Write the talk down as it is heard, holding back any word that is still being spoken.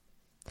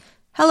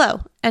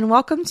Hello, and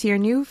welcome to your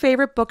new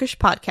favorite bookish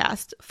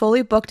podcast,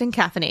 Fully Booked and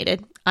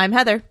Caffeinated. I'm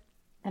Heather.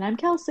 And I'm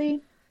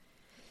Kelsey.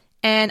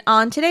 And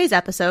on today's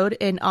episode,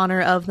 in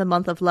honor of the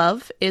month of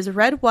love, is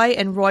Red, White,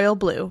 and Royal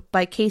Blue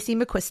by Casey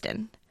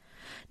McQuiston.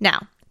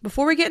 Now,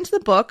 before we get into the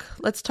book,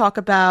 let's talk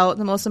about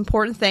the most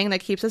important thing that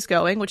keeps us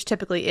going, which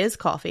typically is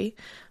coffee.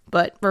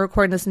 But we're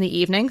recording this in the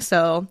evening,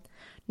 so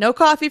no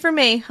coffee for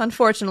me,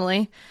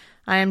 unfortunately.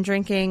 I am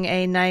drinking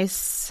a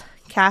nice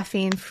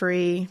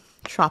caffeine-free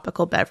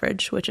tropical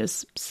beverage, which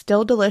is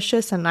still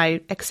delicious, and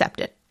I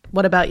accept it.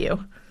 What about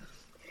you?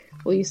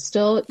 Well, you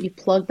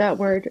plug that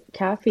word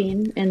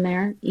caffeine in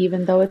there,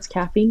 even though it's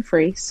caffeine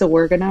free. So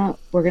we're gonna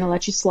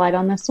let you slide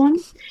on this one.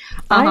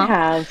 I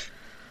have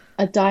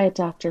a Diet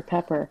Dr.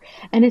 Pepper,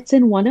 and it's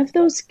in one of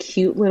those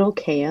cute little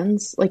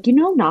cans, like,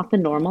 not the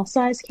normal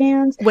size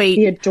cans. Wait,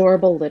 the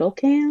adorable little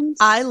cans.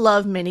 I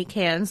love mini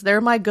cans.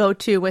 They're my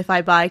go-to if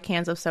I buy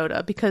cans of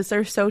soda because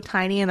they're so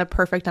tiny and the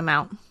perfect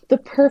amount. The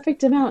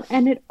perfect amount,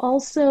 and it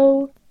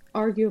also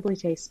arguably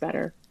tastes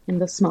better in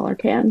the smaller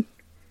can.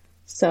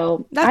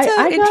 So that's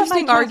an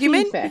interesting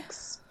argument.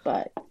 Fix,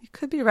 but you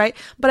could be right.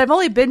 But I've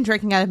only been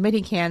drinking out of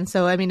mini cans,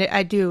 so I mean,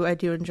 I do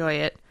enjoy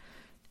it.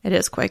 It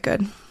is quite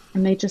good,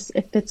 and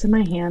it fits in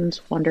my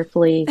hand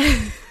wonderfully.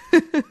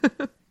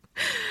 All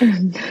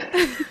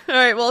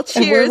right, well,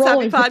 cheers!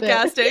 Happy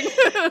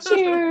podcasting.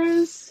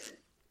 Cheers.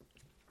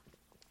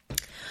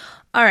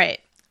 All right,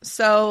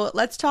 so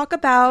let's talk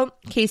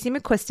about Casey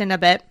McQuiston a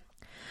bit.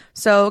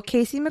 So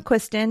Casey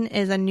McQuiston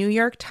is a New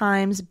York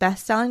Times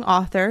bestselling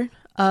author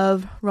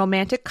of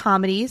romantic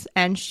comedies,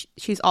 and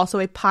she's also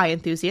a pie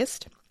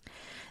enthusiast.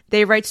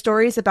 They write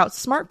stories about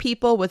smart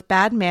people with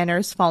bad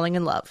manners falling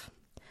in love.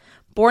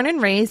 Born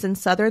and raised in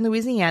southern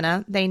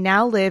Louisiana, they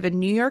now live in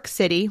New York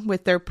City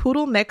with their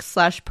poodle mix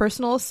 /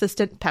 personal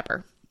assistant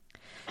Pepper.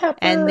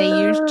 And they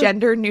use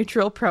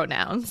gender-neutral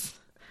pronouns.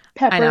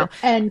 Pepper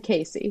and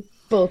Casey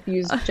both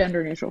use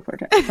gender-neutral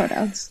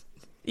pronouns.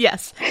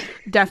 Yes,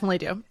 definitely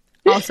do.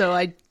 Also,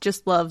 I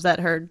just love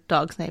that her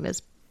dog's name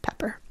is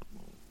Pepper.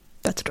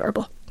 That's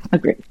adorable.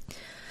 Agreed.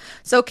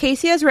 So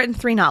Casey has written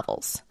 3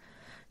 novels.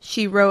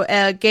 She wrote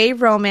a gay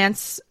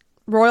romance,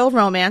 royal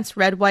romance,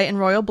 Red, White, and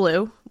Royal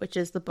Blue, which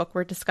is the book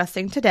we're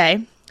discussing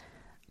today.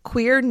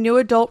 Queer new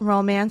adult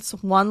romance,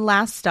 One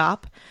Last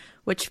Stop,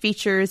 which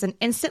features an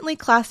instantly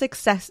classic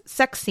sex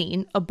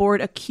scene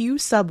aboard a Q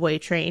subway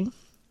train.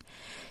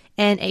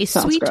 And a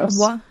sweet...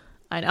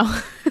 I know.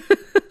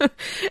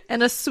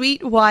 And a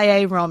sweet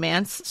YA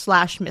romance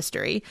 /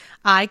 mystery,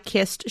 I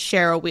Kissed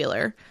Cheryl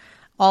Wheeler.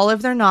 All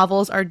of their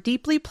novels are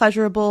deeply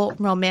pleasurable,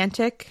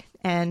 romantic,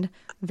 and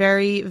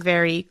very,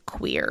 very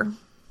queer.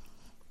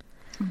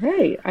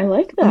 Hey, I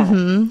like that.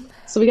 Mm-hmm.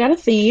 So we got a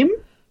theme.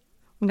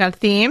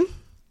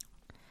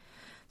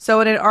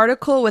 So in an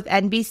article with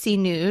NBC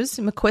News,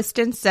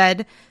 McQuiston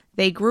said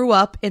they grew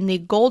up in the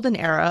golden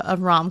era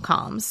of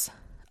rom-coms.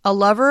 A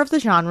lover of the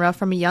genre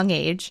from a young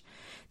age,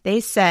 they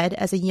said,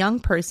 as a young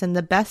person,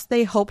 the best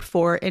they hoped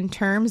for in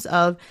terms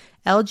of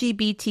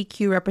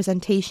LGBTQ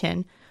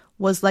representation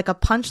was like a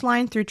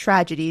punchline through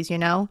tragedies,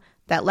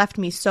 that left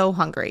me so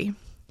hungry.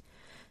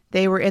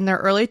 They were in their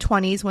early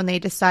 20s when they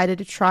decided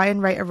to try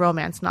and write a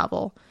romance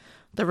novel.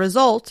 The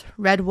result,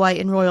 Red, White,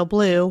 and Royal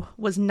Blue,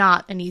 was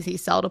not an easy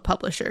sell to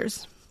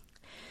publishers.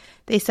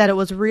 They said it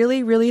was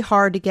really, really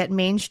hard to get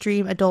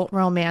mainstream adult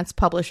romance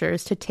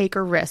publishers to take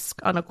a risk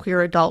on a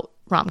queer adult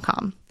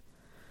rom-com,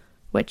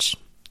 which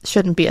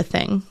shouldn't be a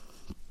thing,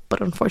 but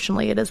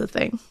unfortunately it is a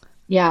thing.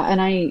 Yeah,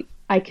 and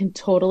I can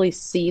totally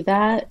see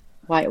that,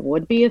 why it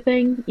would be a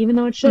thing, even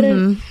though it shouldn't.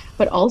 Mm-hmm.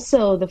 But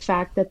also the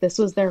fact that this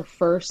was their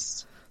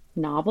first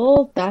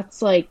novel,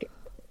 that's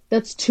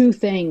 2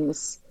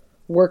 things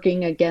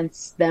working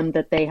against them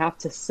that they have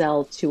to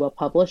sell to a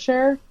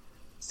publisher.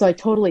 So I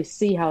totally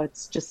see how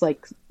it's just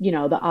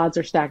the odds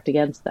are stacked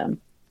against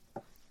them.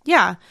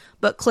 Yeah,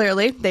 but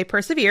clearly they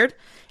persevered,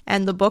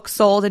 and the book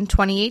sold in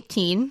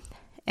 2018.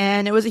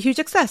 And it was a huge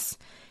success.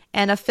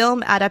 And a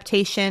film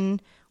adaptation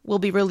will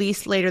be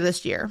released later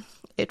this year.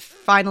 It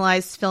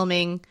finalized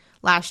filming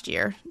last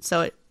year,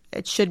 so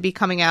it should be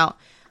coming out,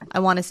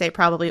 I want to say,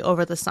 probably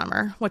over the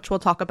summer, which we'll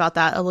talk about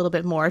that a little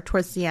bit more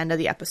towards the end of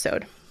the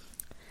episode.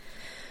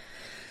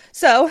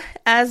 So,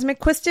 as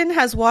McQuiston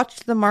has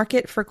watched the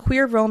market for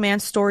queer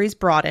romance stories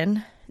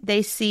broaden,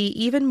 they see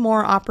even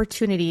more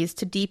opportunities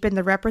to deepen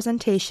the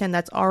representation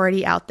that's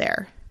already out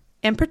there.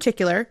 In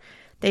particular,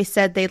 they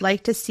said they'd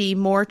like to see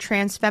more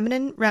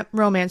trans-feminine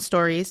romance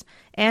stories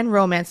and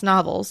romance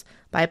novels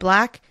by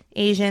Black,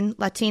 Asian,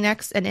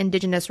 Latinx, and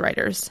Indigenous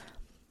writers.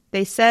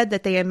 They said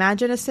that they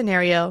imagine a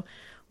scenario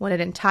when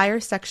an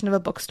entire section of a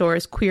bookstore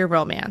is queer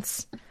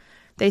romance.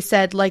 They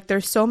said,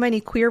 there's so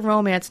many queer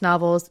romance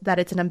novels that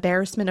it's an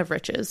embarrassment of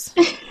riches.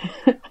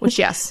 Which,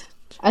 yes.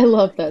 I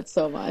love that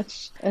so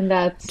much. And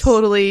that's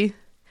totally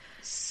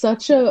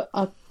such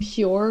a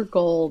pure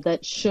goal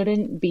that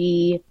shouldn't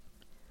be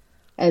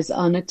as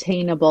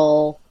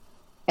unattainable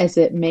as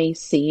it may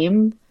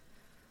seem.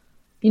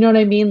 You know what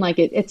I mean?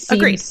 It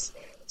seems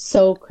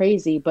so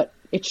crazy, but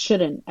it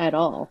shouldn't at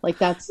all. Like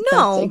that's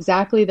No.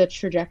 exactly the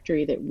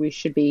trajectory that we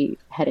should be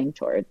heading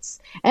towards.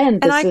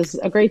 And And this is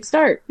a great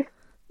start.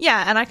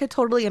 yeah, and I could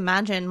totally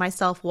imagine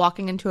myself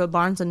walking into a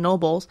Barnes and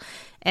Nobles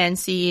and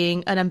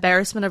seeing an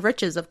embarrassment of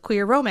riches of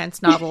queer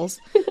romance novels.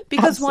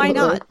 Because why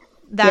not?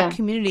 That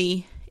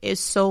community is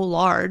so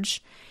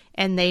large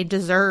and they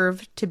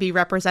deserve to be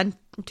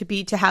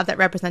to have that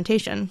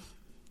representation.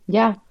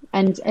 Yeah.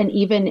 And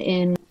even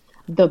in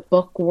the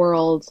book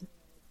world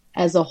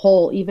as a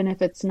whole, even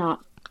if it's not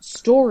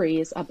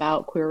stories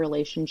about queer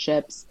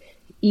relationships,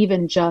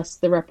 even just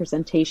the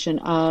representation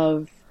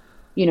of,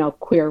 you know,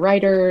 queer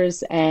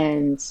writers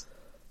and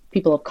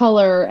people of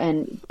color,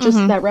 and just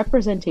that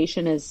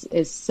representation is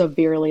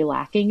severely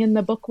lacking in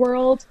the book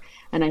world.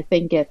 And I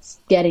think it's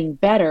getting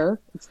better.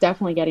 It's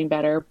definitely getting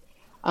better,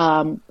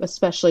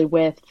 especially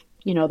with,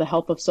 you know, the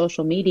help of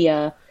social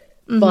media.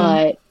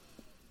 But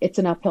it's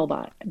an uphill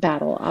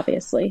battle,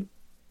 obviously.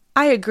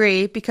 I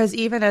agree, because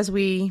even as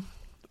we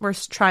were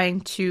trying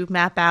to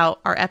map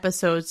out our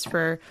episodes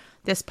for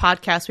this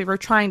podcast, we were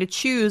trying to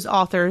choose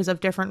authors of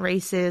different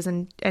races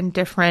and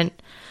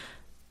different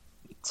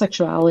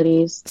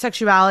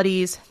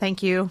sexualities.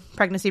 Thank you.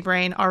 Pregnancy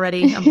brain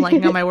already. I'm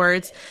blanking on my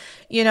words.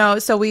 You know,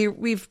 so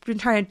we've been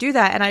trying to do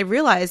that. And I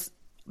realized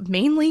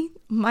mainly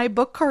my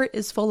book cart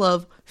is full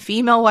of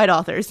female white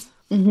authors.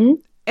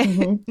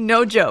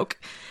 No joke.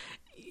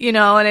 You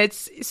know, and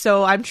it's,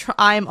 so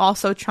I'm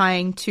also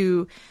trying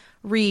to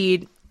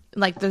read,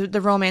 like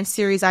the romance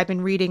series I've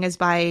been reading is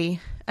by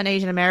an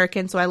Asian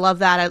American. So I love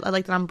that. I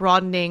like that I'm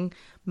broadening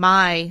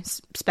my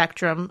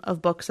spectrum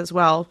of books as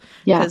well.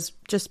 Because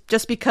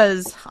just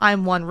because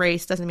I'm one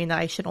race doesn't mean that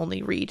I should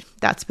only read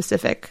that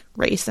specific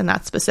race and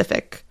that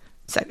specific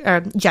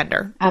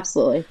gender.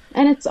 Absolutely.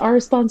 And it's our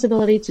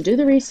responsibility to do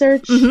the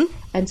research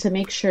and to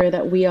make sure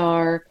that we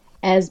are,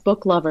 as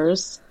book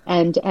lovers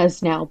and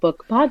as now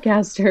book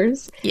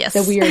podcasters,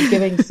 that we are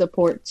giving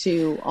support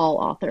to all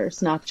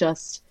authors, not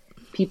just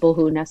people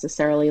who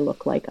necessarily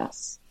look like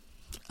us.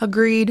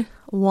 Agreed.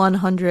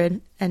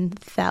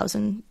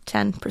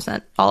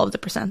 100,010%. All of the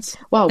percents.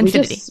 Wow, we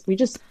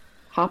just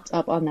hopped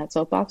up on that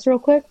soapbox real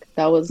quick.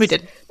 We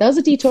did. That was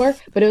a detour,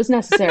 but it was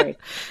necessary.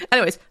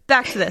 Anyways,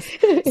 back to this.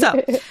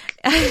 So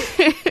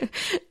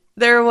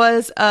there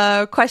was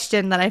a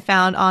question that I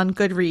found on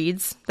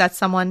Goodreads that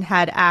someone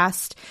had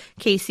asked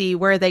Casey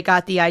where they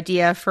got the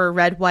idea for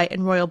Red, White,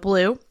 and Royal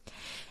Blue.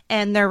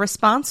 And their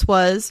response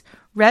was,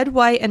 Red,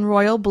 White, and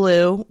Royal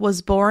Blue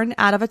was born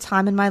out of a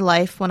time in my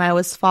life when I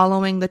was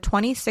following the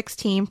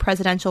 2016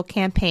 presidential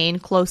campaign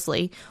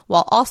closely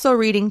while also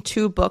reading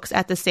 2 books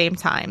at the same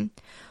time.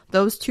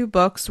 Those 2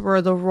 books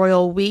were The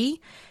Royal We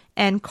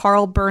and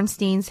Carl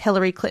Bernstein's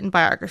Hillary Clinton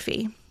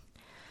biography.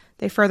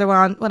 They further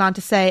went on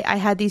to say, I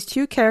had these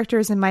 2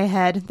 characters in my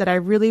head that I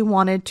really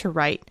wanted to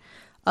write.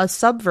 A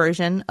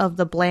subversion of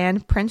the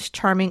bland Prince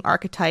Charming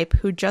archetype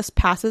who just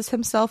passes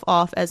himself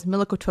off as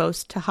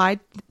milquetoast to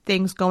hide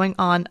things going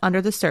on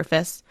under the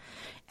surface,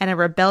 and a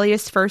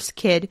rebellious first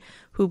kid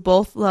who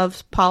both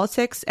loves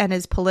politics and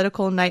is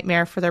political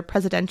nightmare for their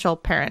presidential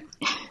parent,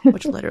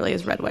 which literally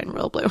is Red, White, and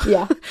Royal Blue.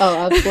 Yeah.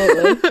 Oh,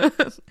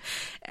 absolutely.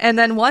 And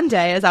then one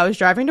day, as I was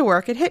driving to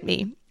work, it hit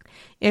me.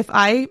 If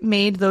I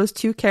made those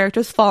 2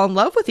 characters fall in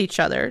love with each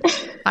other,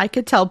 I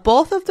could tell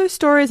both of their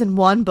stories in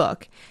one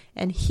book.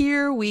 And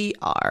here we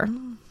are.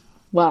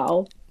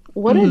 Wow.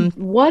 What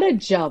a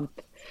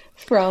jump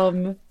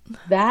from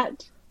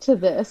that to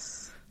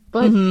this.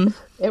 But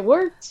it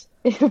worked.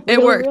 It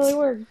really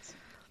worked.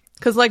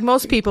 Because like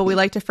most people, we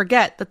like to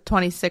forget the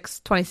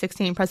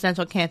 2016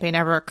 presidential campaign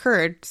ever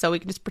occurred. So we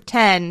can just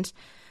pretend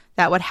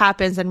that what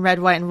happens in Red,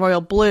 White, and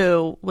Royal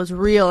Blue was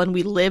real and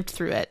we lived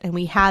through it. And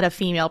we had a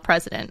female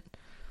president.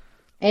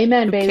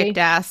 Amen, baby. Kicked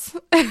ass.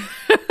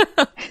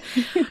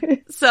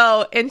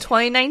 So in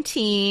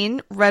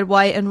 2019, Red,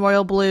 White, and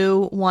Royal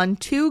Blue won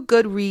 2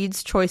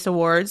 Goodreads Choice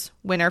Awards,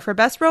 winner for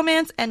Best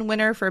Romance and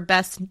winner for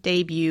Best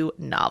Debut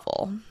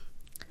Novel.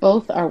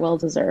 Both are well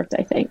deserved,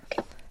 I think.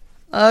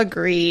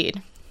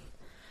 Agreed.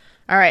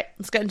 All right,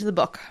 let's get into the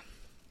book.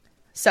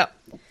 So,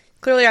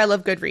 clearly I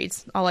love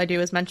Goodreads. All I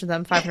do is mention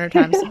them 500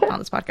 times on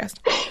this podcast.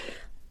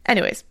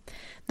 Anyways,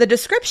 the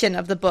description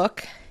of the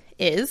book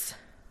is,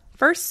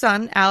 first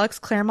son Alex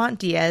Claremont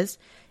Diaz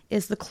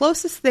is the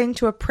closest thing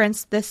to a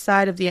prince this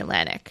side of the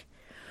Atlantic.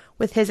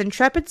 With his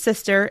intrepid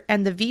sister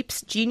and the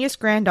Veep's genius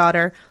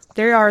granddaughter,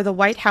 they are the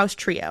White House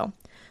trio,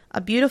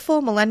 a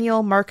beautiful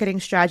millennial marketing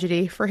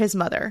strategy for his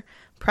mother,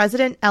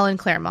 President Ellen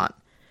Claremont.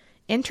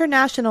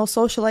 International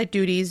socialite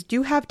duties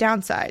do have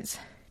downsides,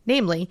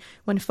 namely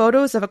when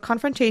photos of a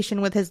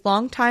confrontation with his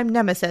longtime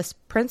nemesis,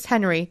 Prince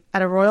Henry,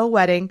 at a royal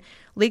wedding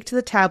leak to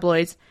the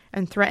tabloids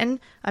and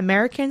threaten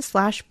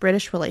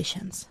American/British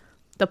relations.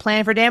 The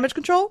plan for damage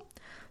control?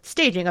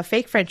 Staging a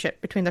fake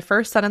friendship between the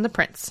first son and the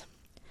prince.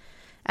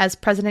 As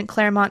President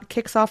Claremont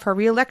kicks off her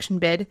re-election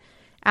bid,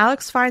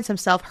 Alex finds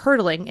himself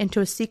hurtling into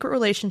a secret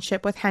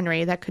relationship with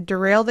Henry that could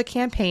derail the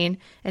campaign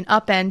and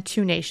upend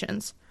 2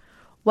 nations.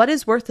 What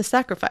is worth the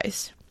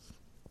sacrifice?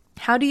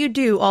 How do you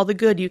do all the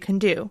good you can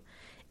do?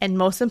 And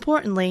most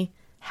importantly,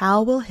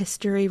 How will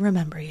history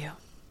remember you?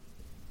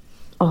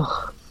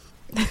 Oh,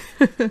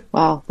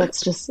 wow.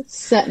 That's just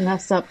setting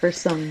us up for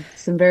some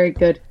very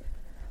good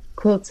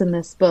quotes in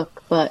this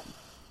book. But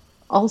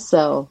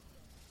also,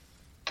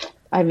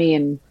 I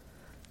mean,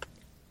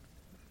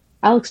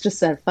 Alex just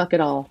said, fuck it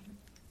all.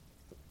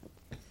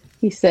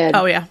 He said,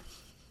 oh yeah,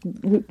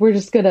 we're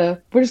just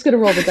gonna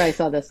roll the dice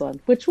on this one,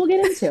 which we'll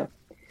get into.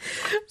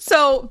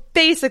 So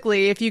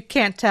basically, if you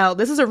can't tell,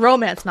 this is a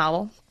romance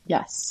novel.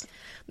 Yes.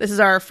 This is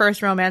our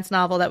first romance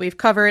novel that we've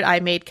covered.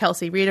 I made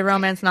Kelsey read a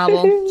romance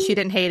novel. She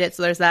didn't hate it,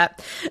 so there's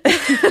that.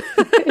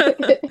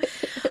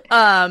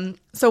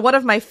 So one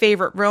of my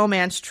favorite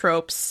romance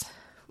tropes,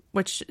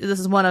 which this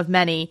is one of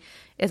many,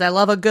 is I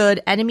love a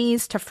good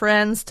enemies to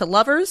friends to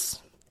lovers.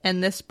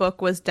 And this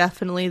book was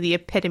definitely the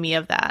epitome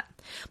of that.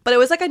 But it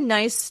was like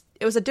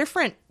it was a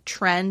different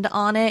trend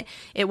on it.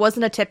 It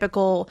wasn't a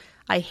typical,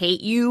 I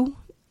hate you.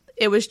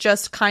 It was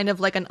just kind of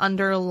like an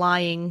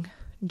underlying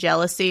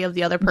jealousy of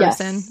the other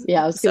person. Yes.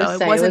 Yeah, I was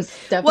going to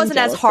say, it wasn't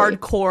as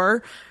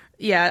hardcore.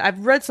 Yeah,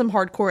 I've read some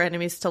hardcore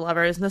enemies to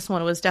lovers, and this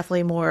one was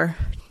definitely more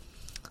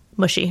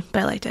mushy,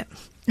 but I liked it.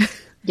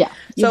 Yeah.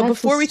 So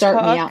before we start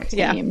talk, me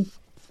out, team.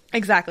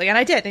 Exactly, and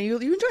I did, and you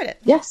enjoyed it.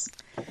 Yes.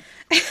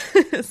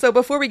 So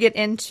before we get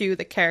into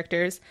the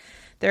characters,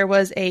 there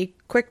was a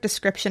quick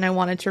description I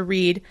wanted to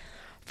read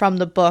from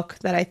the book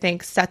that I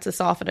think sets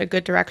us off in a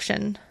good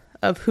direction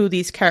of who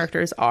these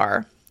characters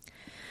are.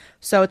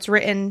 So it's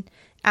written,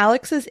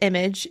 Alex's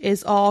image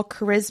is all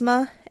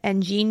charisma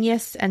and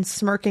genius and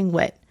smirking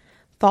wit,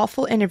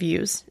 thoughtful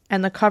interviews,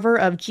 and the cover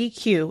of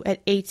GQ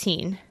at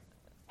 18.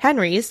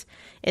 Henry's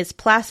is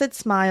placid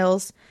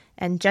smiles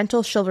and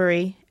gentle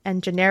chivalry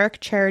and generic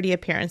charity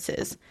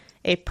appearances,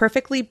 a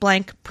perfectly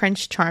blank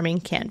Prince Charming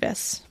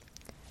canvas.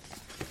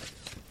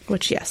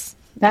 Which, yes,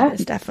 that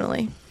is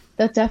definitely...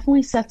 That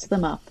definitely sets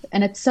them up.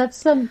 And it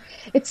sets them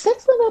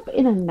up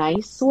in a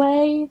nice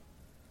way,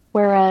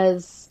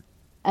 whereas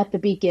at the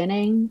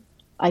beginning,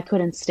 I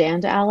couldn't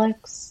stand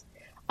Alex.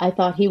 I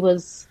thought he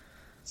was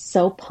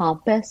so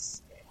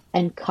pompous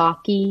and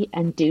cocky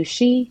and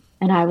douchey,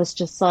 and I was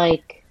just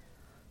like,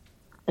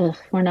 ugh,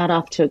 we're not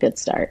off to a good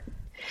start.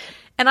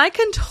 And I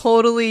can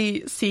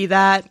totally see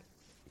that.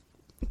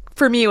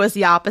 For me, it was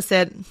the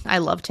opposite. I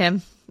loved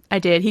him. I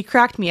did. He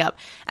cracked me up.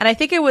 And I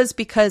think it was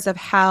because of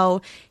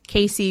how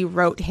Casey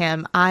wrote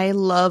him. I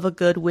love a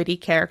good witty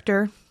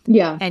character.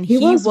 Yeah. And he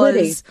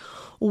was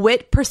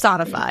wit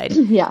personified.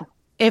 Yeah.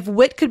 If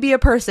wit could be a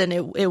person,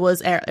 it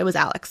was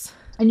Alex.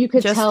 And you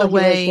could tell he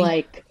was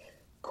like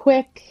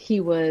quick.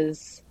 He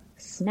was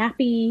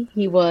snappy.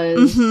 He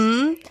was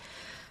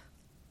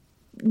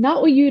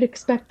not what you'd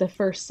expect the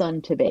first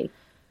son to be.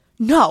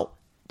 No,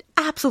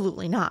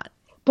 absolutely not.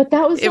 But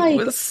that was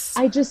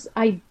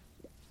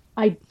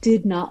I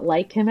did not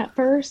like him at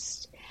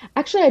first.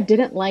 Actually, I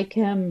didn't like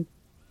him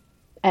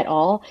at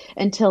all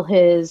until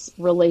his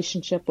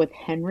relationship with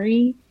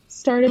Henry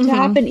started to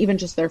happen, even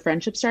just their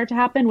friendship started to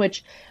happen,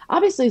 which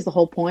obviously is the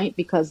whole point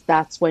because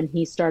that's when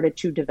he started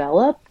to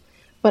develop.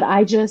 But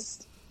I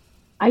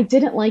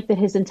didn't like that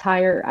his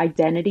entire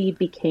identity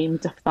became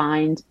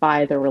defined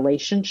by the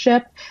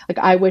relationship. Like,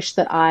 I wish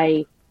that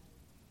I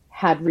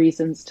had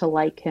reasons to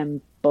like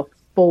him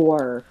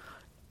before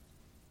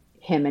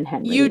him and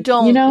Henry. You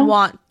don't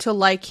want to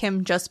like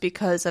him just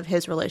because of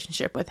his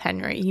relationship with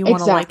Henry. You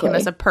want to like him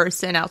as a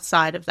person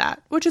outside of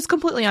that, which is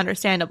completely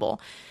understandable.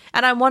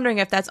 And I'm wondering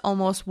if that's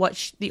almost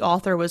what the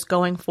author was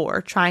going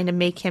for, trying to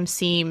make him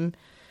seem...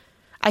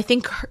 I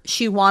think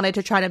she wanted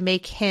to try to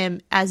make him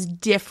as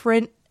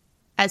different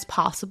as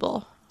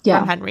possible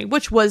from Henry,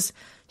 which was...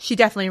 She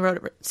definitely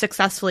wrote it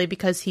successfully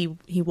because he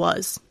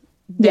was.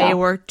 They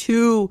were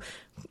two...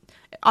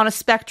 On a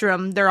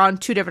spectrum, they're on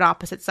two different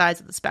opposite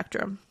sides of the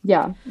spectrum.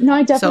 Yeah. No,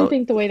 I definitely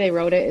think the way they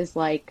wrote it is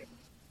like,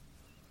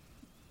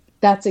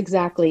 that's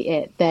exactly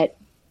it. That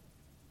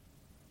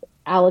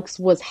Alex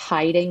was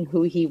hiding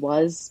who he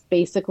was,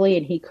 basically,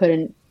 and he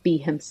couldn't be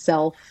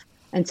himself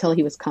until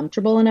he was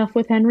comfortable enough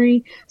with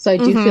Henry. So I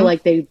do feel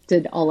like they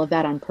did all of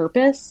that on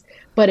purpose.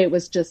 But it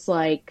was just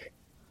like,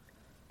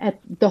 at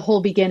the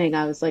whole beginning,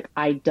 I was like,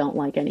 I don't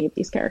like any of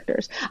these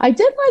characters. I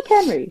did like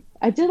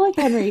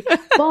Henry,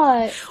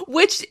 but...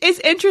 Which is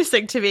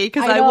interesting to me,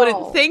 because I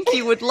wouldn't think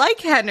you would like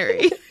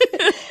Henry.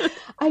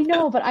 I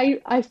know, but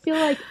I feel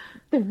like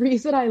the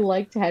reason I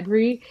liked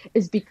Henry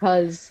is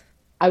because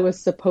I was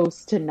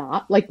supposed to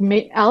not. Like,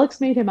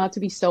 Alex made him out to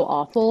be so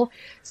awful.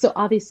 So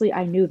obviously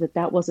I knew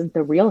that wasn't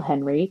the real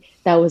Henry.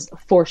 That was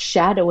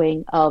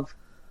foreshadowing of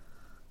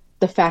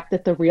the fact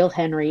that the real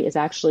Henry is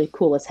actually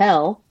cool as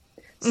hell.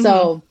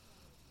 So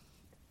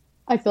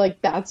I feel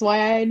like that's why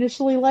I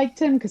initially liked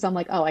him, because I'm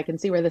like, oh, I can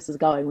see where this is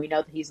going. We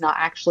know that he's not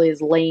actually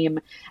as lame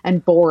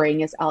and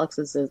boring as Alex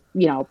is,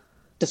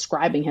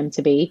 describing him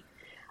to be.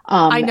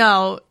 I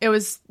know. It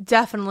was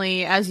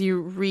definitely, as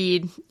you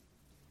read,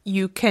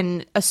 you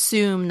can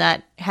assume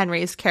that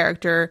Henry's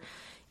character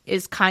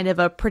is kind of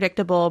a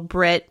predictable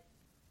Brit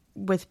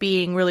with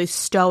being really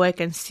stoic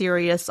and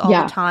serious all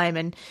the time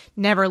and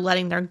never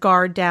letting their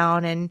guard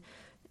down and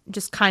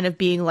just kind of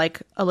being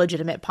like a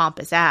legitimate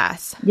pompous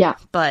ass. Yeah.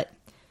 But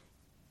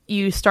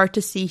you start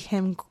to see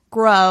him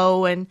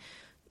grow, and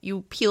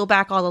you peel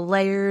back all the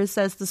layers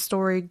as the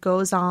story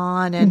goes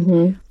on.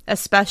 And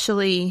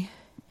especially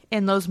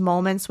in those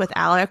moments with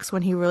Alex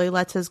when he really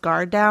lets his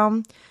guard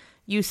down,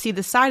 you see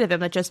the side of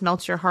him that just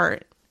melts your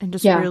heart and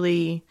just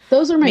really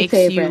those are my makes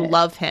favorite. you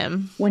love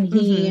him. When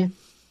he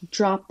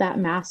dropped that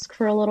mask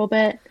for a little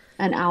bit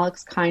and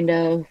Alex kind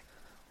of,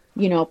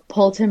 you know,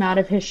 pulled him out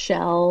of his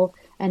shell,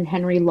 and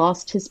Henry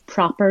lost his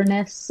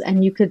properness,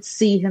 and you could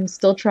see him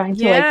still trying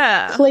to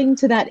like cling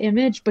to that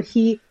image, but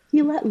he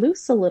let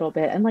loose a little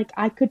bit, and like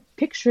I could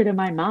picture it in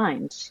my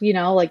mind, you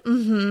know, like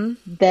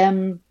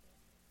them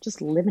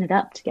just living it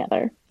up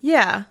together.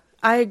 Yeah,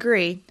 I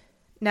agree.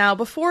 Now,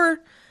 before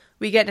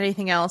we get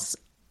anything else,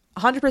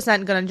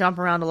 100% going to jump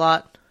around a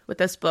lot with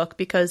this book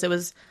because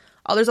there's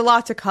a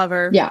lot to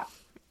cover. Yeah.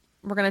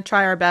 We're going to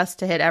try our best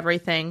to hit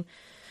everything.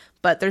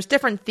 But there's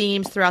different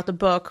themes throughout the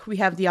book. We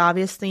have the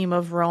obvious theme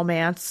of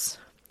romance,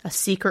 a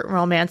secret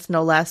romance,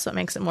 no less, so it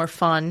makes it more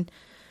fun.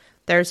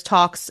 There's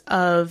talks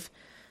of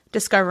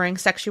discovering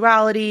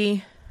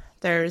sexuality.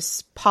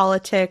 There's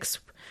politics,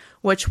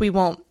 which we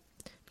won't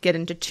get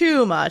into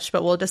too much,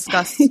 but we'll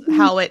discuss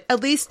how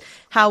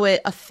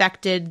it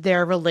affected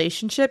their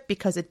relationship,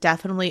 because it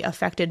definitely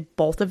affected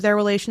both of their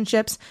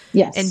relationships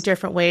in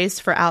different ways.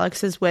 For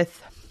Alex's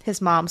with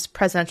his mom's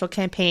presidential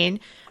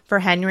campaign, for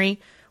Henry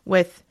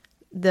with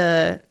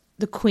the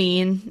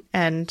Queen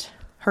and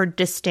her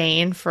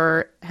disdain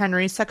for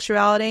Henry's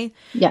sexuality.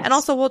 Yes. And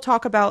also we'll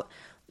talk about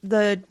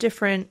the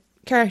different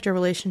character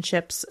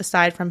relationships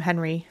aside from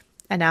Henry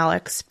and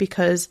Alex,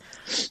 because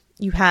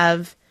you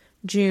have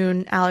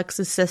June,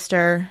 Alex's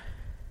sister,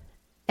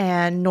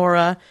 and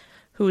Nora,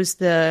 who's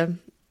the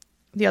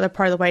other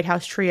part of the White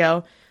House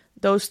trio.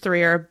 Those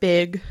three are a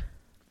big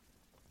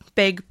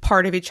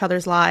part of each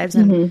other's lives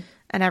and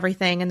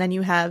everything. And then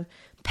you have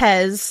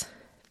Pez,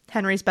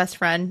 Henry's best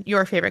friend,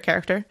 your favorite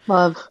character.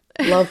 Love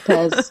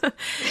Pez.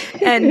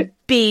 And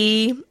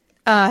B,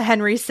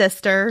 Henry's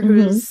sister,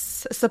 who's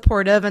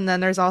supportive. And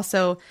then there's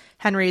also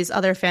Henry's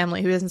other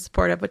family who isn't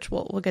supportive, which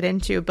we'll get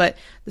into. But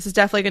this is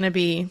definitely going to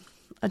be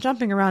a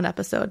jumping around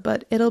episode,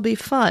 but it'll be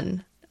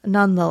fun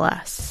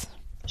nonetheless.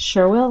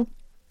 Sure will.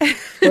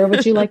 Where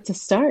would you like to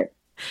start?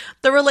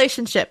 The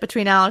relationship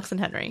between Alex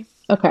and Henry.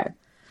 Okay.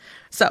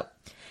 So,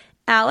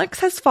 Alex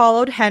has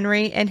followed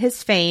Henry in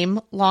his fame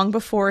long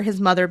before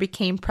his mother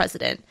became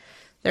president.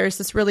 There's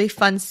this really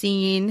fun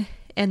scene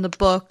in the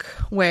book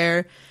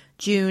where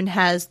June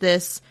has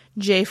this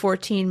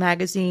J14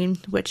 magazine,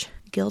 which,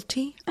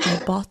 guilty,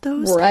 I bought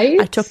those. Right?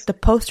 I took the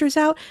posters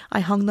out. I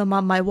hung them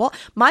on my wall.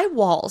 My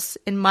walls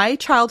in my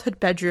childhood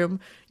bedroom,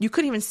 you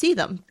couldn't even see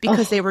them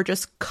because they were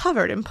just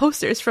covered in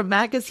posters from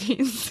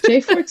magazines.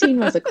 J14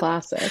 was a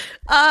classic.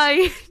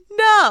 I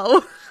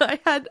know.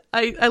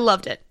 I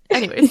loved it.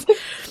 Anyways,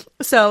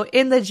 so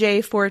in the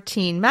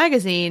J14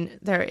 magazine,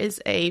 there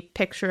is a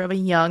picture of a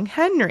young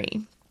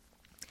Henry.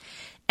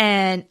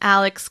 And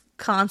Alex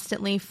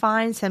constantly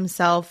finds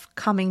himself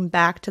coming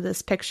back to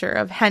this picture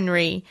of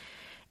Henry.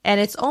 And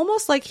it's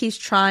almost like he's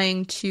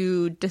trying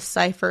to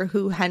decipher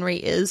who Henry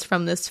is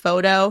from this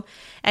photo.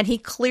 And he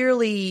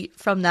clearly,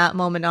 from that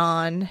moment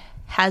on,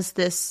 has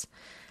this,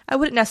 I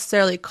wouldn't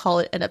necessarily call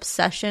it an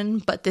obsession,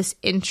 but this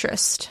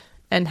interest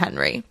in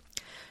Henry.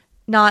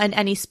 Not in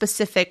any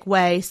specific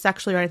way,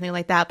 sexually or anything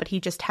like that, but he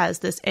just has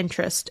this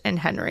interest in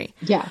Henry.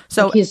 Yeah,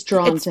 so like he's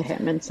drawn to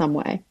him in some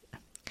way.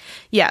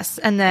 Yes,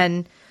 and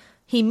then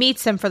he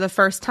meets him for the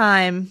first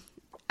time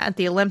at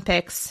the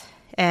Olympics,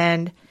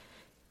 and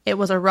it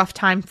was a rough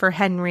time for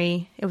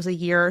Henry. It was a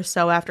year or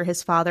so after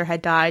his father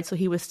had died, so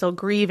he was still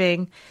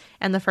grieving.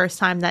 And the first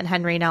time that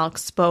Henry and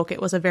Alex spoke,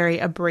 it was a very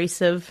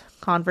abrasive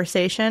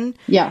conversation.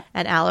 Yeah.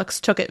 And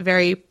Alex took it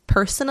very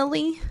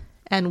personally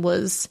and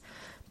was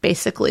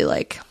basically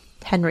like,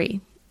 Henry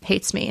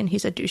hates me and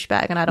he's a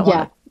douchebag and I don't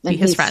want to be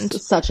his friend.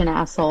 Such an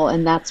asshole.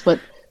 And that's what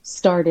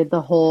started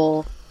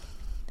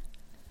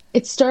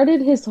it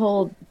started his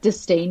whole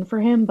disdain for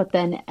him. But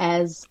then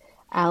as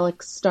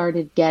Alex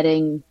started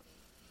getting,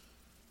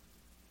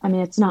 I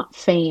mean, it's not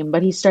fame,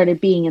 but he started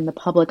being in the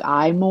public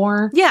eye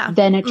more. Yeah.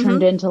 Then it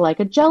turned into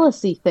like a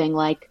jealousy thing.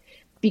 Like,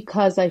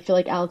 because I feel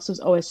like Alex was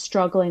always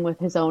struggling with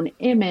his own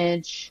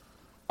image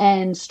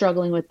and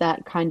struggling with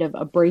that kind of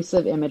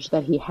abrasive image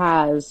that he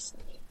has.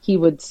 He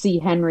would see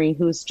Henry,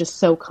 who's just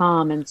so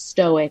calm and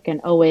stoic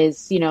and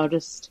always, you know,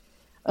 just,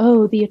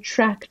 oh, the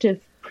attractive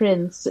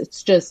prince.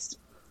 It's just,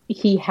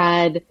 he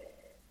had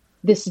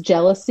this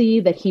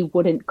jealousy that he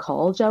wouldn't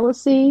call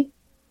jealousy.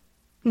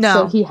 No.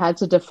 So he had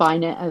to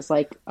define it as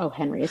like, oh,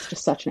 Henry is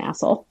just such an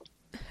asshole.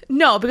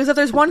 No, because if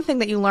there's one thing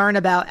that you learn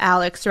about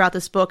Alex throughout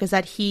this book is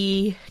that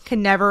he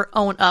can never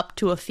own up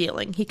to a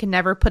feeling. He can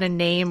never put a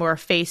name or a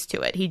face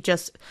to it. He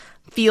just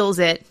feels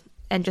it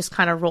and just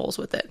kind of rolls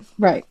with it.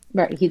 Right.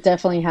 He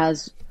definitely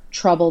has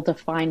trouble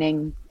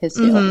defining his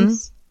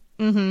feelings.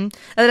 And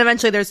then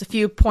eventually there's a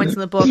few points in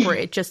the book where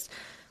it just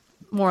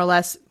more or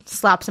less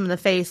slaps him in the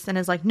face and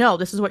is like, no,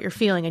 this is what you're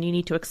feeling and you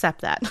need to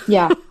accept that.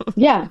 Yeah.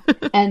 Yeah.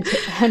 And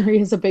Henry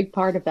is a big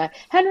part of that.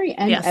 Henry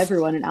and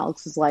everyone in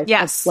Alex's life.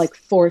 Yes. Like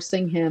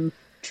forcing him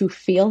to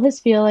feel his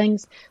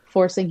feelings,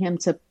 forcing him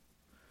to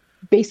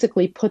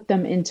basically put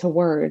them into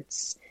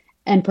words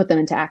and put them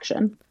into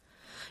action.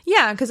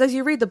 Yeah, because as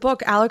you read the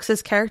book,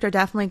 Alex's character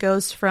definitely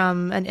goes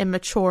from an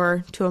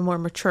immature to a more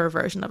mature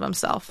version of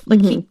himself.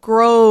 Like, he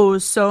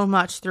grows so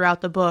much throughout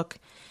the book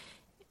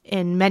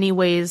in many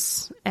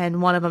ways,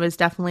 and one of them is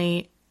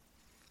definitely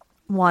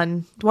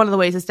one of the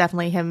ways is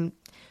definitely him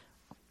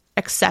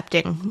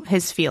accepting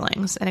his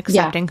feelings and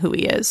accepting who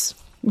he is.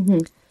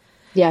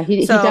 Yeah,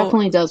 he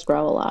definitely does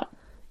grow a lot.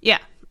 Yeah.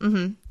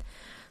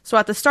 So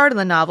at the start of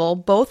the novel,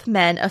 both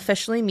men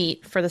officially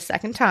meet for the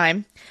second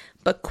time,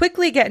 but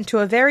quickly get into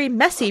a very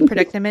messy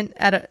predicament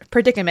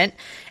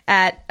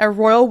at a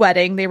royal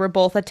wedding they were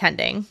both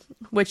attending,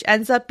 which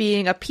ends up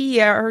being a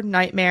PR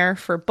nightmare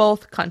for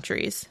both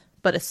countries,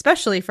 but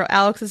especially for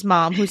Alex's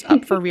mom, who's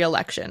up for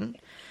re-election.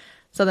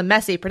 So the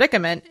messy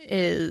predicament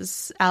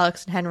is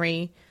Alex and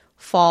Henry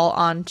fall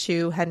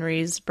onto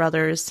Henry's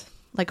brother's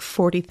like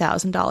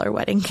 $40,000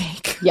 wedding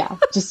cake. Yeah,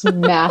 just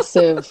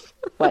massive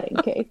wedding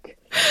cake.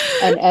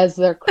 And as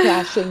they're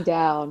crashing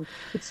down,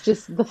 it's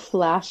just the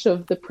flash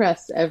of the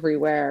press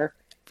everywhere.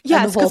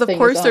 Yes, because of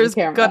course there's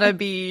gonna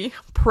be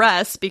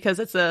press because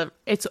it's a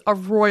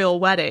royal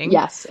wedding.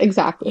 Yes,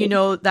 exactly. You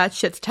know that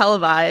shit's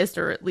televised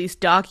or at least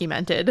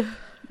documented.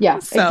 Yeah,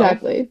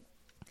 exactly.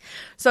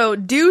 So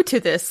due to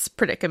this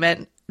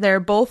predicament, they're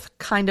both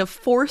kind of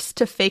forced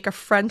to fake a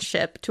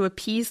friendship to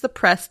appease the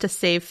press to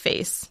save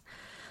face.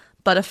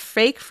 But a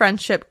fake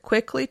friendship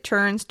quickly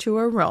turns to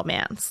a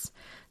romance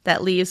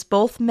that leaves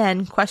both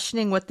men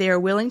questioning what they are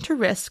willing to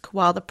risk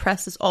while the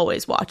press is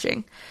always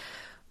watching.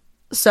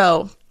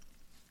 So,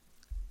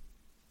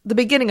 the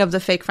beginning of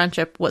the fake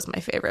friendship was my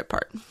favorite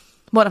part.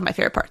 One of my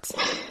favorite parts.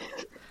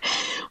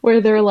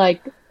 Where they're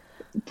like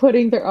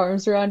putting their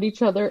arms around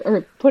each other,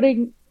 or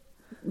putting...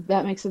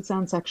 That makes it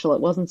sound sexual.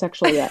 It wasn't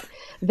sexual yet.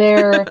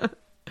 They're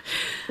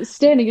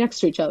standing next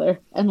to each other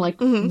and like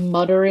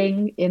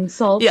muttering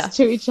insults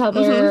to each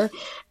other.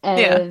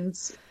 And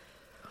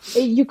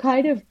you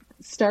kind of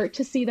start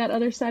to see that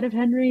other side of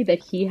Henry, that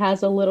he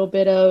has a little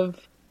bit of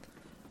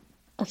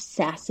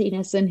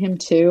sassiness in him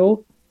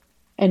too,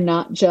 and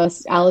not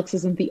just Alex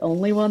isn't the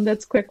only one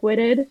that's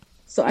quick-witted.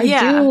 So I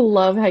do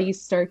love how you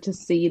start to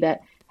see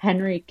that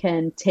Henry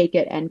can take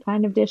it and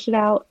kind of dish it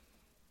out.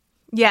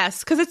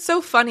 Yes, because it's so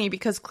funny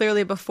because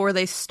clearly before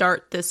they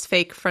start this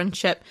fake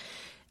friendship,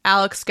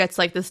 Alex gets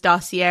like this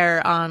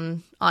dossier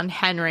on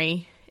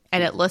Henry,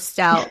 and it lists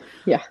out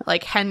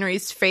like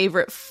Henry's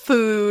favorite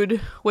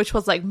food, which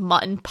was like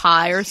mutton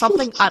pie or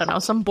something. I don't know,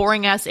 some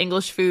boring ass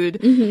English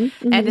food.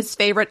 And his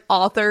favorite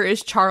author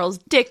is Charles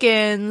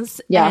Dickens.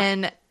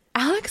 And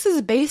Alex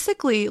is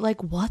basically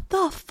like, what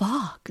the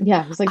fuck?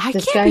 Yeah, he's like, I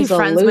this can't be guy's a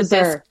friends loser with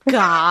this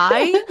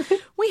guy.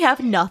 We have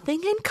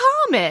nothing in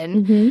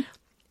common.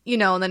 You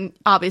know, and then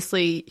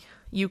obviously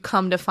you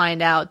come to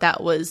find out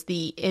that was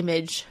the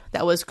image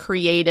that was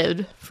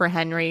created for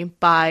Henry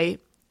by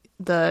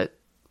the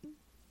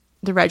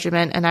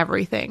regiment and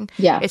everything.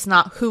 Yeah. It's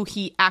not who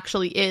he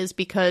actually is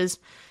because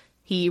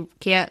he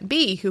can't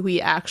be who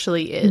he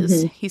actually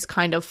is. He's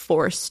kind of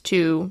forced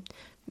to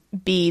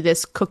be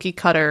this cookie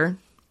cutter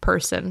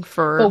person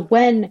for... But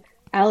when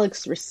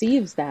Alex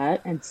receives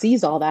that and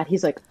sees all that,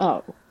 he's like,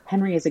 oh,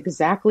 Henry is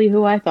exactly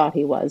who I thought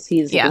he was.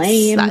 He's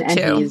lame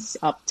and he's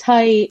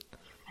uptight.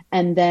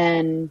 And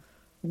then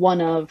one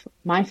of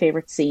my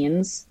favorite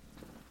scenes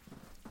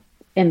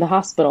in the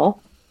hospital,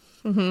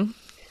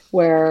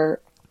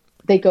 where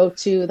they go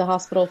to the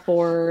hospital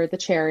for the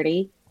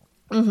charity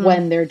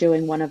when they're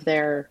doing one of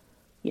their,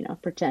 you know,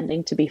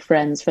 pretending to be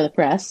friends for the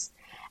press.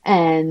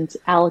 And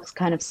Alex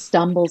kind of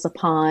stumbles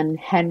upon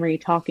Henry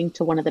talking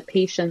to one of the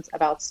patients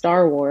about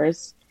Star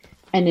Wars.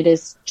 And it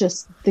is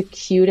just the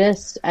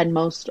cutest and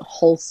most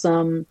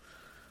wholesome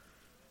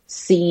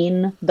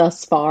scene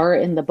thus far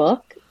in the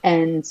book.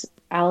 And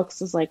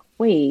Alex is like,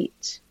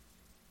 wait,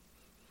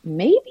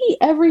 maybe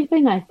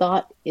everything I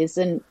thought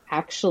isn't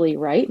actually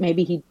right.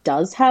 Maybe he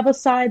does have a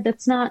side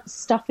that's not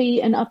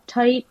stuffy and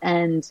uptight.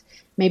 And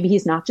maybe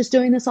he's not just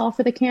doing this all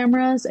for the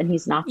cameras. And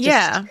he's not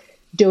just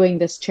doing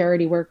this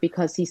charity work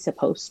because he's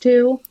supposed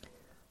to.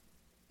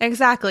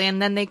 Exactly.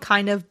 And then they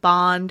kind of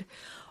bond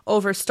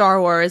over Star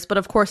Wars, but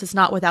of course it's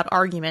not without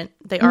argument.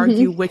 They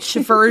argue which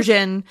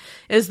version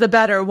is the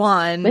better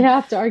one. They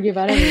have to argue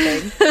about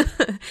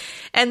everything.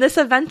 And this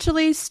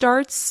eventually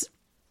starts,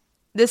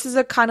 this is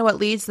a kind of what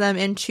leads them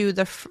into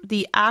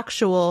the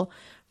actual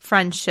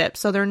friendship.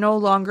 So they're no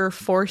longer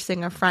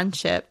forcing a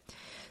friendship.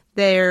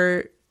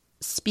 They're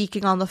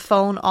speaking on the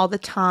phone all the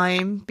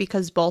time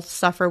because both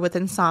suffer with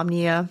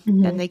insomnia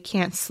and they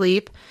can't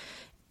sleep.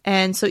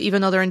 And so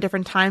even though they're in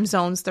different time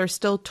zones, they're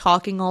still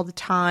talking all the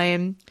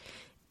time.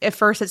 At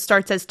first it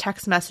starts as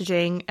text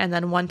messaging, and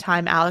then one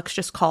time Alex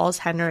just calls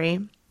Henry,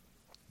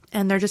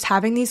 and they're just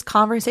having these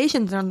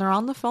conversations, and they're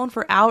on the phone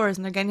for hours,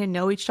 and they're getting to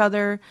know each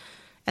other,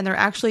 and they're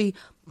actually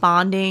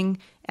bonding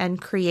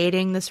and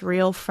creating this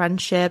real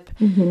friendship.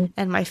 Mm-hmm.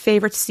 And my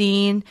favorite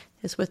scene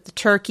is with the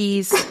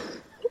turkeys.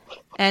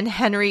 And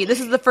Henry, this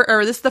is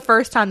the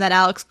first time that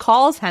Alex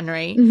calls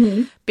Henry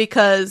Mm-hmm.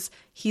 because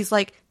he's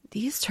like,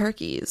 these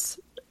turkeys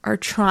are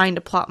trying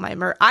to plot my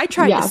murder. I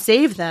tried to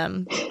save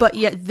them, but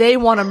yet they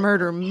want to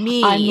murder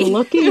me. I'm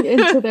looking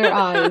into their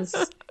eyes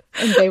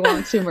and they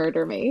want to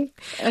murder me.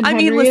 And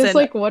Henry is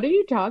like, what are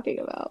you talking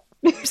about?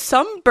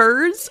 Some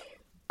birds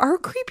are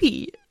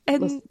creepy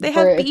and they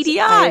have beady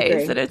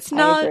eyes and it's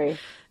not,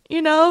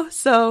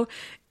 so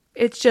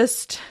it's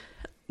just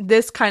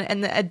this kind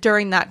of, and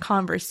during that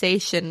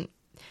conversation,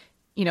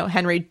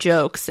 Henry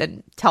jokes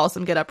and tells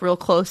him get up real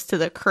close to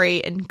the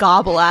crate and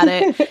gobble at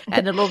it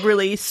and it'll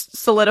really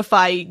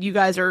solidify you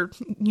guys are,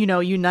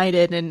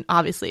 united. And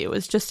obviously it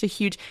was just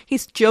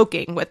he's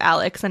joking with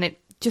Alex and it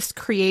just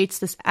creates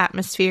this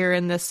atmosphere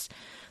and this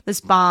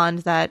bond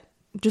that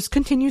just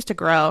continues to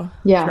grow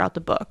throughout the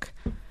book.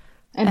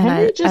 And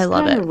Henry just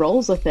kind of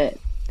rolls with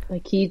it.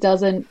 Like he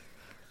doesn't,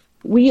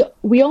 we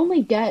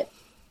only get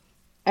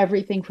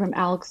everything from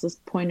Alex's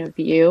point of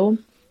view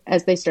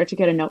as they start to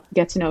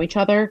get to know each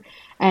other.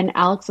 And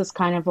Alex is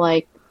kind of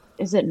like,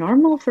 is it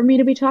normal for me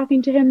to be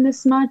talking to him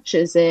this much?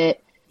 Is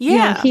it,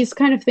 he's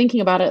kind of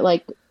thinking about it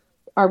like,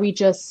 are we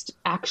just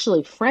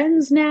actually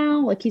friends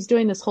now? Like he's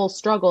doing this whole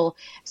struggle.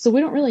 So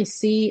we don't really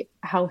see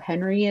how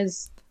Henry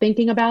is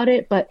thinking about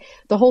it, but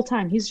the whole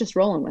time he's just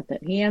rolling with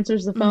it. He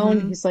answers the phone.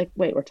 Mm-hmm. He's like,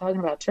 wait, we're talking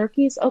about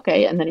turkeys?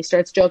 Okay. And then he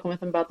starts joking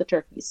with him about the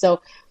turkeys.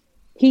 So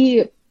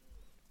he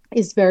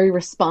is very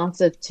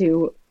responsive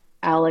to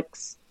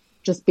Alex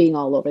just being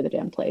all over the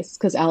damn place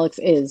because Alex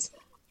is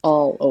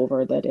all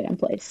over the damn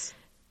place.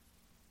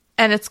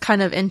 And it's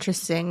kind of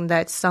interesting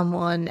that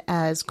someone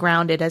as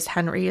grounded as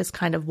Henry is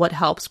kind of what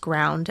helps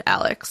ground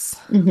Alex.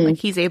 Mm-hmm. Like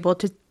he's able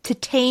to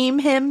tame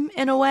him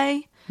in a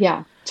way.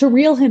 Yeah, to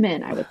reel him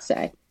in, I would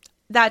say.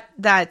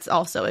 That's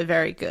also a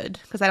very good,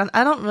 because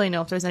I don't really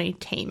know if there's any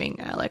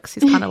taming Alex.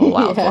 He's kind of a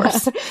wild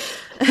horse.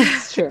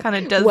 That's true. kind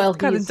of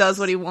does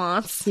what he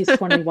wants. He's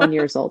 21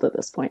 years old at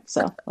this point,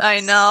 so I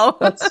know.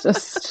 Let's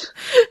just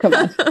come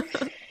on.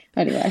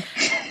 Anyway,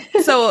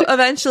 so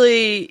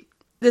eventually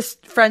this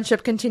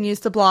friendship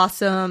continues to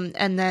blossom,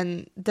 and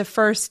then the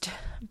first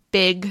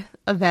big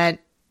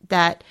event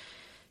that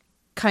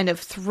kind of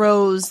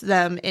throws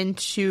them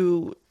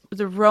into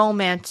the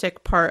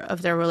romantic part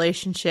of their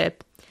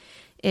relationship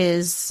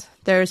is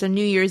there's a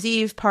New Year's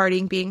Eve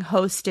party being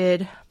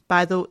hosted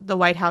by the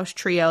White House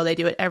trio. They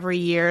do it every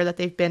year that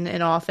they've been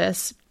in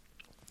office.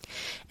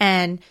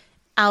 And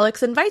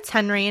Alex invites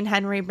Henry, and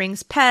Henry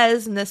brings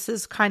Pez, and this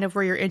is kind of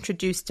where you're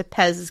introduced to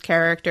Pez's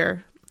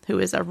character, who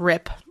is a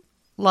rip.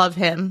 Love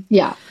him.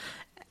 Yeah.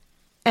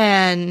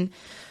 And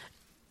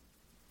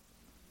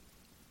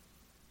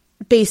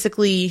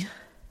basically,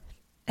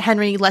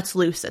 Henry lets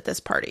loose at this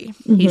party.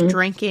 Mm-hmm. He's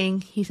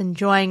drinking. He's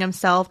enjoying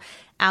himself.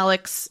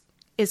 Alex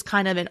is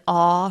kind of in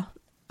awe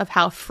of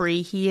how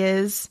free he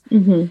is.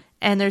 Mm-hmm.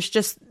 And they're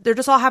just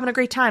all having a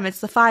great time.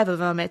 It's the five of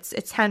them.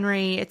 It's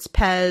Henry, it's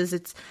Pez,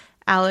 it's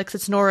Alex,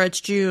 it's Nora, it's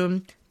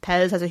June.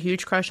 Pez has a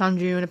huge crush on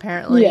June,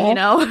 apparently,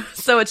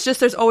 So it's just,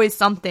 there's always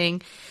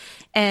something.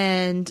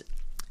 And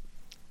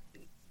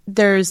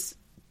there's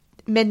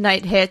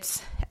midnight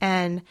hits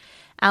and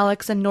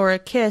Alex and Nora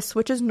kiss,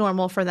 which is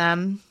normal for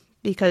them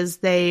because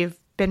they've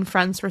been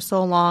friends for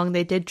so long.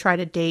 They did try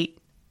to date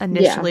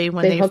initially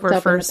when they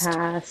were first. In the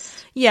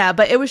past. Yeah,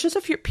 but it was just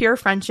a pure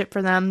friendship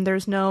for them.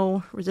 There's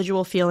no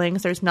residual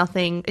feelings. There's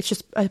nothing. It's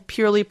just a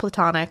purely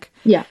platonic.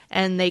 Yeah.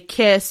 And they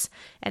kiss,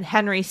 and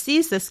Henry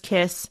sees this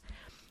kiss,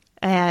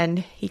 and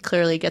he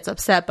clearly gets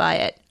upset by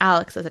it.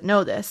 Alex doesn't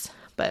know this,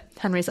 but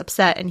Henry's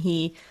upset, and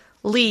he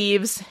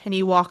leaves, and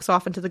he walks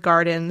off into the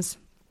gardens,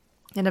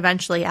 and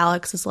eventually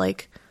Alex is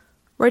like,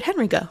 where'd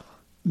Henry go?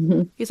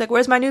 Mm-hmm. He's like,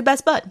 where's my new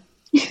best bud?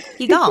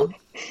 He gone.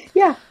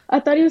 Yeah, I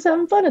thought he was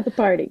having fun at the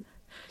party.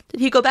 Did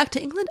he go back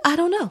to England? I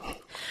don't know.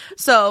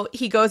 So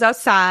he goes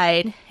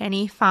outside and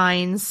he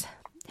finds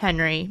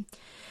Henry.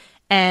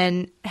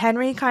 And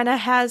Henry kind of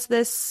has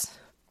this...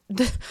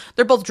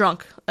 They're both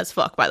drunk as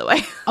fuck, by the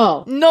way.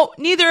 Oh. No,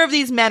 neither of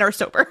these men are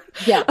sober.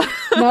 Yeah.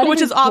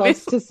 Which is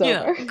obvious. To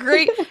sober.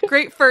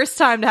 Great first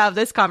time to have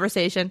this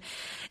conversation.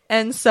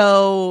 And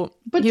so,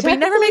 but you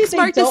never make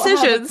smart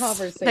decisions.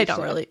 They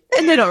don't really.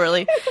 And they don't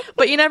really.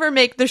 But you never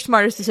make the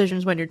smartest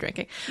decisions when you're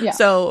drinking. Yeah.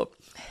 So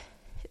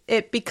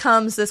it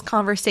becomes this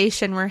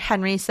conversation where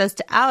Henry says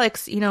to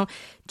Alex, do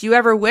you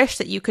ever wish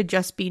that you could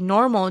just be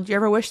normal? Do you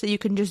ever wish that you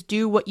can just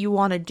do what you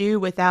want to do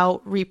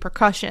without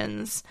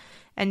repercussions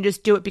and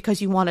just do it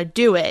because you want to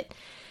do it?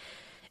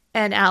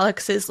 And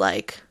Alex is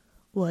like,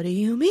 what do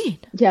you mean?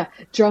 Yeah.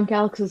 Drunk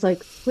Alex is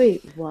like,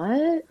 wait,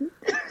 what?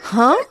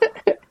 Huh?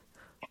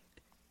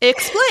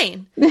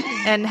 Explain.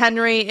 And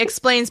Henry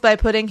explains by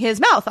putting his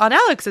mouth on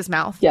Alex's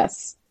mouth.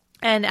 Yes.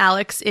 And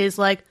Alex is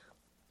like,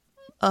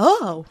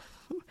 oh.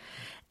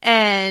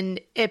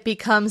 And it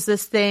becomes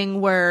this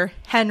thing where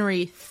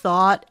Henry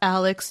thought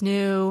Alex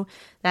knew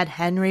that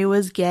Henry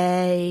was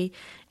gay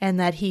and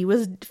that he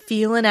was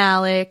feeling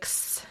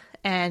Alex,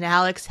 and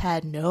Alex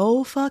had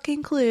no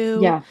fucking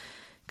clue. Yeah.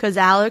 Because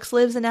Alex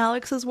lives in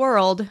Alex's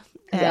world.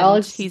 And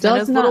Alex he's in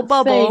does his little not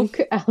bubble.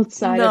 think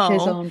outside of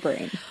his own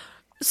brain.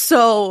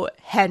 So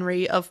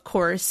Henry, of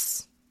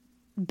course,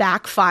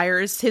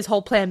 backfires. His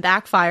whole plan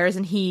backfires,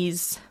 and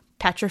he's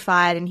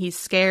petrified and he's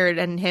scared.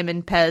 And him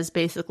and Pez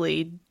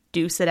basically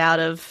deuce it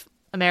out of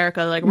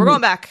America. Like, we're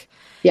going back.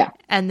 Yeah.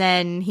 And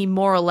then he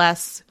more or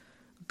less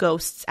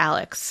ghosts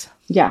Alex.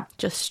 Yeah.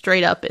 Just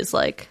straight up is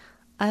like,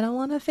 I don't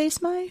want to face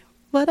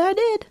what I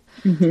did.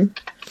 Mm-hmm.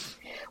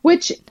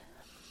 Which,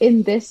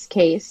 in this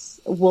case,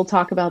 we'll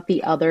talk about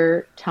the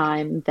other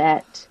time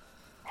that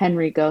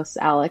Henry ghosts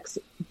Alex.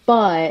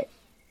 But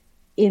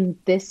in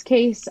this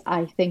case,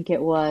 I think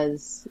it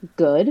was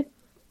good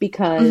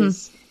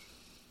because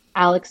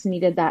Alex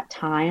needed that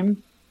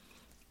time.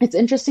 It's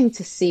interesting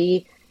to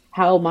see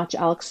how much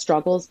Alex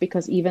struggles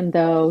because even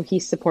though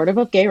he's supportive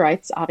of gay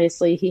rights,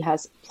 obviously he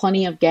has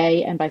plenty of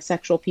gay and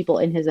bisexual people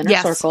in his inner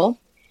circle.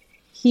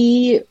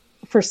 He,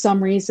 for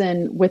some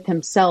reason, with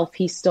himself,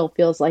 he still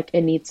feels like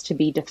it needs to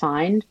be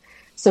defined.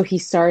 So he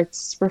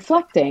starts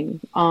reflecting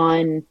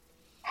on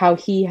how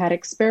he had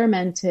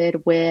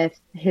experimented with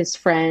his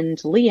friend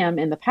Liam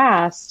in the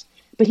past,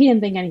 but he didn't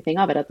think anything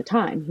of it at the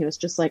time. He was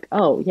just like,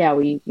 oh, yeah,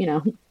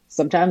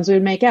 sometimes we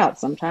would make out.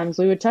 Sometimes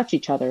we would touch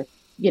each other.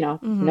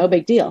 No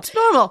big deal. It's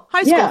normal.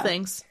 High school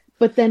things.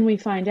 But then we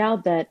find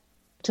out that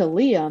to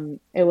Liam,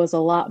 it was a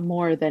lot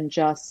more than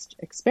just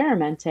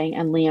experimenting.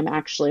 And Liam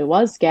actually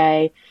was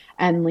gay.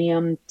 And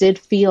Liam did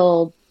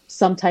feel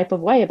some type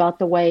of way about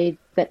the way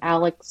that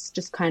Alex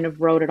just kind of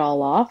wrote it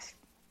all off.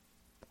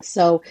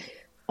 So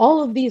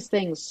all of these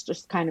things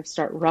just kind of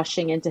start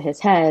rushing into his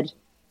head.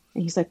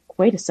 And he's like,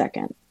 wait a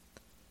second.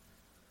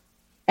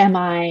 Am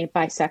I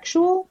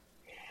bisexual?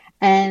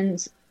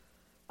 And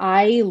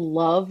I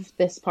love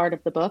this part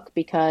of the book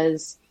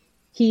because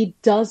he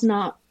does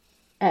not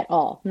at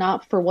all,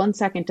 not for 1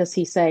 second does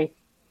he say,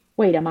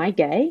 wait, am I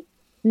gay?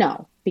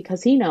 No,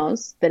 because he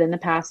knows that in the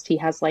past he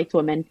has liked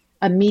women.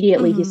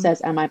 Immediately he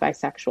says, am I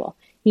bisexual?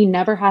 He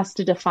never has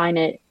to define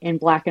it in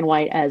black and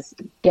white as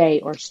gay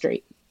or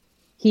straight.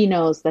 He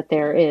knows that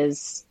there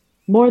is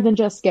more than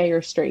just gay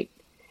or straight.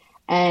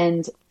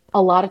 And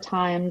a lot of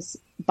times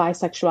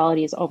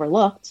bisexuality is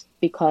overlooked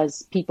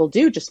because people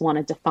do just want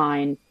to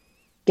define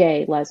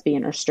gay,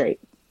 lesbian, or straight.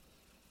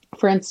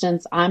 For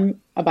instance, I'm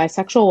a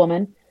bisexual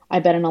woman.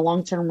 I've been in a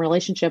long-term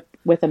relationship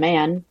with a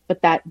man,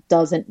 but that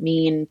doesn't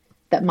mean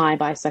that my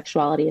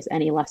bisexuality is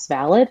any less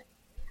valid.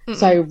 Mm-mm.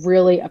 So I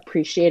really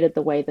appreciated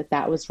the way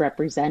that was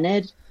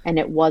represented. And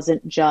it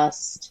wasn't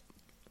just,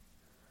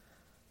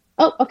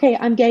 oh, okay,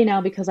 I'm gay now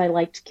because I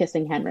liked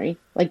kissing Henry.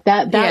 Like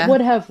that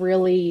would have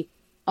really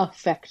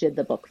affected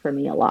the book for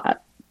me a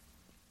lot.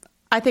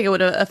 I think it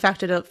would have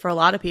affected it for a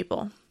lot of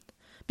people.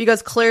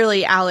 Because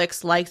clearly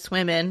Alex likes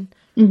women.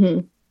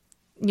 Mm-hmm.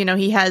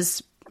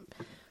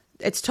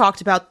 It's talked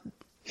about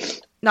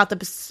not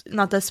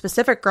the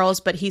specific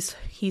girls, but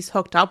he's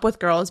hooked up with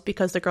girls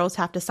because the girls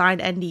have to sign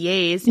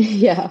NDAs.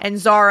 Yeah. And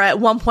Zara, at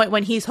one point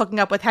when he's hooking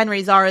up with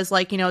Henry, Zara's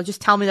like,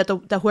 just tell me that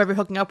whoever you're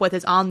hooking up with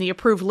is on the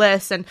approved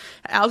list. And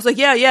I was like,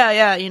 yeah.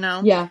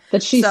 Yeah,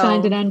 that she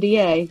signed an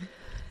NDA.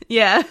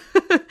 Yeah.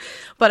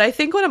 But I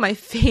think one of my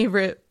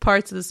favorite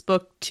parts of this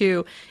book,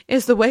 too,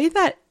 is the way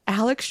that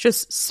Alex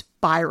just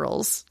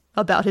spirals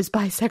about his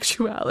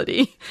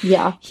bisexuality.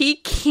 Yeah. He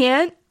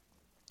can't,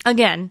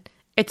 again,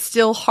 it's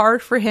still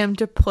hard for him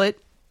to put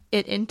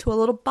it into a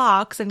little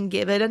box and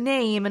give it a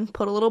name and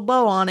put a little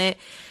bow on it.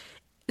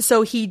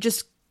 So he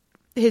just,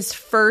 his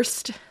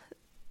first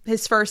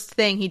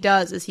thing he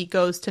does is he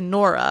goes to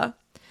Nora,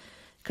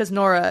 because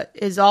Nora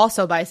is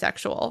also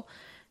bisexual.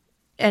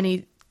 And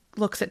he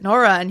looks at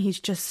Nora and he's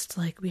just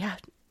like,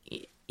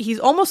 he's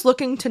almost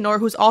looking to Nora,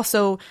 who's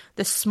also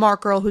this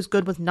smart girl who's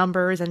good with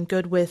numbers and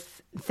good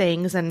with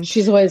things. And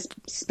she's always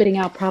spitting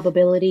out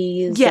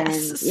probabilities.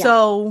 Yes. And, yeah.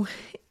 So,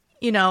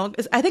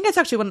 I think it's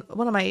actually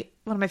one of my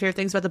favorite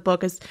things about the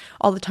book is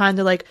all the time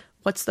they're like,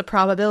 what's the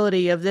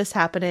probability of this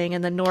happening?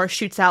 And then Nora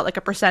shoots out like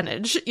a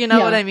percentage,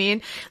 what I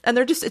mean? And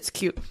it's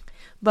cute.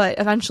 But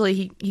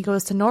eventually he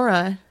goes to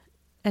Nora.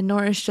 And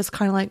Nora's just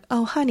kind of like,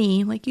 oh,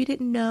 honey, like, you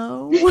didn't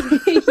know?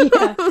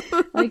 Yeah.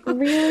 Like,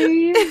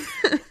 really?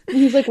 And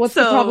he's like, what's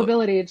the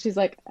probability? And she's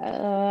like,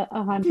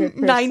 100%.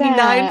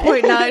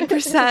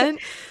 99.9%.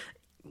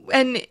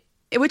 And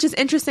which is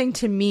interesting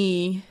to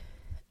me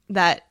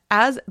that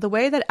as the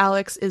way that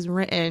Alex is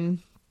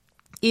written,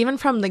 even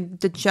from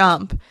the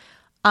jump,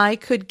 I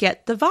could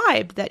get the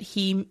vibe that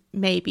he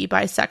may be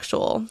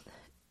bisexual,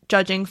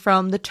 judging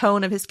from the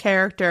tone of his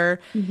character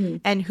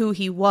and who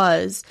he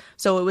was.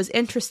 So it was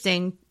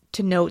interesting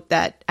to note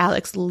that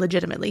Alex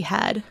legitimately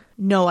had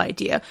no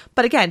idea.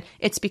 But again,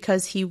 it's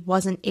because he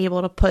wasn't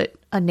able to put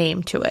a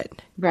name to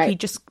it. Right. He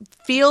just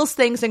feels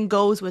things and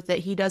goes with it.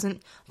 He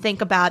doesn't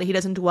think about it. He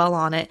doesn't dwell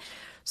on it.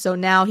 So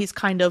now he's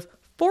kind of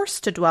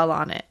forced to dwell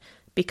on it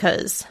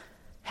because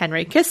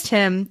Henry kissed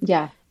him.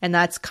 Yeah. And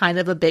that's kind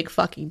of a big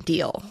fucking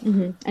deal.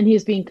 Mm-hmm. And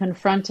he's being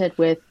confronted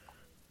with,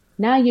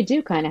 now you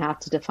do kind of have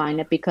to define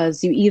it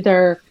because you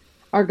either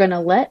are going to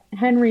let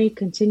Henry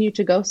continue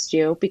to ghost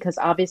you because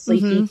obviously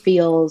he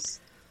feels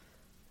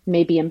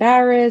maybe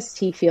embarrassed.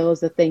 He feels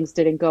that things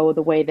didn't go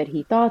the way that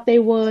he thought they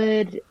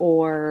would,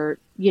 or,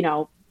 you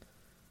know,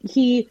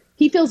 he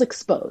feels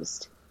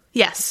exposed.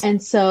 Yes.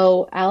 And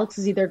so Alex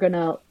is either going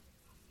to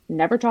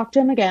never talk to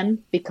him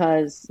again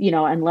because, you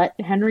know, and let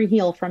Henry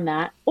heal from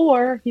that,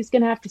 or he's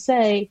going to have to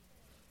say,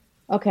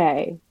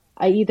 okay,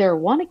 I either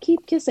want to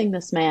keep kissing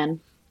this man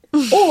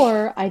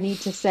or I need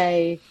to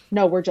say,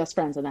 no, we're just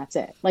friends and that's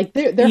it. Like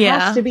there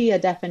has to be a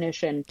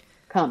definition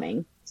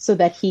coming so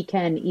that he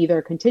can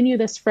either continue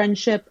this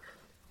friendship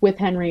with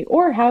Henry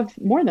or have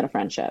more than a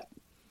friendship.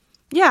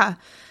 Yeah.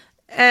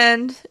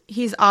 And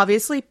he's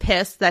obviously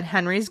pissed that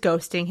Henry's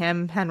ghosting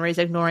him. Henry's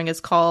ignoring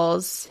his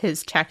calls,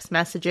 his text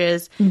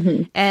messages.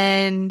 Mm-hmm.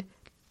 And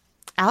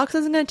Alex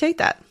isn't going to take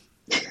that.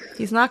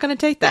 He's not going to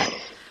take that.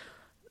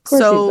 Of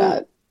course he's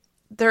not.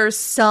 There's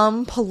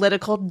some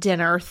political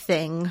dinner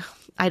thing.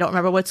 I don't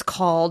remember what it's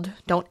called.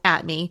 Don't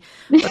at me.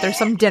 But there's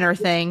some dinner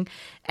thing.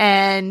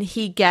 And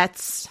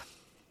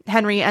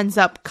Henry ends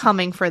up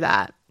coming for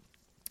that.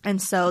 And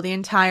so the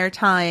entire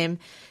time,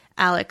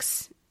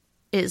 Alex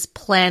is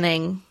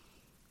planning,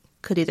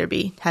 could either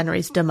be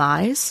Henry's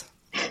demise.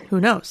 Who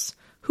knows?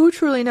 Who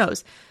truly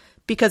knows?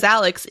 Because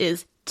Alex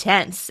is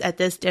tense at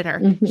this dinner.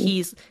 Mm-hmm.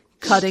 He's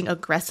cutting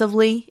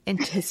aggressively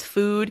into his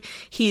food.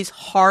 He's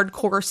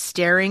hardcore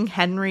staring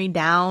Henry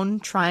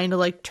down, trying to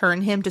like turn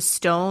him to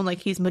stone like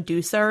he's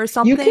Medusa or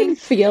something. You can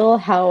feel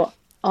how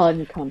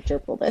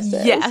uncomfortable this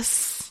is.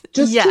 Yes.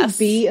 Just to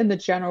be in the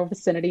general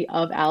vicinity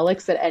of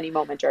Alex at any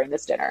moment during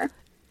this dinner.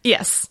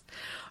 Yes.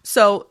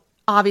 So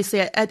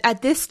obviously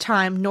at this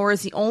time,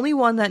 Nora's the only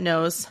one that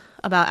knows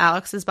about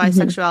Alex's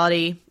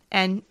bisexuality,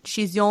 and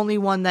she's the only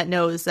one that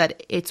knows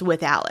that it's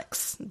with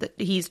Alex, that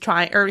he's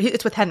trying, or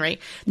it's with Henry,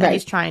 that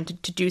he's trying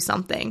to do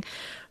something.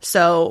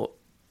 So,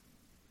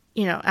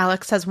 you know,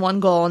 Alex has one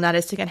goal, and that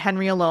is to get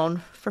Henry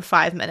alone for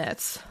 5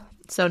 minutes.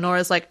 So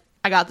Nora's like,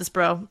 I got this,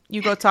 bro.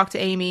 You go talk to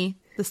Amy,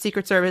 the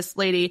Secret Service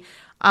lady.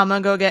 I'm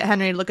going to go get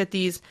Henry to look at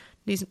this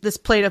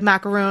plate of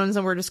macaroons,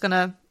 and we're just going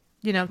to,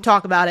 you know,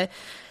 talk about it.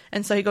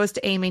 And so he goes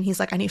to Amy and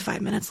he's like, I need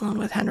 5 minutes alone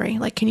with Henry.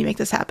 Like, can you make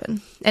this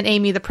happen? And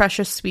Amy, the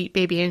precious, sweet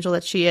baby angel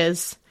that she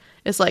is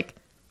like,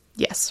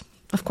 yes,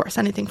 of course,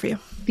 anything for you.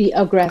 The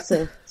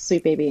aggressive,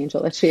 sweet baby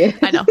angel that she is.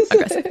 I know,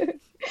 aggressive.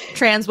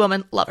 Trans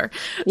woman, love her.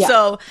 Yeah.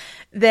 So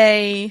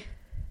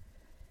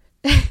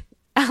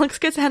Alex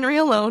gets Henry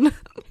alone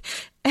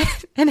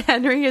and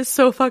Henry is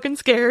so fucking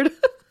scared.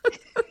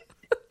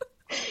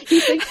 He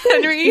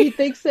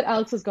thinks that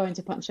Alex is going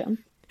to punch him.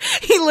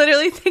 He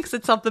literally thinks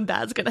that something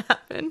bad's going to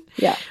happen.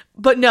 Yeah.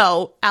 But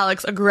no,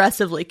 Alex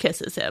aggressively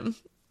kisses him.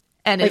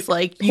 And is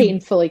like,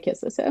 painfully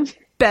kisses him.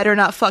 Better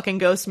not fucking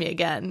ghost me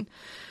again.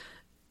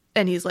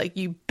 And he's like,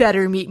 you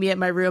better meet me at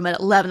my room at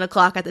 11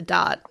 o'clock at the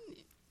dot.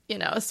 You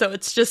know, so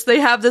it's just, they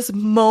have this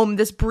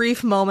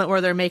brief moment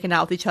where they're making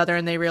out with each other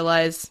and they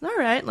realize, all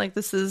right, like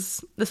this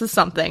is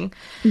something.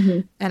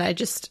 Mm-hmm. And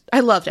I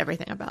loved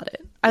everything about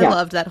it. I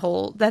loved that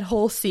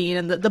whole scene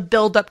and the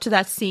build up to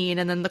that scene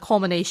and then the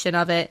culmination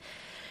of it.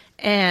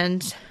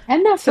 And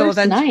that first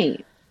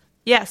night.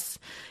 Yes.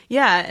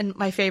 Yeah. And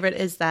my favorite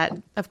is that,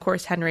 of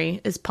course,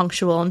 Henry is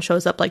punctual and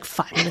shows up like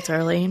 5 minutes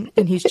early.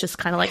 And he's just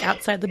kind of like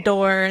outside the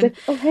door. And like,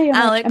 oh, hey,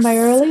 am I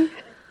early?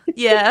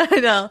 Yeah, I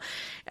know.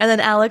 And then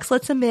Alex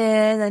lets him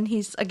in and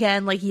he's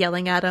again like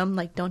yelling at him,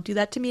 like, don't do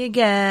that to me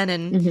again.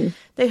 And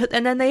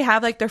then they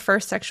have like their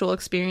first sexual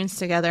experience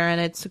together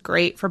and it's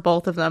great for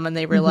both of them. And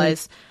they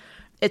realize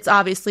it's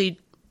obviously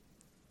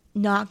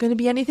not going to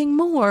be anything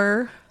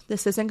more.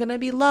 This isn't going to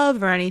be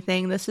love or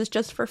anything. This is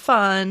just for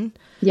fun.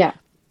 Yeah.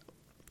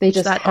 They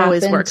just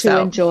happen to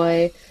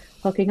enjoy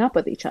hooking up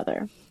with each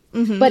other.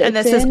 Mm-hmm. But and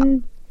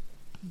it's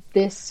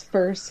this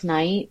first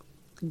night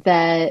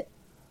that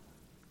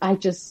I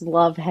just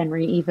love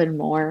Henry even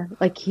more.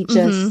 Like he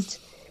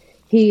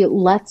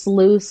lets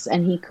loose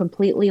and he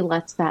completely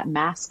lets that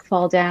mask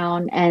fall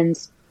down. And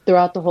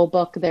throughout the whole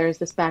book, there's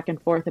this back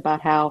and forth about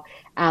how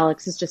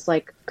Alex is just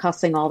like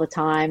cussing all the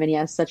time and he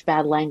has such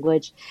bad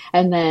language.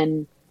 And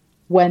then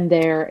when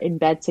they're in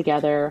bed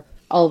together,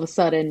 all of a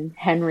sudden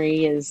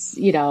Henry is,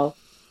 you know,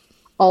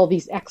 all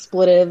these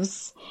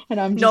expletives and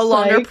I'm just no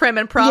longer prim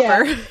and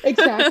proper. Yeah,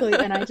 exactly.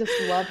 And I just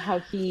love how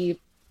he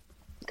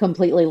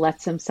completely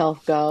lets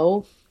himself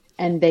go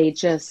and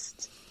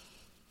it's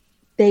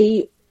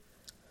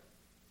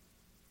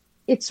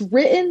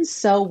written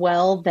so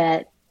well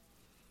that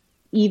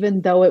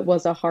even though it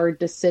was a hard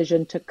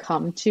decision to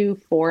come to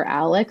for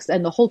Alex,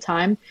 and the whole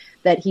time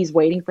that he's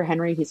waiting for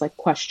Henry, he's like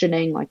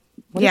questioning, like,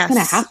 what is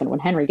going to happen when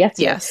Henry gets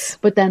here?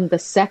 But then the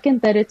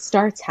second that it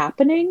starts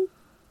happening,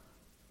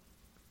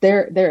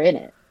 they're in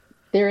it.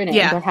 They're in it.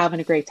 Yeah. And they're having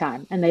a great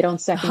time, and they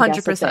don't second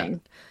guess a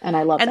thing. And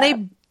I love that. And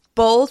they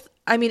both.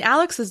 I mean,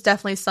 Alex is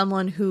definitely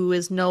someone who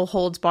is no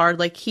holds barred.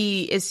 Like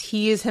he is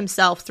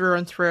himself through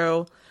and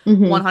through.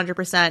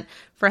 100%.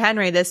 For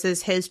Henry, this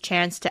is his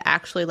chance to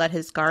actually let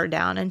his guard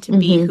down and to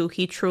be who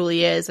he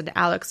truly is. And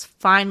Alex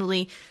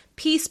finally,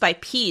 piece by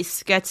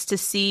piece, gets to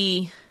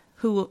see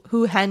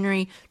who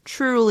Henry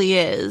truly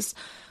is,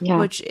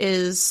 which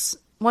is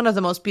one of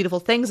the most beautiful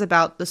things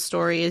about the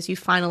story is you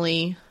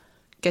finally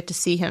get to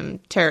see him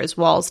tear his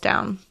walls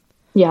down.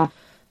 Yeah,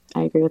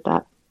 I agree with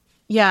that.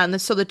 Yeah,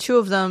 and so the two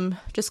of them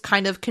just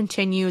kind of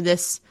continue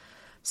this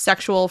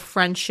sexual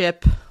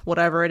friendship,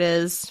 whatever it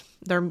is.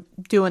 They're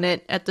doing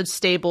it at the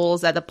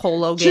stables, at a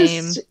polo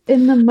game. Just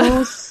in the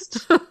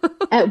most...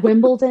 at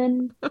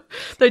Wimbledon.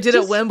 They did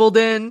at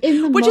Wimbledon.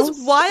 Which is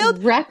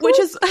wild. Which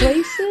is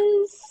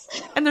places.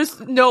 And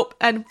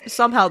and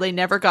somehow they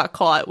never got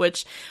caught,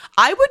 which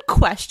I would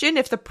question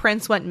if the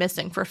prince went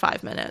missing for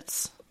 5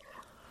 minutes.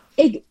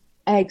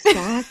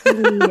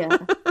 Exactly.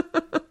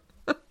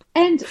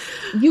 And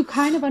you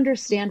kind of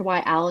understand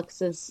why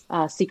Alex's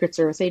Secret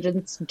Service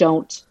agents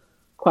don't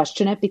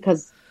question it,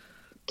 because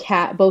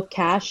both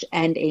Cash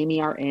and Amy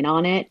are in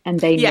on it, and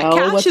they know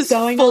Cash what's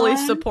going on. Cash is fully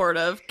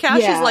supportive. Cash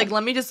is like,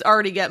 let me just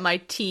already get my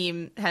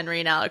team Henry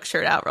and Alex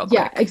shirt out real quick.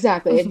 Yeah,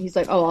 exactly. And he's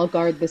like, oh, I'll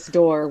guard this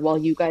door while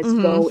you guys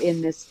go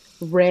in this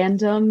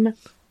random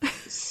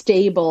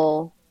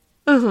stable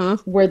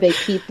where they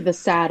keep the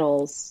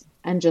saddles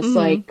and just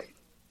like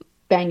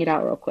bang it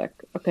out real quick.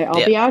 Okay,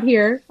 I'll be out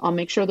here. I'll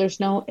make sure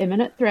there's no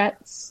imminent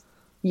threats.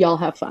 Y'all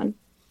have fun.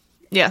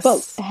 Yes.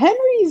 But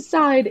Henry's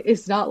side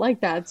is not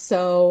like that,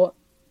 so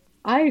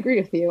I agree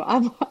with you.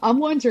 I'm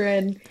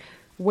wondering,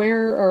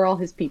 where are all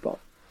his people?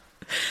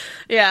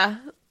 Yeah.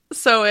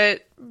 So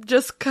it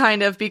just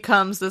kind of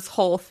becomes this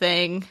whole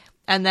thing.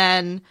 And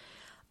then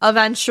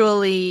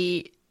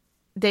eventually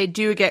they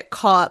do get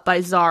caught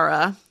by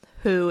Zara,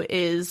 who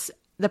is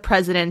the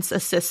president's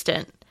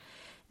assistant.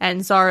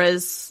 And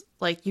Zara's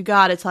like, you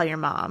got to tell your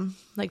mom.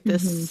 Like,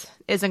 this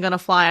isn't going to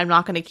fly. I'm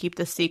not going to keep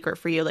this secret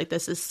for you. Like,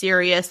 this is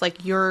serious.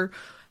 Like, you're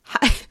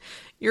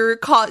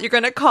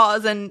going to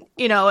cause an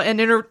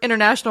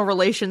international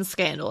relations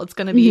scandal. It's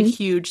going to be a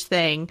huge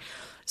thing.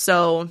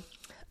 So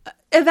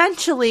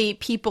eventually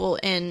people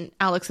in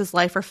Alex's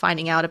life are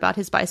finding out about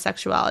his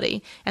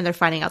bisexuality, and they're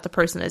finding out the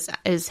person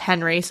is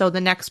Henry. So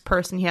the next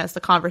person he has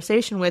the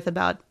conversation with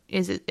about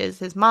is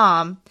his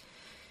mom.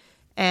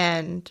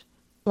 And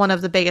one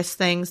of the biggest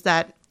things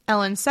that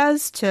Ellen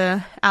says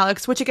to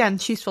Alex, which again,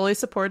 she's fully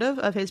supportive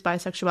of his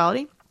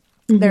bisexuality.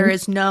 There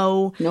is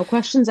no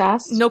questions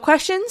asked. No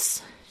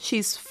questions.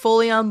 She's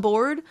fully on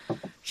board.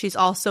 She's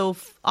also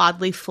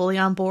oddly fully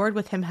on board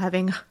with him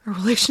having a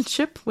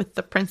relationship with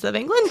the Prince of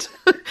England.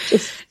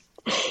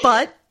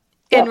 But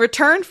in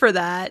return for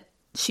that,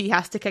 she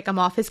has to kick him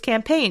off his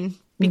campaign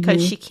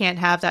because she can't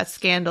have that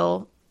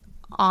scandal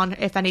on.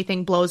 If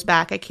anything blows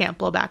back, it can't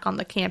blow back on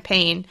the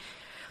campaign.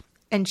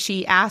 And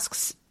she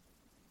asks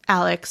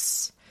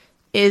Alex,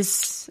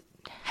 is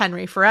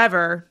Henry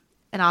forever?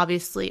 And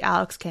obviously,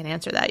 Alex can't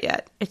answer that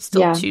yet. It's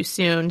still too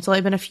soon. It's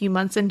only been a few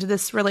months into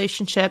this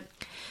relationship.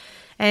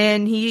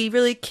 And he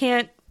really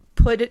can't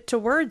put it to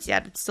words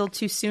yet. It's still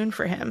too soon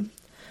for him.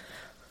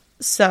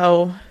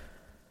 So,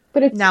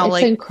 but it's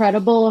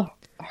incredible,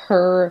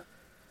 the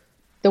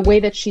way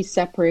that she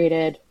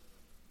separated.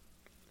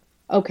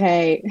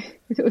 Okay.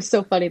 It was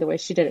so funny the way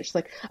she did it. She's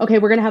like, okay,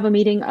 we're going to have a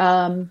meeting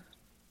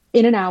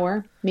in an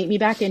hour. Meet me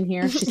back in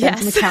here. She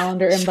sends him a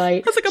calendar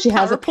invite. She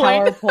has a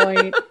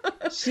PowerPoint.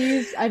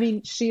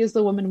 She is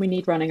the woman we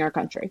need running our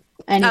country.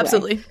 Anyway,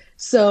 absolutely.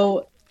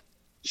 So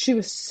she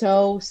was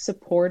so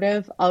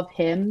supportive of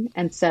him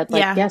and said,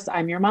 like, yes,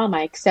 I'm your mom.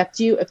 I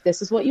accept you. If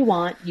this is what you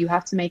want, you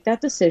have to make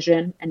that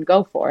decision and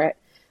go for it.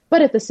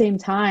 But at the same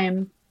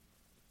time,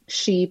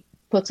 she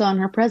puts on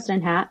her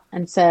president hat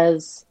and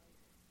says,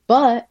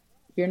 but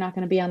you're not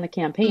going to be on the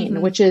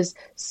campaign, which is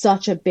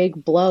such a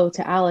big blow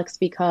to Alex,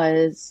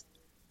 because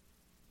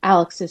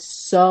Alex is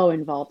so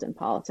involved in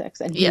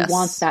politics and he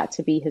wants that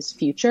to be his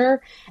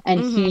future.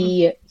 And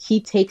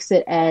he takes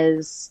it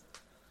as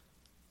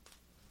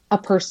a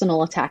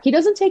personal attack. He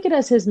doesn't take it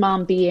as his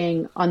mom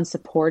being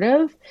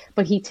unsupportive,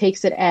 but he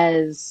takes it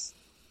as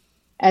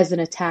an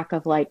attack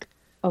of like,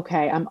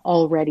 okay, I'm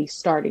already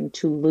starting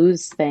to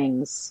lose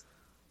things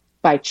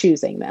by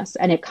choosing this.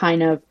 And it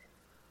kind of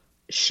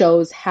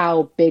shows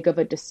how big of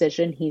a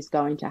decision he's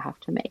going to have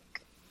to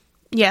make.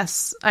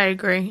 Yes, I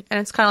agree. And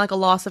it's kind of like a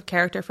loss of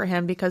character for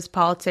him, because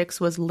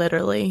politics was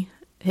literally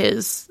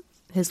his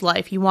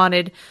life. He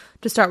wanted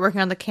to start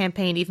working on the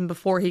campaign even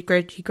before he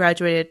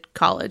graduated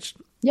college.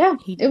 Yeah,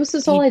 it was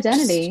his whole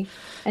identity.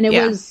 And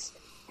it was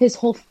his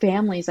whole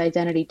family's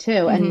identity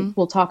too. And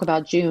we'll talk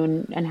about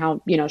June and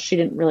how, she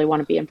didn't really want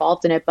to be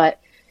involved in it,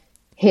 but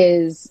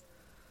his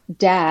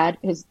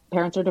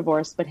parents are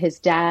divorced, but his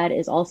dad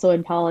is also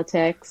in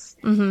politics,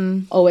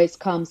 always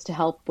comes to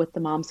help with the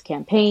mom's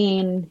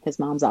campaign. His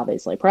mom's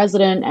obviously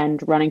president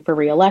and running for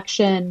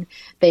re-election.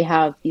 They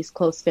have these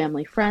close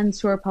family friends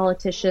who are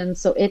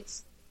politicians. So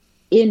it's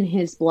in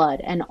his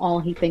blood. And all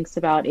he thinks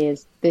about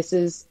is, this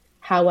is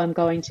how I'm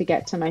going to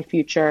get to my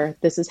future.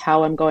 This is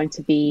how I'm going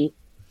to be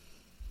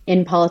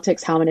in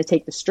politics, how I'm going to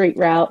take the straight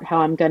route,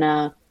 how I'm going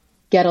to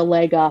get a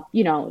leg up.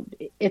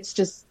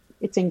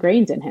 It's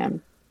ingrained in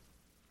him.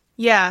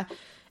 Yeah.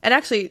 And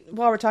actually,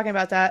 while we're talking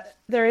about that,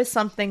 there is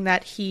something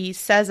that he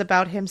says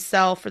about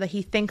himself, or that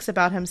he thinks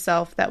about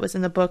himself, that was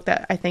in the book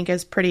that I think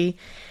is pretty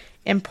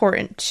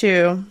important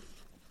too.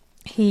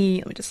 Let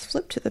me just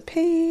flip to the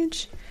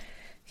page.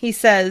 He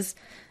says,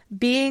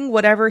 being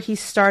whatever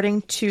he's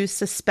starting to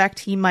suspect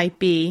he might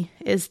be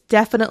is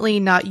definitely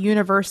not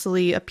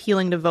universally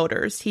appealing to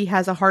voters. He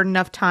has a hard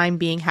enough time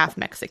being half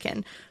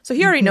Mexican. So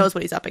he already knows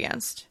what he's up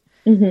against.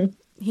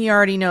 He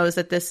already knows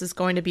that this is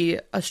going to be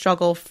a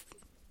struggle.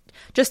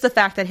 Just the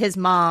fact that his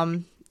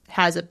mom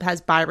has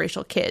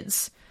biracial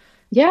kids.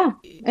 Yeah.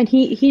 And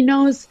he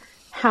knows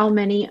how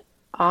many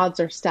odds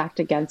are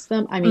stacked against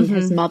them. I mean,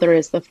 his mother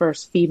is the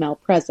first female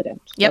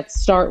president. Let's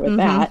start with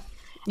that.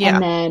 Yeah.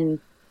 And then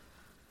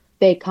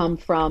they come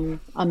from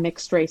a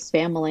mixed race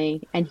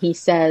family, and he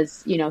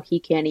says, you know, he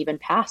can't even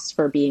pass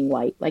for being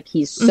white. Like,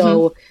 he's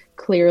so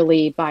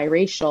clearly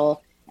biracial,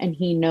 and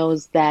he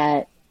knows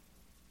that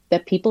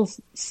people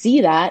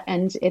see that,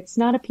 and it's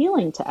not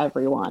appealing to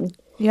everyone.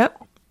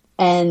 Yep.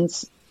 And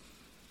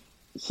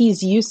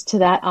he's used to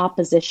that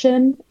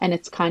opposition, and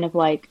it's kind of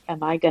like,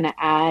 am I going to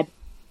add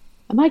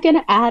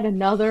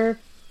another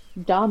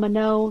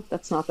domino?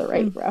 That's not the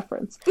right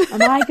reference.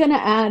 Am I going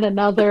to add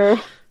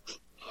another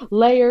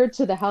layer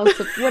to the house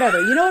of whatever?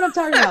 You know what I'm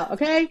talking about,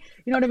 okay?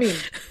 You know what I mean?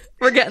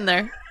 We're getting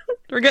there.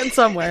 We're getting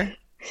somewhere.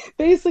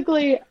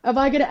 Basically, am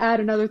I going to add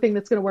another thing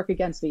that's going to work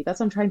against me? That's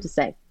what I'm trying to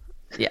say.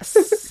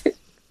 Yes.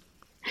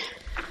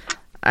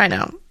 I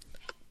know.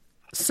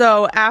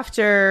 So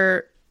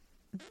after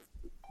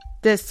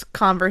this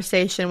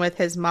conversation with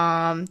his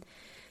mom,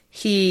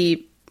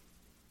 he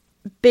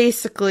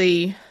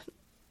basically,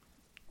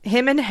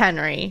 him and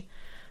Henry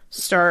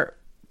start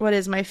what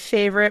is my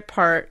favorite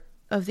part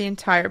of the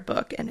entire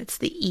book, and it's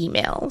the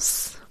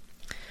emails.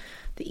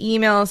 The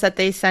emails that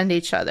they send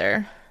each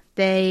other.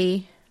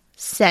 They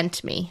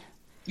sent me.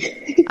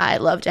 I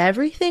loved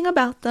everything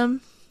about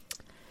them.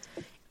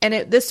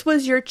 And this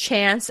was your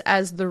chance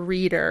as the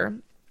reader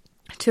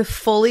to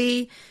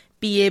fully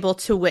be able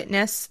to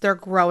witness their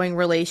growing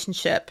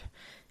relationship.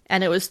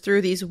 And it was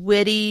through these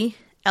witty,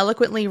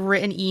 eloquently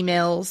written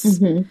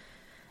emails.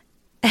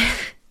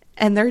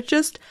 And they're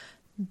just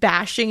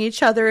bashing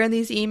each other in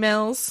these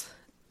emails.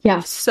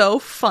 Yeah. So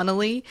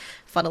funnily.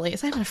 Is that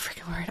even a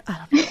freaking word?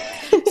 I don't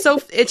know. So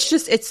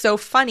it's so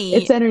funny.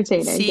 It's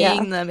entertaining.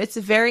 Seeing them. It's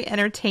very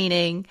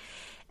entertaining.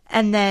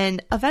 And then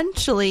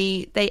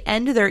eventually they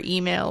end their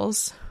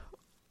emails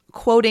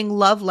quoting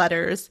love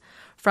letters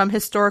from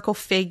historical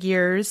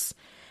figures.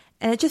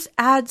 And it just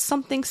adds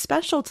something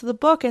special to the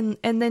book. And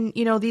then,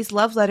 you know, these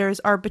love letters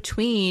are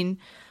between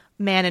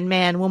man and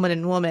man, woman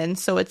and woman.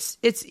 So it's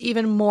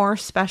even more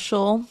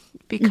special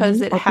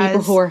because it has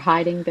people who are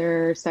hiding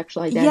their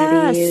sexual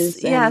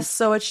identities. Yes.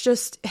 So it's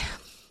just,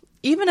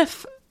 even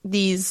if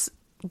these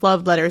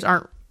love letters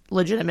aren't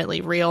legitimately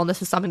real, and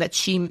this is something that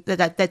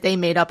that they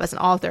made up as an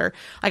author,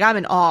 like, I'm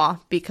in awe,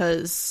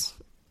 because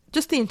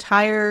just the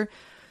entire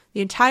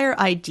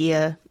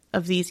idea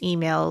of these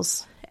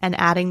emails and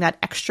adding that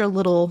extra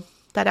little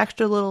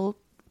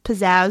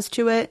pizzazz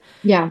to it.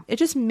 Yeah. It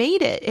just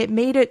made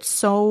it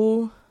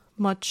so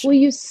much well,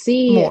 you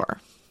see more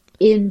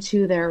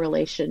into their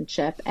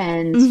relationship.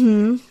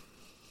 And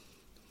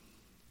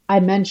I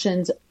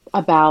mentioned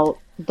about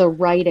the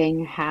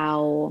writing,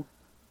 how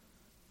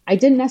I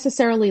didn't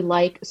necessarily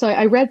so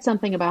I read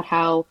something about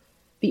how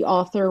the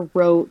author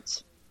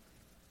wrote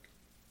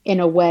in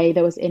a way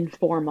that was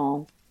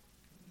informal,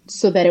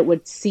 so that it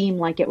would seem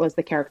like it was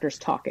the characters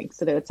talking.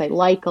 So they would say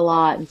like a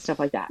lot and stuff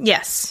like that.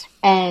 Yes.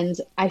 And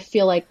I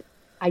feel like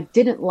I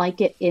didn't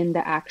like it in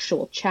the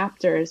actual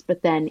chapters,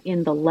 but then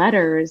in the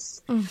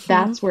letters,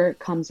 that's where it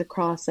comes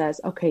across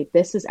as, okay,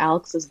 this is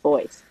Alex's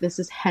voice. This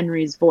is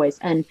Henry's voice.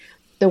 And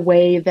the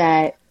way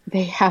that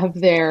they have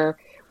their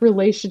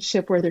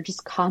relationship where they're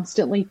just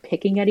constantly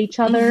picking at each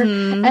other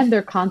and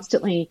they're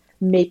constantly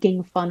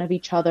making fun of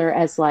each other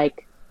as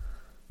like,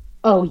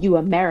 oh, you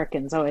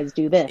Americans always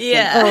do this.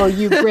 Yeah. And, oh,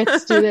 you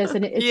Brits do this.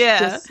 And it's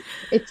just,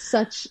 it's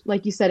such,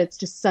 like you said, it's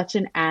just such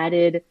an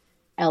added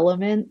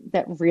element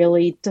that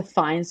really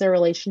defines their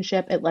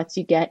relationship. It lets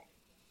you get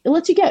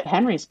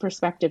Henry's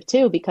perspective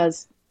too,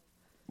 because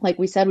like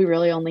we said, we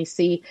really only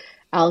see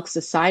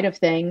Alex's side of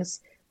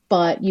things,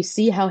 but you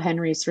see how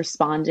Henry's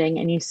responding,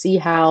 and you see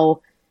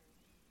how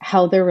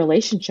their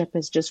relationship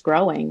is just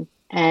growing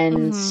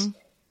and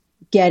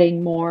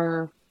getting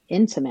more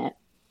intimate.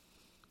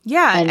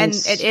 Yeah, and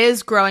it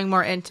is growing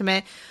more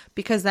intimate,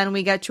 because then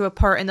we get to a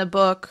part in the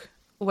book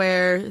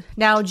where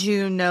now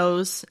June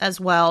knows as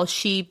well.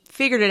 She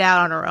figured it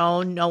out on her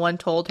own. No one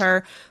told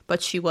her,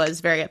 but she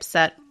was very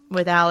upset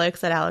with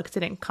Alex that Alex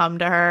didn't come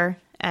to her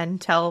and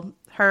tell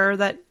her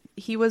that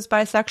he was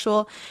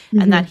bisexual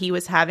and that he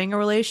was having a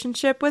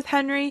relationship with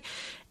Henry.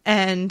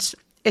 And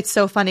it's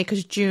so funny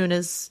because June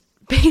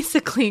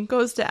basically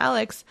goes to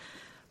Alex,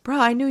 bro,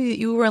 I knew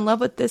you were in love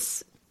with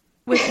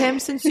him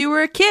since you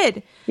were a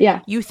kid.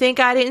 Yeah. You think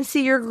I didn't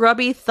see your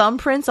grubby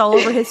thumbprints all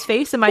over his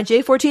face in my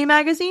J14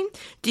 magazine?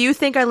 Do you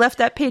think I left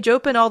that page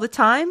open all the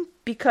time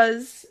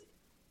because...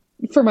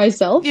 For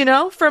myself? You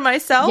know, for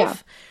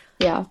myself?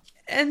 Yeah.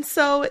 And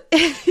so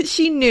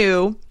she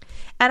knew.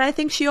 And I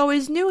think she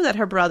always knew that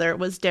her brother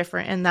was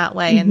different in that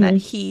way and that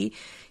he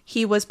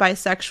was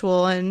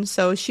bisexual. And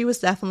so she was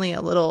definitely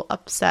a little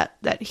upset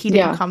that he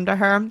didn't come to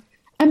her.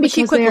 And Which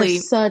he because they are quickly,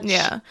 such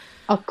yeah.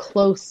 a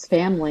close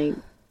family.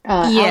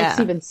 Yeah. Alex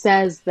even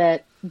says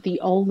that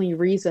the only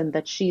reason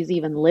that she's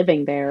even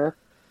living there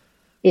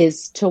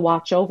is to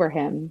watch over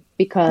him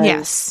because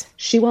Yes.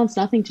 she wants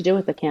nothing to do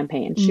with the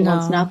campaign. She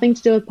wants No. nothing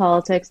to do with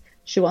politics.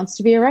 She wants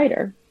to be a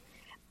writer.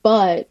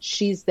 But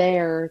she's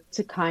there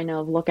to kind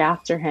of look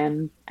after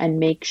him and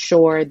make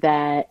sure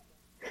that,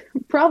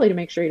 probably to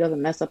make sure he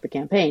doesn't mess up the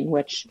campaign,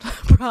 which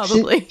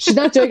Probably. she's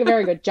not doing a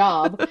very good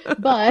job.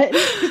 But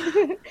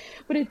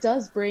but it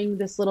does bring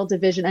this little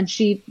division, and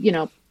she,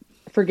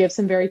 forgives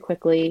him very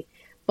quickly.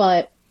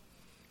 But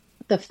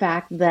the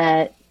fact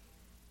that,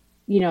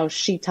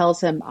 she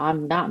tells him,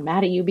 I'm not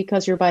mad at you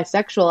because you're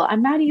bisexual.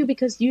 I'm mad at you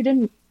because you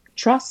didn't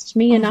trust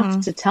me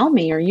enough to tell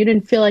me, or you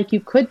didn't feel like you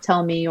could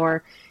tell me,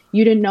 or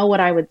you didn't know what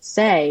I would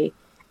say.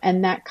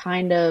 And that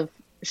kind of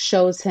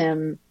shows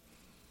him,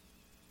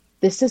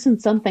 this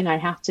isn't something I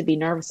have to be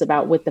nervous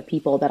about with the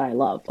people that I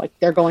love. Like,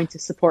 they're going to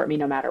support me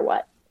no matter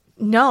what.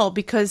 No,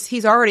 because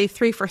he's already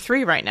 3 for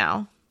 3 right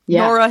now.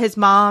 Yeah. Nora, his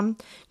mom,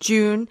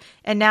 June,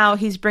 and now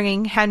he's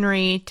bringing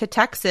Henry to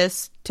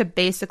Texas to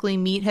basically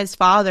meet his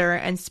father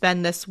and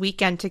spend this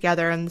weekend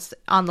together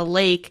on the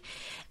lake.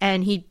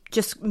 And he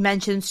just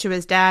mentions to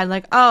his dad,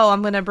 like, oh,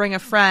 I'm going to bring a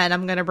friend.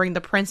 I'm going to bring the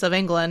Prince of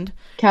England.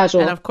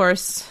 Casual. And of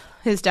course,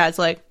 his dad's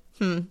like,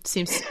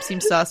 seems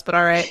sus, but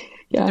all right.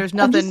 Yeah. There's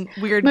nothing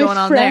weird going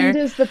on there. My friend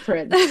is the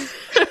prince.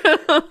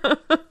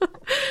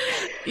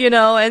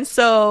 And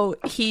so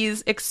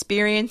he's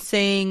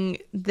experiencing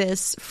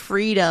this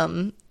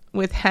freedom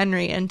with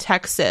Henry in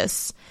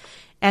Texas,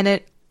 and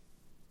it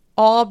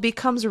all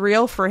becomes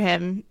real for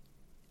him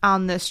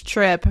on this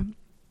trip.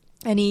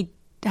 And he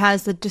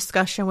has the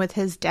discussion with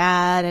his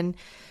dad, and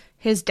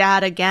his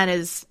dad again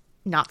is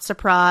not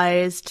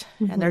surprised,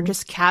 and they're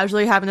just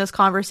casually having this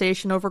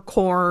conversation over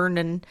corn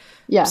and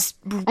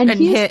and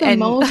he's the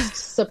most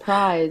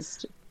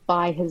surprised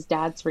by his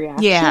dad's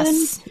reaction.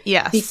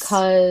 Yes,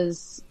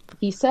 because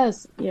he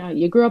says,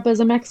 you grew up as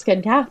a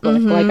Mexican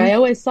Catholic. Like, I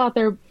always thought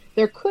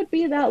there could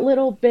be that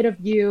little bit of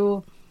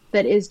you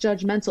that is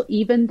judgmental,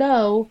 even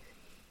though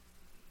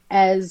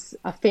as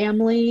a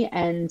family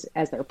and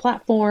as their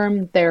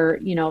platform, they're,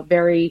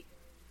 very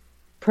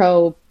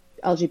pro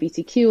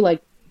LGBTQ.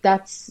 Like,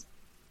 that's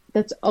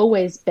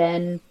always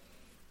been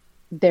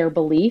their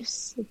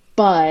beliefs.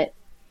 But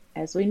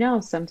as we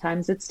know,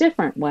 sometimes it's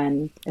different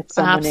when it's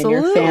someone in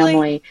your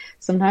family.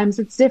 Sometimes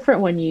it's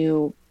different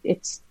when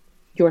it's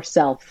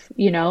yourself,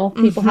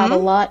 people have a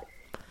lot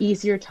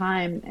easier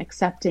time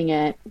accepting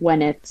it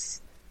when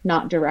it's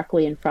not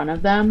directly in front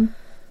of them.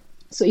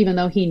 So even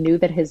though he knew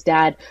that his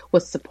dad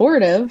was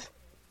supportive,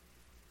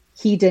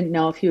 he didn't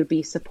know if he would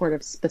be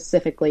supportive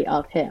specifically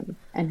of him.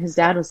 And his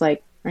dad was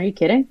like, are you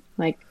kidding?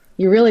 Like,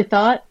 you really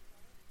thought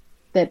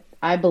that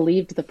I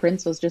believed the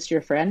prince was just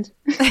your friend?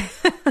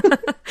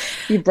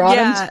 You brought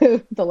him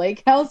to the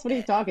lake house? What are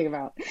you talking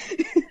about?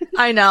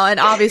 I know. And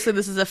obviously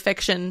this is a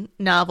fiction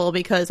novel,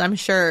 because I'm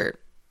sure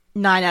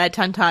 9 out of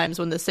 10 times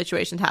when this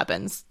situation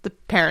happens, the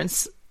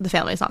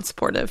family is not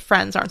supportive,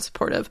 friends aren't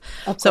supportive.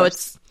 So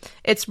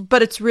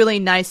it's really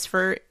nice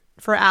for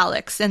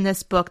Alex in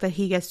this book that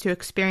he gets to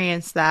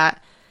experience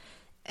that.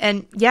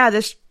 And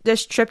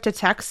this trip to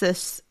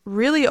Texas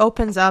really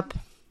opens up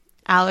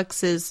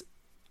Alex's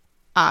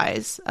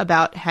eyes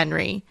about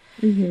Henry.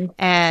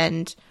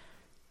 And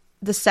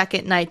the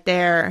second night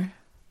there,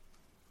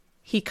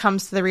 he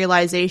comes to the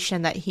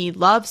realization that he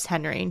loves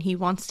Henry, and he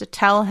wants to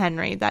tell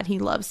Henry that he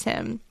loves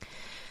him.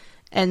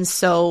 And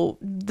so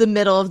the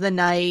middle of the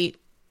night,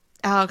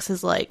 Alex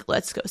is like,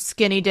 let's go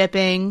skinny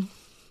dipping.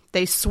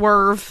 They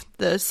swerve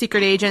the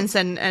secret agents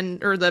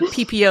or the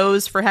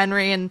PPOs for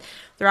Henry, and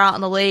they're out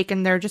on the lake,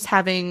 and they're just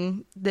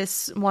having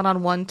this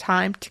one-on-one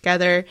time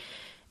together.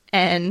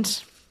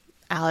 And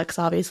Alex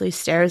obviously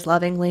stares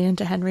lovingly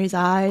into Henry's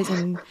eyes,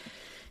 and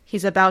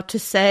he's about to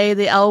say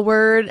the L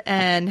word,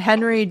 and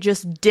Henry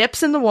just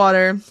dips in the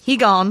water. He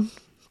gone.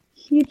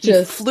 He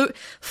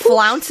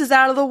flounces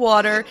out of the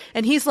water,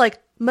 and he's like,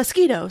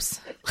 mosquitoes.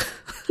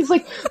 He's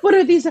like, what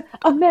are these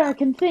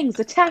American things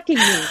attacking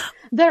me?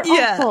 They're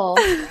awful.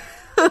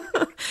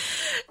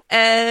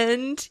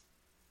 And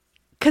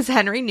because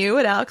Henry knew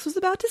what Alex was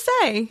about to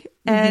say.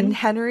 And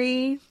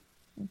Henry,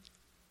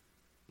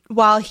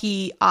 while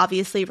he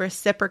obviously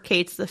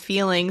reciprocates the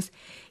feelings,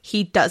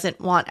 he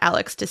doesn't want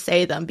Alex to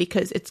say them,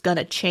 because it's going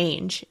to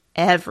change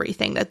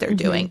everything that they're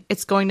doing.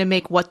 It's going to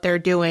make what they're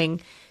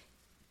doing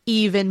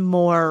even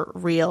more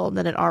real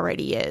than it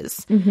already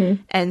is.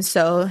 And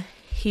so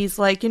he's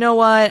like, you know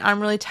what? I'm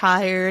really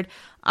tired.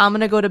 I'm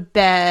going to go to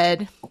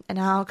bed. And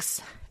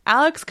Alex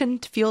can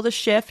feel the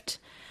shift.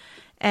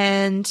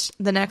 And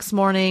the next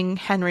morning,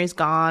 Henry's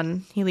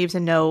gone. He leaves a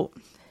note.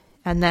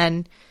 And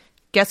then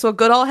guess what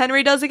good old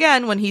Henry does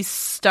again when he's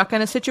stuck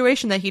in a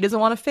situation that he doesn't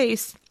want to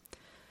face?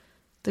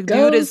 The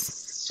dude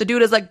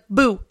is like,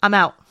 boo, I'm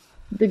out.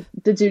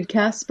 The dude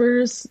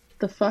Casper's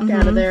the fuck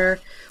out of there.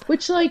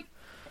 Which, like,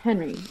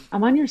 Henry,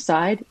 I'm on your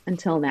side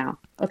until now.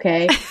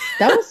 Okay?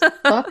 That was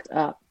fucked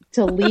up.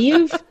 To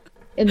leave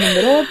in the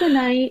middle of the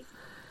night.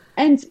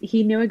 And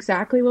he knew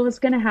exactly what was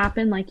going to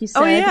happen, like you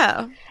said. Oh,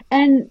 yeah.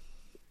 And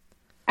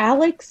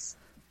Alex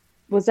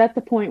was at the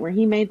point where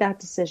he made that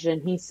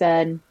decision. He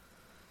said,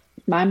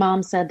 my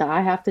mom said that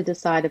I have to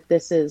decide if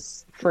this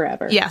is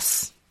forever.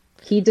 Yes.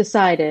 He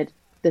decided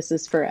this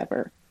is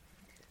forever.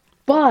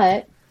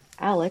 But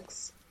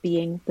Alex,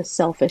 being the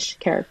selfish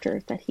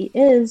character that he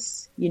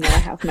is, you know, I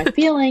have my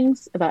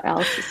feelings about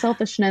Alex's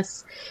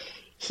selfishness.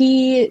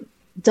 He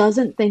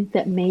doesn't think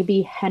that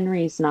maybe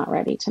Henry's not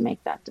ready to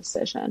make that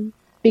decision.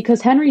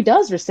 Because Henry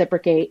does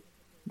reciprocate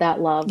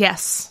that love.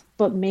 Yes.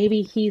 But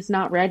maybe he's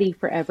not ready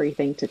for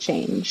everything to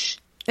change.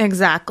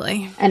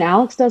 Exactly. And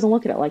Alex doesn't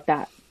look at it like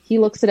that. He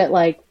looks at it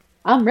like,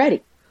 I'm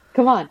ready.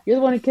 Come on. You're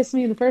the one who kissed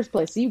me in the first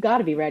place. So you got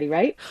to be ready,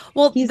 right?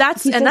 Well,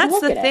 that's the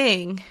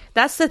thing.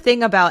 That's the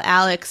thing about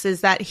Alex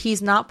is that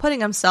he's not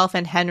putting himself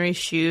in Henry's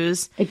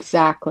shoes.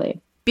 Exactly.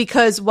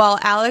 Because while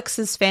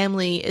Alex's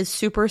family is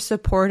super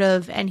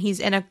supportive and he's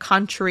in a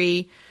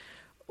country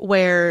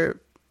where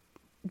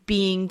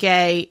being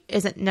gay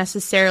isn't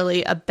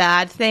necessarily a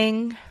bad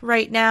thing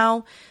right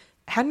now,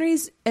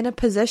 Henry's in a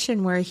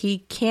position where he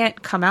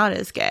can't come out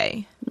as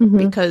gay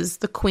because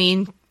the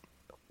Queen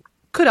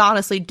could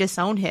honestly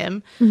disown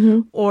him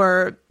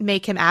or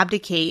make him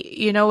abdicate.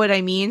 You know what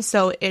I mean?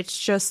 So it's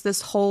just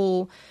this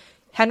whole...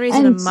 Henry's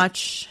in a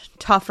much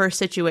tougher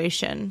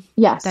situation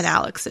than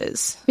Alex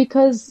is.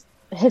 Because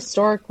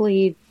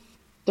historically,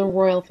 the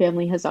royal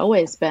family has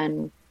always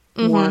been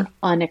more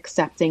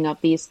unaccepting of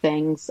these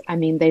things. I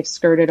mean, they've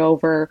skirted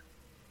over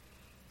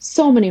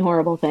so many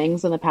horrible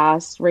things in the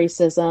past.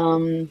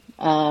 Racism,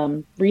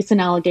 recent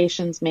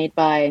allegations made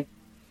by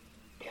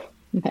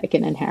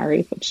Meghan and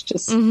Harry, which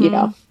just, you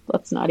know,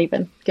 let's not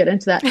even get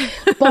into that.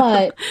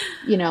 But,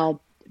 you know,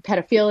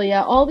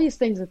 pedophilia, all these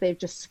things that they've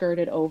just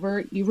skirted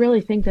over. You really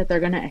think that they're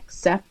going to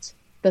accept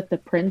that the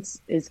prince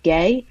is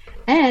gay,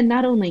 and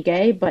not only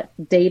gay, but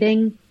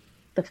dating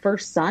the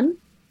first son?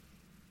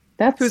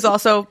 That's who's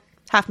also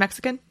half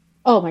Mexican?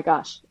 Oh my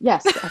gosh.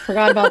 Yes. I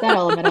forgot about that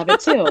element of it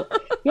too.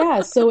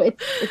 Yeah. So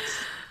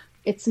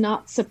it's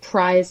not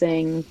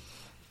surprising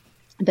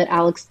that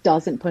Alex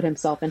doesn't put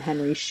himself in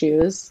Henry's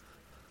shoes.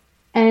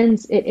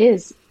 And it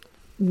is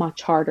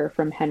much harder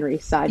from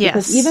Henry's side.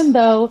 Because even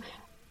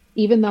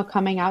though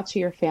coming out to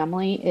your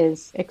family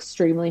is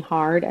extremely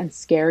hard and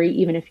scary,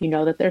 even if you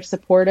know that they're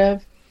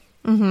supportive,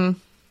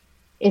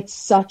 it's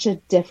such a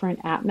different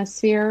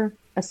atmosphere,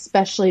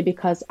 especially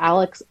because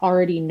Alex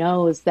already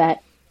knows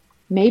that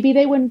maybe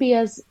they wouldn't be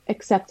as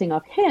accepting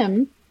of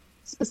him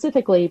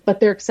specifically,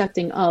 but they're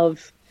accepting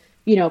of,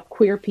 you know,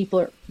 queer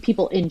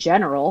people in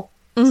general.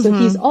 So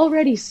he's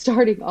already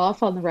starting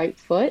off on the right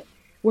foot,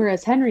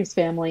 whereas Henry's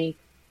family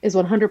is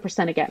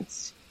 100%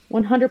 against.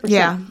 100%.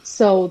 Yeah.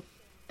 So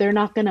they're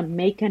not going to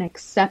make an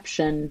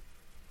exception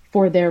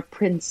for their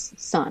prince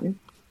son,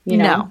 you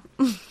know?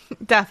 No,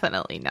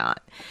 definitely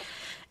not.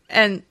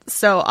 And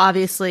so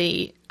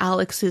obviously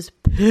Alex is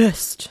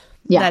pissed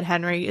that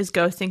Henry is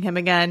ghosting him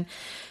again.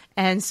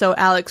 And so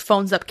Alex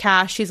phones up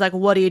Cash. She's like,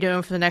 what are you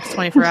doing for the next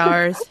 24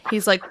 hours?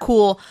 He's like,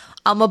 cool,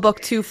 I'm going to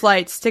book 2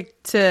 flights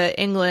to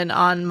England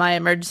on my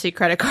emergency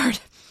credit card.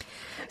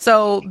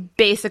 So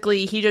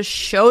basically he just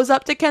shows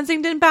up to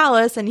Kensington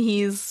Palace and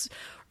he's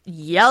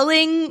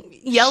yelling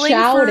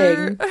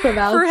shouting from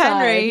outside, for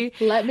Henry.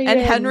 Let me in.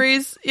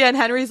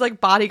 Henry's like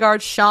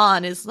bodyguard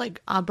Sean is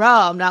like, bro,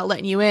 I'm not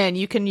letting you in.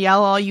 You can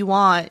yell all you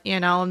want, you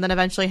know. And then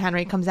eventually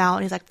Henry comes out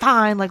and he's like,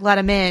 fine, like let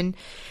him in.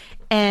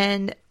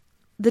 And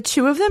the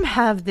two of them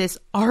have this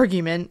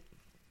argument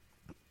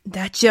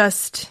that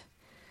just,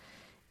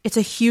 it's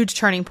a huge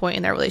turning point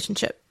in their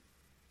relationship.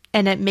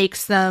 And it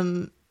makes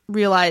them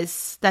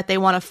realize that they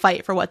want to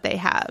fight for what they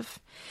have.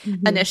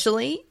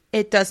 Initially,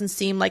 it doesn't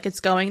seem like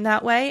it's going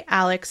that way.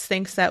 Alex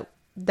thinks that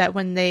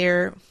when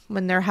they're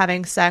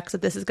having sex,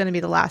 that this is going to be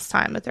the last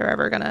time that they're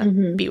ever going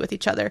to be with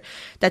each other.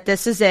 That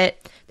this is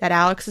it. That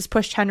Alex has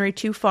pushed Henry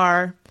too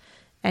far,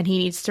 and he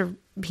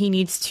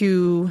needs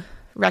to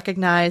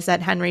recognize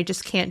that Henry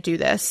just can't do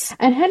this.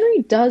 And Henry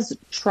does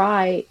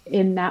try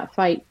in that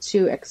fight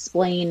to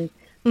explain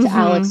to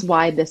Alex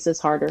why this is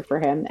harder for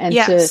him, and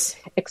to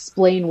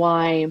explain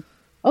why,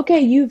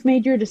 okay, you've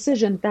made your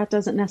decision. That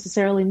doesn't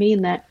necessarily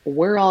mean that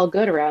we're all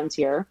good around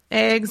here.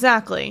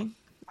 Exactly.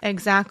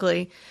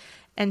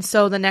 And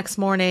so the next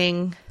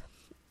morning,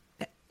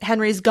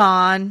 Henry's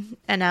gone,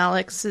 and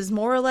Alex is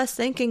more or less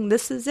thinking,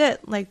 this is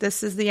it. Like,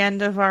 this is the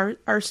end of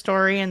our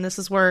story, and this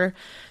is where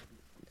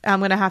I'm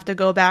going to have to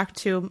go back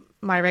to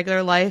my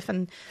regular life.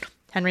 And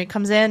Henry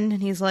comes in,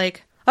 and he's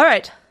like, all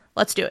right,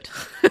 let's do it.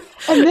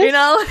 And this, you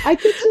know? I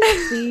could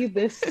just see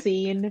this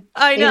scene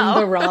in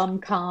the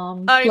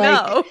rom-com. I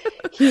know.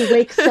 He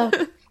wakes up,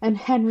 and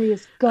Henry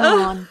is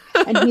gone,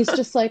 and he's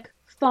just like,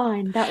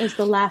 fine, that was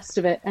the last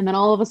of it. And then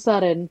all of a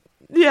sudden...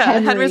 Yeah,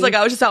 Henry's like,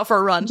 I was just out for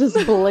a run.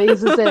 Just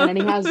blazes in, and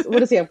he has, what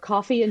does he have,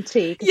 coffee and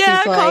tea?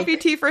 Yeah, coffee,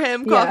 tea for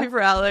him, coffee for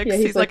Alex. Yeah,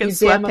 he's like in sweatpants.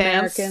 Damn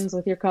Americans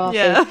with your coffee.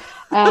 Yeah.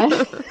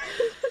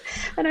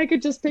 And I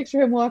could just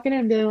picture him walking in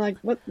and being like,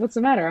 what's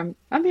the matter?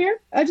 I'm here.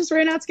 I just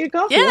ran out to get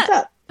coffee. Yeah. What's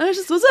up?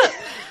 What's up?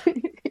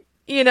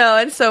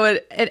 And so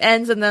it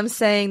ends in them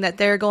saying that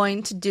they're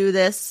going to do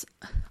this.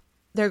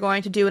 They're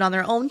going to do it on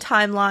their own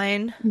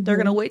timeline. Mm-hmm. They're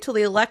going to wait till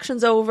the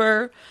election's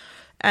over,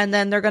 and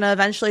then they're going to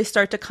eventually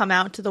start to come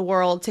out to the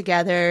world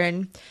together.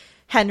 And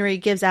Henry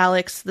gives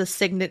Alex the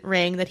signet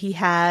ring that he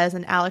has,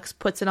 and Alex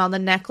puts it on the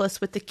necklace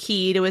with the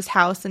key to his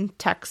house in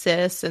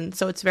Texas. And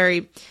so it's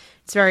very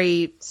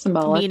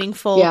symbolic,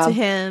 meaningful to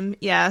him.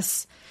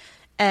 Yes.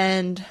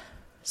 And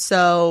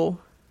so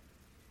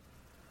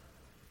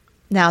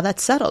now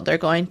that's settled. They're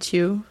going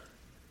to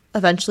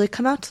eventually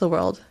come out to the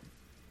world.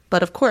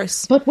 But of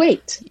course. But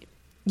wait.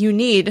 You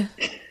need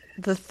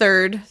the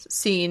third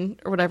scene,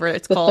 or whatever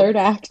it's called. The third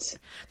act.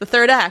 The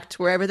third act,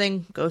 where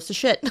everything goes to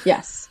shit.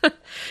 Yes.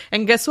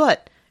 And guess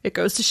what? It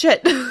goes to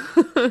shit.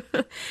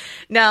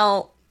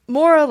 Now,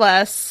 more or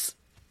less,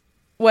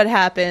 what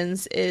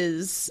happens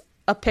is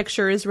a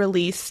picture is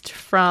released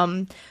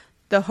from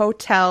the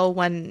hotel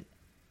when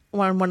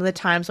one of the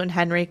times when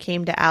Henry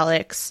came to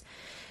Alex,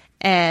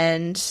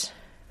 and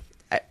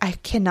I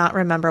cannot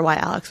remember why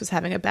Alex was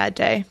having a bad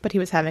day, but he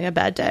was having a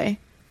bad day.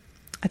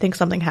 I think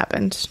something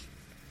happened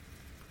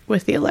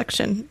with the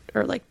election,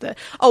 or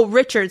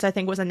Richards, I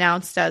think, was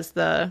announced as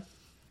the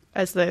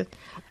guy.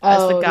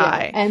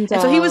 Yeah. And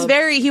so he was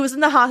in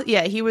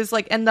the he was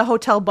like in the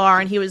hotel bar,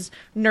 and he was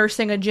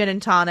nursing a gin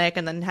and tonic,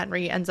 and then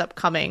Henry ends up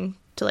coming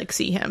to like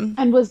see him.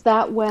 And was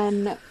that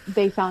when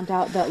they found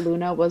out that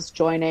Luna was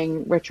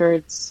joining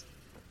Richard's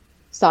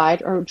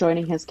side, or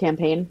joining his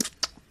campaign?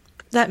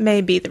 That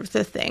may be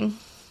the thing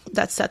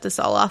that set this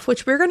all off,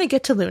 which we're going to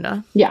get to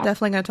Luna. Yeah.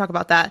 Definitely going to talk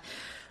about that.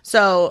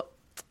 So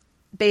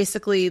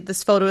basically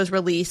this photo is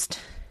released.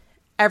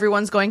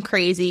 Everyone's going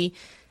crazy.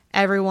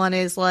 Everyone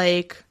is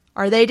like,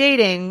 are they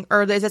dating?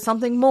 Or is it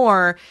something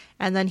more?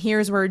 And then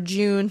here's where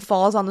June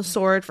falls on the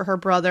sword for her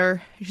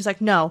brother. She's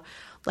like, no,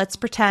 let's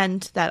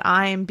pretend that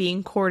I am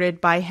being courted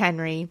by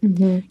Henry.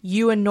 Mm-hmm.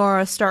 You and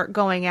Nora start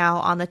going out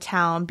on the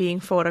town being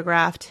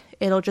photographed.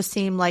 It'll just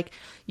seem like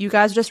you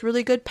guys are just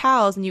really good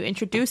pals, and you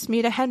introduced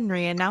me to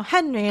Henry, and now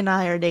Henry and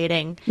I are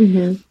dating.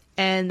 Mm-hmm.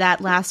 And that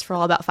lasts for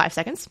all about 5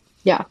 seconds.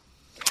 Yeah.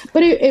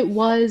 But it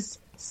was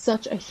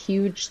such a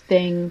huge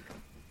thing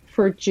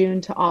for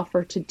June to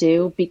offer to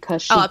do,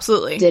 because she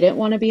absolutely didn't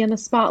want to be in the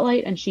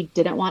spotlight, and she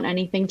didn't want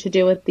anything to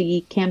do with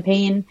the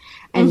campaign.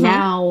 And mm-hmm.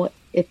 now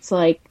it's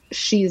like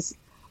she's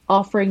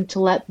offering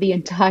to let the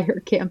entire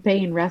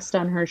campaign rest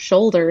on her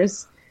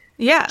shoulders.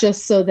 Yeah.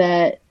 Just so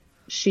that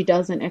she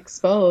doesn't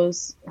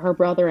expose her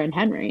brother and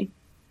Henry.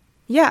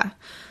 Yeah.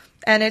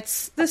 And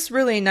it's this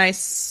really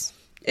nice,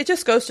 it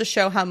just goes to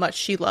show how much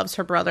she loves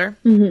her brother.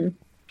 Mm-hmm.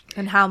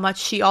 And how much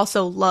she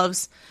also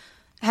loves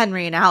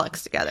Henry and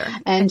Alex together.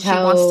 And she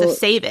wants to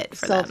save it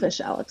for selfish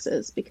them. Alex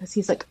is, because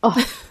he's like,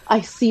 oh,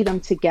 I see them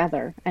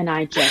together, and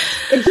and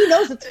he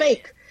knows it's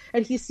fake,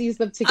 and he sees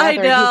them together,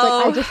 and he's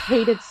like, I just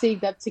hated seeing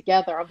them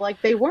together. I'm like,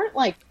 they weren't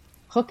like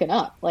hooking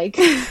up, like,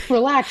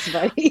 relax,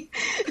 buddy.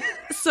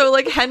 So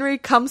like Henry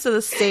comes to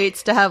the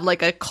States to have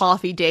like a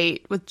coffee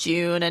date with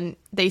June, and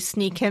they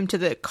sneak him to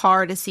the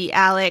car to see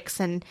Alex,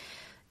 and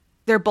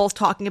they're both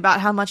talking about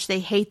how much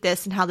they hate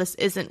this and how this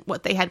isn't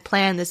what they had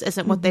planned. This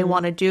isn't what mm-hmm. they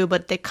want to do,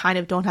 but they kind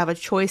of don't have a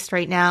choice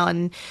right now.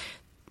 And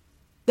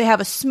they have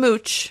a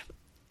smooch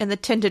in the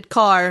tinted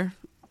car,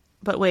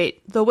 but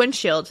wait, the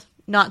windshield,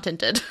 not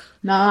tinted.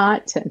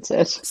 Not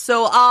tinted.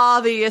 So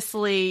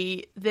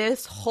obviously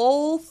this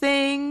whole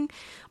thing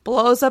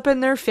blows up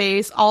in their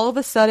face. All of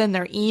a sudden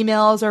their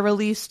emails are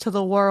released to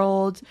the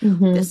world.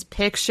 Mm-hmm. This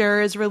picture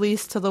is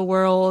released to the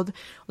world.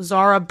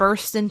 Zara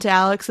bursts into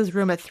Alex's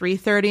room at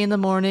 3:30 in the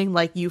morning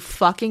like, you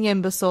fucking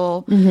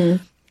imbecile.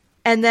 Mm-hmm.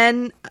 And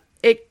then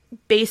it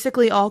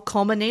basically all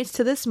culminates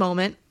to this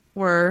moment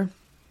where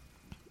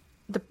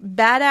the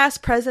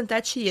badass president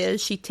that she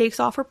is, she takes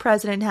off her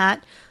president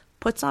hat,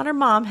 puts on her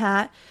mom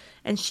hat,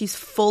 and she's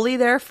fully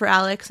there for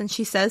Alex. And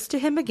she says to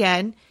him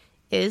again,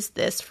 is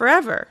this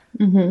forever?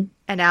 Mm-hmm.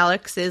 And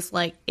Alex is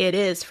like, it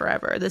is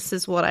forever. This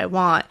is what I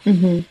want.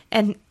 Mm-hmm.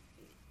 And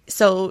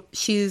so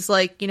she's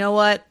like, you know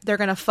what? They're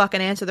going to fucking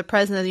answer the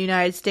president of the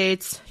United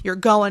States. You're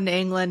going to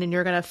England and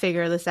you're going to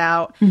figure this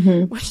out.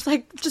 Mm-hmm. Which,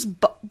 like, just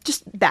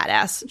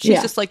badass.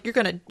 She's just like, you're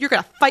going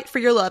to fight for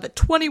your love. At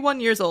 21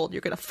 years old,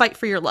 you're going to fight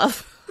for your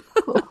love.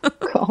 Oh,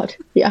 God.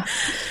 Yeah.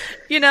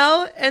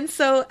 And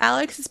so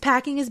Alex is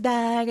packing his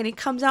bag and he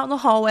comes out in the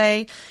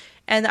hallway.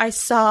 And I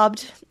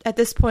sobbed at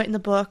this point in the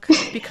book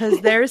because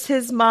there's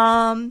his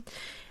mom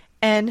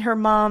and her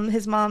mom's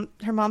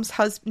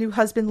new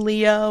husband,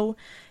 Leo,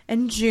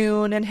 and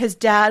June, and his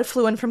dad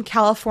flew in from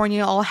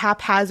California all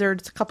haphazard.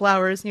 It's a couple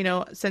hours,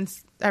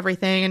 since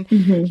everything. And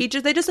mm-hmm.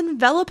 they just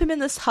envelop him in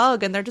this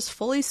hug, and they're just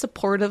fully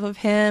supportive of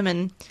him.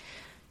 And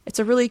it's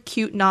a really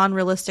cute,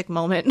 non-realistic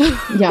moment.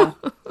 Yeah.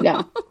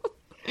 Yeah.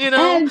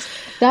 And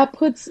that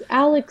puts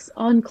Alex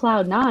on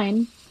cloud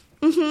 9.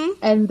 Mm-hmm.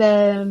 And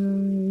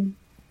then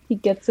he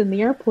gets in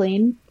the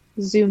airplane,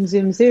 zoom,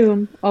 zoom,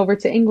 zoom, over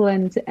to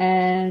England,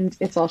 and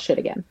it's all shit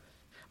again.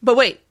 But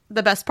wait,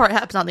 the best part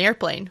happens on the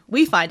airplane.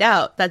 We find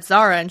out that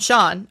Zara and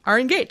Sean are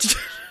engaged.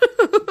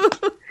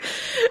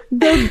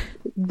 the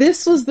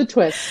this was the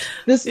twist.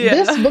 This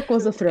book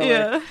was a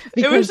thriller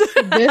because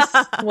this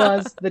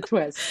was the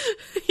twist.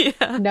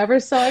 Yeah. Never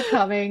saw it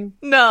coming.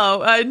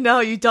 No,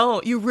 you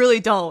don't. You really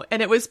don't.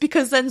 And it was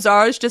because then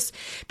Zara's just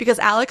because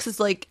Alex is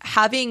like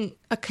having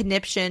a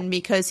conniption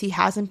because he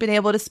hasn't been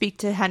able to speak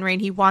to Henry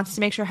and he wants to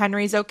make sure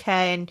Henry's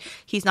okay and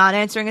he's not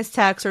answering his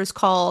texts or his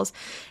calls.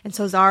 And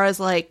so Zara's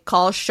like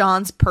calls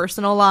Sean's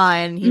personal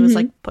line. He was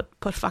like,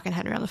 put fucking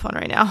Henry on the phone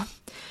right now.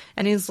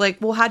 And he's like,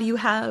 well, how do you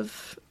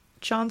have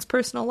Sean's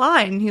personal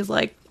line? And he's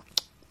like,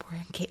 we're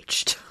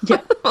engaged.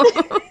 Yeah.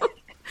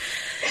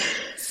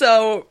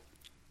 So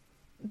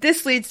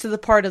this leads to the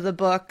part of the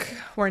book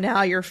where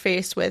now you're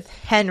faced with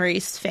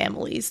Henry's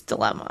family's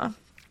dilemma.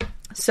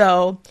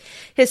 So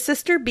his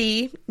sister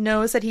B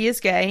knows that he is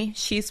gay.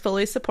 She's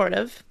fully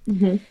supportive.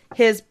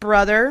 His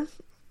brother,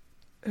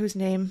 whose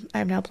name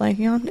I'm now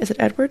blanking on, is it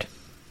Edward?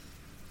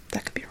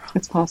 That could be wrong.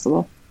 It's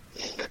possible.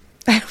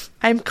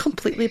 I'm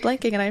completely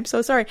blanking and I'm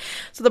so sorry.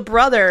 So the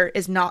brother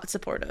is not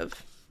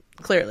supportive,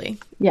 clearly.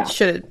 Yeah.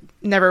 Should have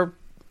never...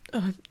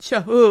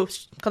 Ooh,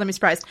 gonna be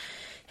surprised.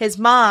 His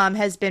mom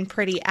has been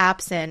pretty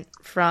absent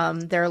from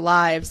their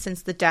lives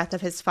since the death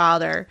of his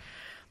father.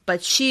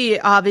 But she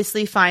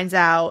obviously finds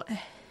out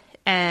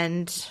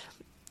and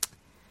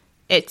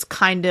it's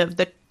kind of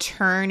the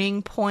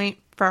turning point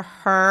for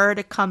her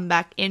to come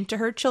back into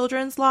her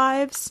children's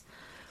lives,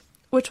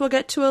 which we'll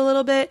get to a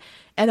little bit.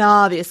 And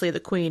obviously the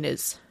queen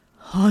is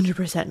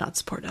 100% not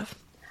supportive.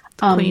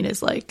 The queen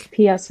is like...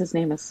 P.S. His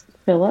name is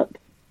Philip.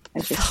 I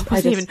just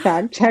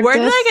fact checked Where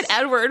did I get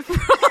Edward from?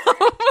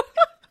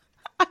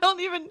 I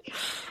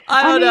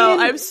don't know.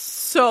 I'm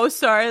so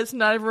sorry. It's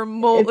not even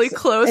remotely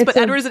close, but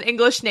Edward's an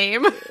English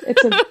name.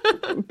 It's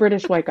a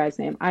British white guy's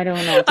name. I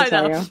don't know what to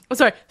tell you. I'm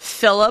sorry.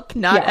 Philip,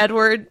 not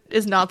Edward,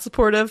 is not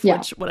supportive,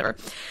 which, whatever.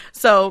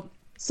 So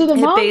the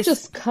mom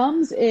just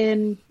comes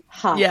in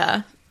hot.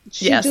 Yeah.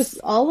 She just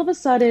all of a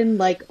sudden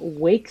like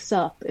wakes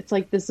up. It's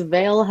like this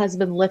veil has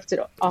been lifted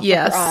off of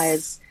her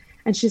eyes.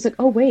 And she's like,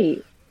 oh,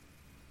 wait,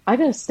 I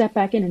got to step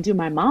back in and do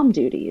my mom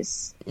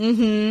duties.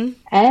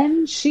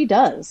 And she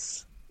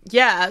does.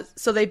 Yeah.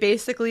 So they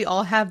basically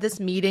all have this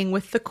meeting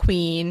with the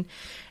queen.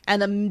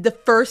 And the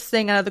first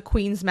thing out of the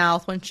queen's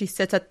mouth when she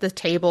sits at the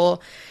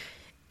table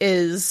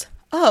is,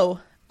 oh,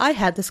 I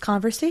had this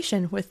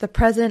conversation with the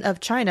president of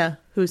China,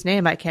 whose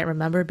name I can't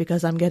remember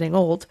because I'm getting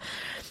old.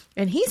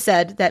 And he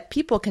said that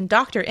people can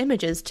doctor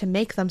images to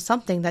make them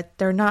something that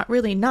they're not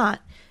really not.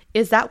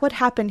 Is that what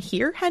happened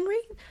here, Henry?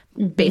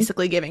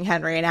 Basically giving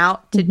Henry an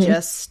out to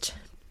just...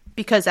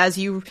 Because as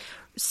you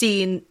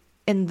see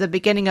in the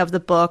beginning of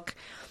the book,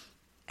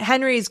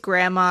 Henry's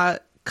grandma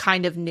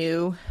kind of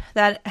knew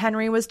that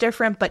Henry was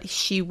different, but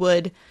she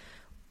was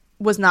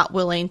not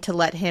willing to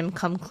let him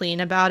come clean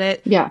about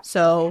it. Yeah.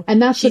 So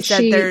and that's what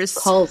she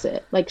calls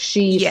it. Like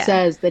she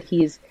says that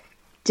he's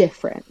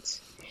different.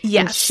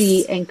 Yes. And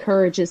she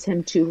encourages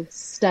him to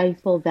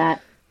stifle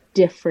that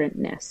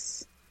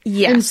differentness.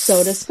 Yes. And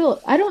so does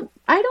Philip. I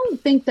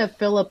don't think that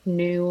Philip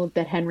knew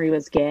that Henry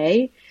was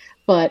gay,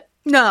 but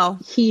no,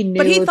 he knew.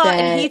 But he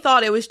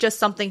thought it was just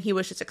something he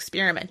was just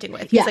experimenting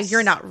with. He's like,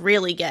 you're not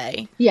really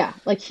gay. Yeah,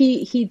 like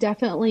he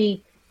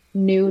definitely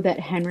knew that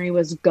Henry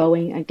was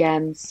going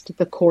against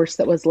the course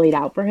that was laid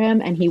out for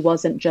him, and he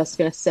wasn't just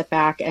going to sit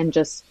back and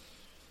just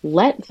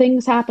let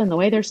things happen the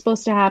way they're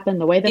supposed to happen,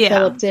 the way that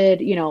Philip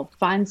did,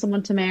 find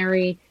someone to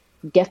marry,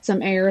 get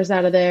some heirs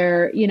out of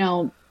there.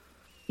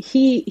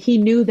 He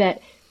knew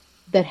that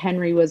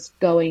Henry was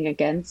going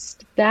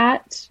against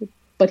that,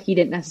 but he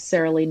didn't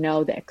necessarily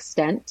know the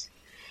extent.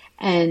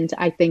 And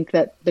I think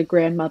that the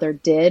grandmother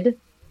did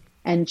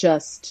and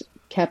just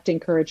kept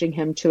encouraging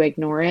him to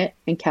ignore it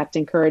and kept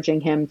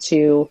encouraging him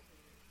to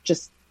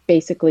just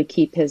basically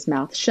keep his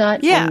mouth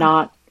shut and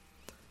not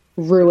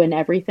ruin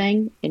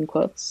everything, in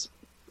quotes.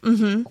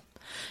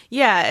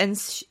 Yeah,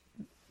 and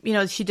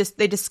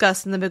they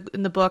discuss in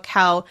the book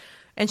how,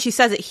 and she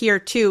says it here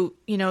too,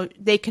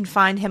 they can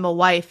find him a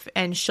wife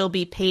and she'll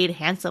be paid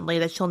handsomely,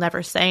 that she'll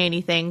never say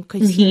anything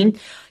because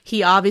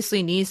he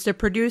obviously needs to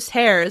produce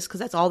heirs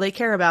because that's all they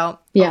care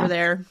about over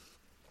there.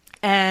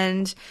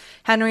 And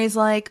Henry's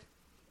like,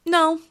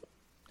 no,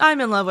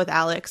 I'm in love with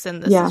Alex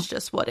and this is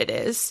just what it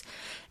is.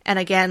 And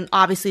again,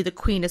 obviously the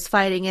queen is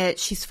fighting it.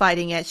 She's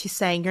fighting it. She's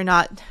saying, you're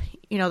not...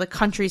 the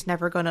country's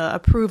never going to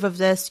approve of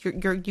this. You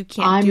can't do this.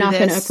 I'm not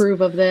going to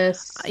approve of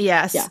this.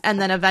 Yes. Yeah. And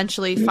then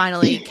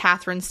finally,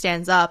 Catherine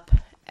stands up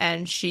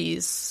and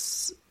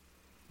she's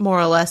more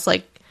or less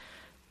like,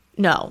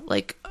 no,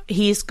 like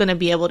he's going to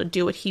be able to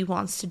do what he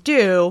wants to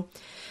do.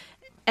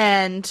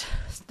 And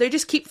they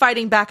just keep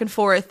fighting back and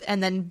forth.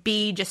 And then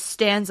B just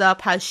stands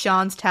up, has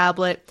Sean's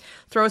tablet,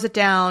 throws it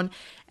down.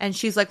 And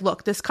she's like,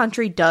 look, this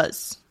country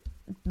does.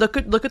 Look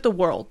at the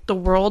world. The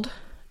world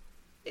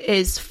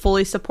is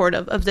fully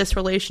supportive of this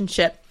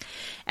relationship.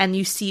 And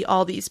you see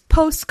all these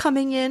posts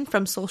coming in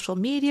from social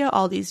media,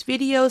 all these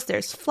videos,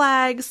 there's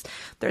flags,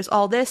 there's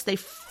all this. They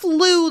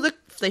flew,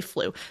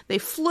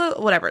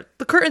 whatever.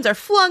 The curtains are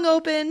flung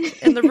open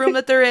in the room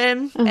that they're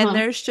in. And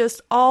there's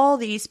just all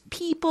these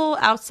people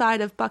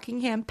outside of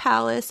Buckingham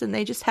Palace. And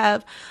they just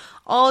have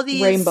all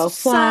these rainbow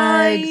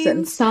flags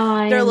and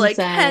signs. They're like,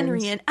 and...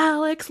 Henry and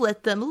Alex,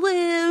 let them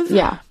live.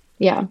 Yeah,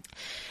 yeah.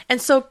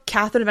 And so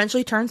Catherine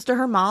eventually turns to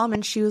her mom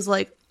and she was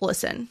like,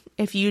 listen,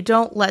 if you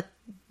don't let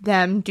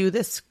them do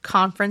this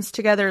conference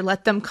together,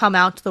 let them come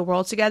out to the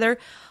world together,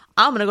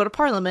 I'm going to go to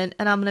Parliament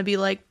and I'm going to be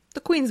like,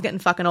 the Queen's getting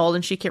fucking old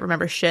and she can't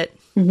remember shit.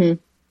 Mm-hmm.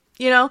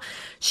 You know,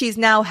 she's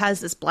now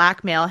has this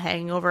blackmail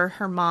hanging over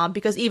her mom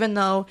because even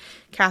though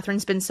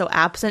Catherine's been so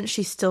absent,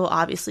 she's still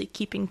obviously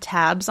keeping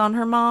tabs on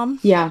her mom.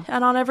 Yeah.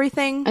 And on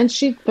everything. And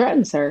she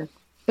threatens her.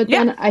 But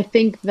then I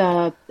think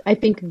that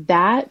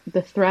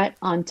the threat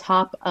on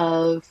top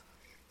of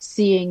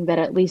seeing that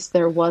at least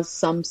there was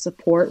some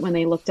support when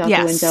they looked out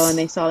the window and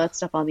they saw that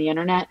stuff on the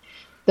internet,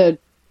 the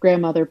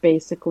grandmother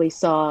basically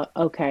saw,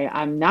 okay,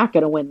 I'm not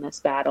going to win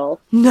this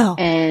battle. No.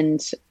 And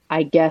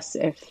I guess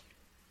if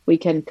we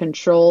can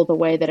control the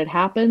way that it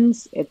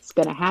happens, it's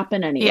going to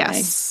happen anyway.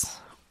 Yes.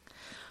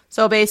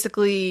 So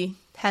basically,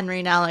 Henry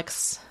and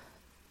Alex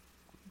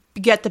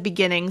get the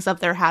beginnings of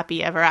their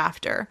happy ever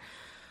after.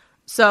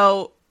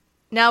 So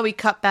now we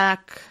cut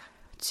back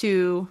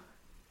to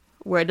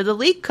where did the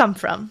leak come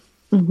from?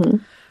 Mm-hmm.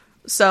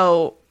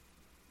 So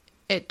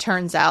it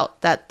turns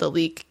out that the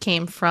leak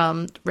came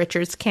from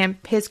Richard's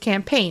his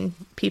campaign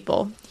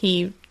people.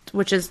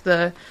 Which is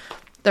the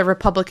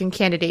Republican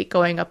candidate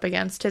going up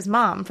against his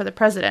mom for the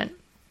president.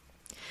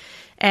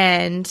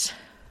 And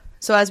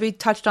so as we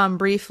touched on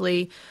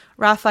briefly,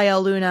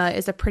 Raphael Luna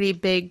is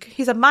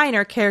he's a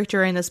minor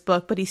character in this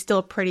book, but he's still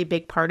a pretty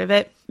big part of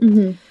it.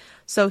 Mm-hmm.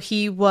 So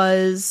he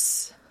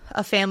was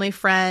a family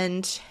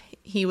friend.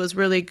 He was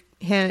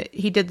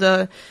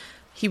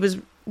he was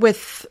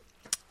with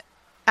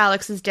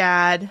Alex's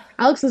dad.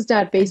 Alex's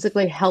dad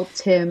basically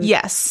helped him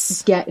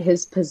get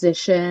his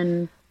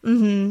position.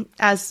 Mm-hmm.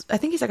 As I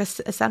think he's like a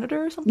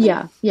senator or something.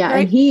 Yeah.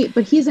 Right?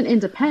 And he's an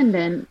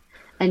independent,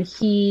 and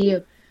he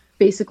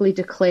basically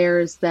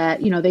declares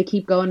that, they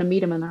keep going to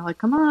meet him and they're like,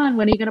 come on,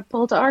 when are you going to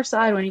pull to our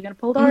side? When are you going to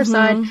pull to our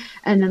side?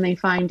 And then they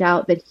find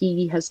out that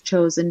he has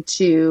chosen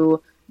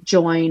to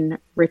join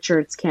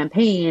Richard's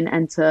campaign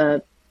and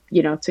to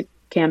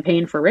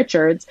campaign for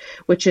Richard's,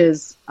 which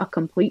is a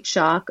complete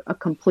shock, a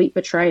complete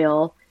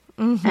betrayal.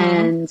 Mm-hmm.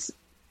 And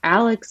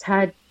Alex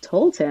had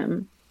told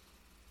him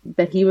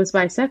that he was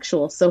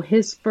bisexual. So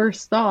his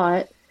first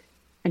thought,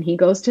 and he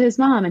goes to his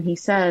mom and he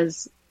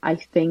says, I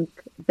think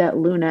that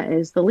Luna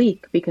is the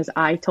leak because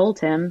I told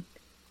him,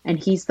 and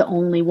he's the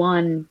only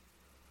one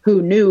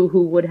who knew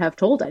who would have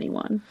told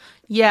anyone.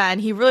 Yeah,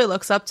 and he really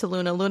looks up to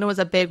Luna. Luna was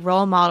a big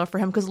role model for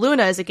him because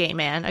Luna is a gay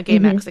man, a gay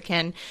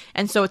Mexican.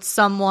 And so it's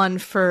someone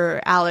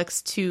for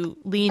Alex to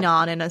lean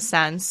on in a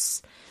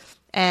sense.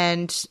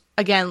 And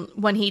again,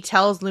 when he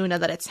tells Luna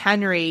that it's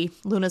Henry,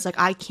 Luna's like,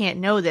 I can't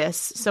know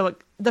this. So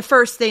the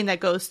first thing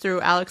that goes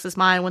through Alex's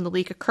mind when the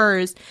leak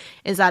occurs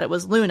is that it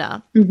was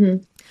Luna.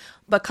 Mm-hmm.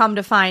 But come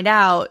to find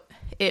out,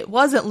 it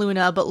wasn't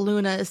Luna, but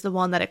Luna is the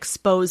one that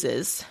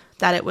exposes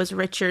that it was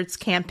Richard's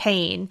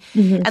campaign.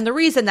 Mm-hmm. And the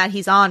reason that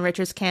he's on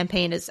Richard's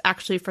campaign is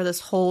actually for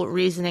this whole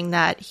reasoning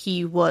that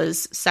he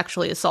was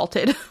sexually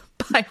assaulted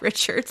by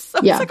Richard. So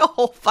it's like a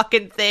whole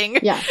fucking thing.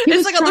 Yeah.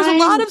 It's like there's a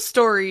lot of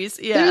stories.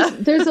 Yeah.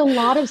 There's a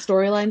lot of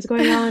storylines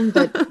going on,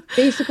 but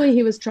basically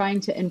he was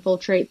trying to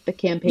infiltrate the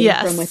campaign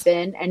from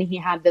within, and he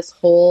had this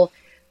whole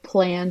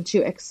plan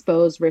to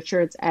expose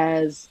Richards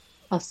as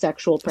a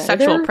sexual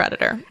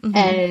predator. Mm-hmm.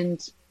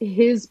 And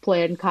his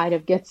plan kind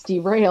of gets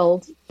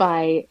derailed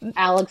by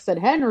Alex and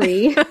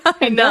Henry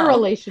and their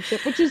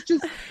relationship, which is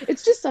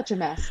it's just such a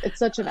mess. It's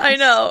such a mess. I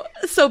know.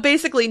 So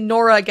basically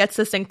Nora gets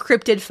this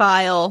encrypted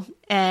file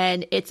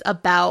and it's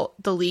about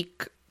the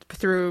leak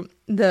through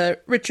the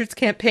Richards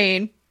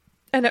campaign.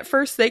 And at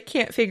first they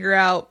can't figure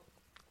out,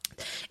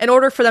 in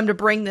order for them to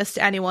bring this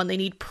to anyone, they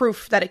need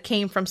proof that it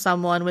came from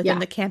someone within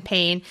the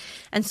campaign.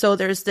 And so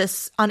there's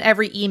this, on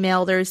every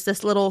email, there's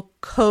this little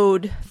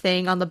code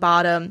thing on the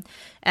bottom.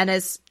 And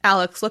as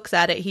Alex looks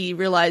at it, he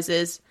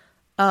realizes,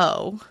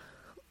 that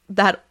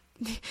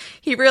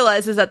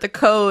the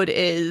code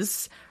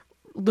is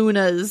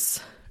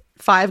Luna's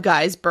Five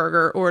Guys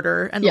burger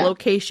order and the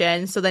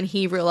location. So then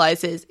he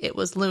realizes it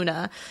was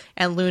Luna,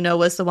 and Luna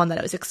was the one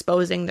that was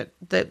exposing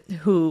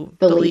who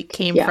the leak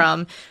came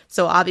from.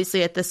 So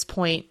obviously at this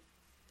point,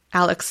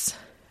 Alex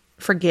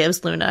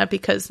forgives Luna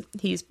because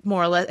he's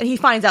more or less, and he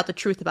finds out the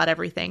truth about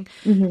everything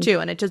too.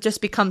 And it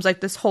just becomes like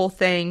this whole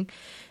thing.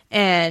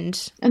 And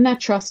that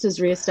trust is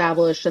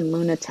reestablished, and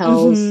Luna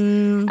tells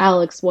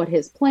Alex what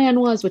his plan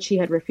was, which he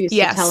had refused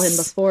to tell him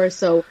before.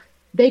 So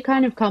they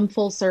kind of come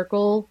full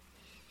circle.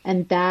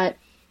 And that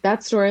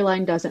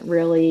storyline doesn't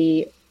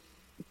really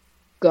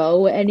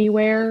go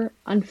anywhere,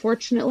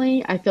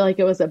 unfortunately. I feel like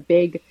it was a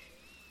big,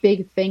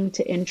 big thing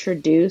to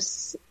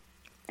introduce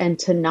and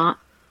to not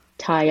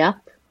tie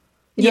up.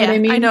 You know what I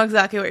mean? I know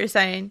exactly what you're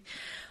saying.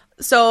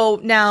 So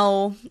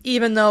now,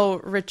 even though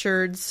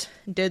Richards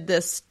did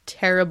this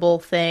terrible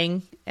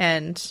thing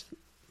and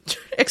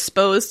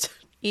exposed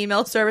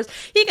email service.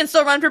 He can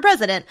still run for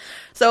president.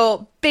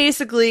 So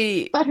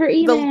basically, but her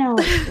email.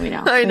 We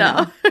know. I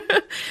know.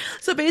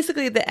 So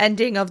basically, the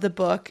ending of the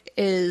book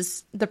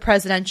is the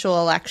presidential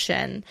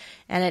election,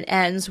 and it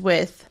ends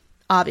with,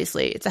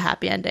 obviously, it's a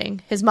happy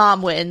ending. His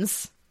mom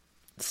wins.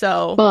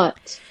 So,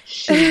 but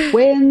she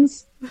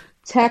wins.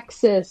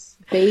 Texas,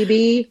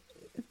 baby.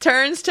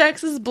 Turns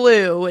Texas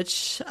blue,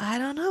 which I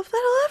don't know if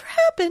that'll ever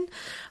happen.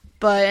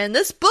 But in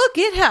this book,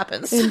 it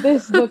happens. In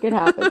this book, it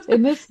happens.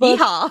 In this book,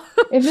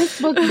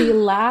 the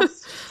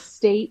last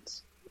state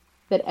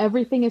that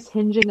everything is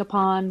hinging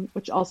upon,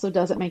 which also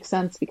doesn't make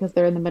sense because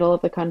they're in the middle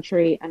of the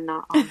country and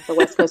not on the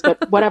West Coast,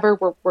 but whatever,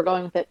 we're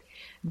going with it.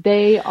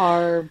 They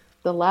are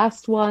the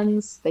last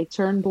ones. They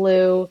turn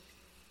blue.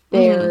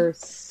 They're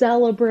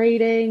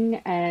celebrating,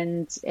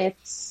 and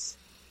it's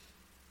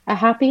a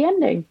happy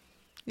ending.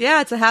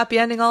 Yeah, it's a happy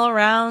ending all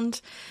around.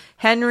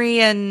 Henry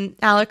and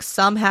Alex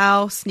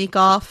somehow sneak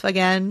off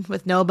again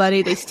with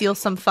nobody. They steal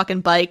some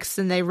fucking bikes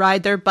and they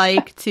ride their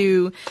bike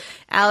to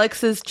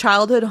Alex's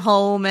childhood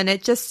home, and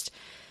it just,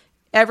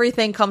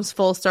 everything comes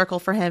full circle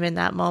for him in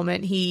that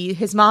moment.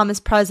 His mom is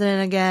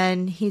president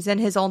again. He's in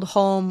his old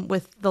home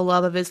with the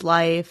love of his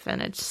life,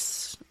 and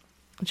it's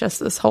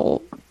just this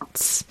whole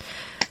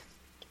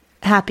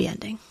happy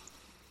ending.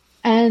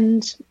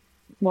 And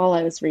while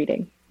I was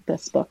reading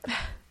this book,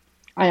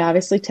 I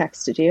obviously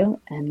texted you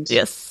and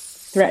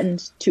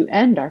threatened to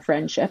end our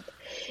friendship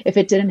if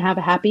it didn't have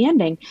a happy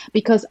ending,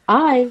 because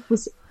I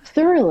was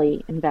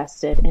thoroughly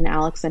invested in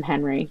Alex and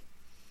Henry.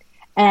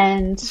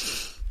 And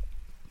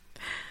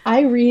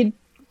I read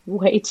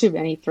way too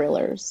many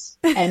thrillers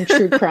and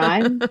true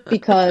crime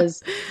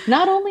because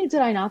not only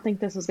did I not think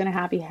this was going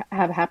to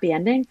have a happy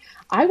ending,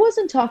 I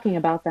wasn't talking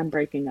about them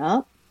breaking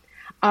up.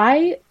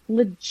 I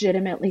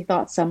legitimately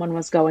thought someone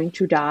was going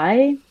to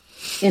die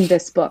in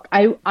this book.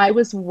 I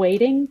was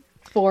waiting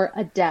for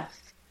a death.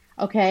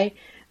 Okay.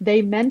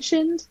 They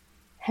mentioned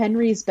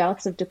Henry's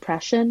bouts of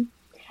depression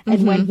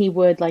and when he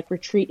would like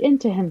retreat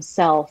into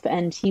himself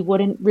and he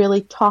wouldn't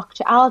really talk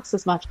to Alex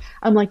as much.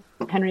 I'm like,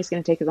 Henry's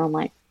going to take his own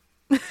life.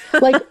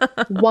 Like,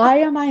 why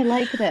am I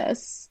like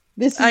this?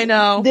 I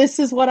know. This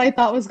is what I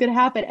thought was going to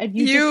happen. And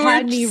you just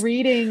had me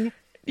reading.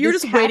 You're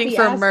just waiting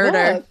for a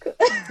murder.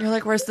 You're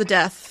like, where's the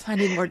death? I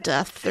need more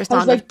death. There's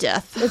not enough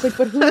death. I was like,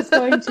 but who is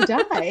going to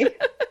die?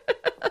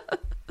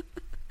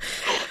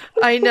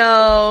 I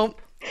know.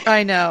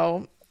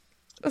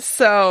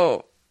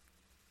 So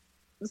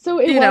it was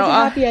a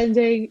happy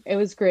ending. It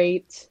was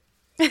great.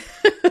 There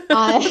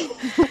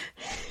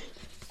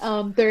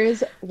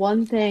is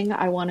one thing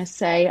I want to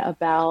say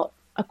about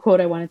a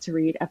quote I wanted to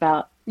read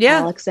about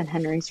Alex and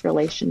Henry's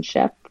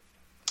relationship.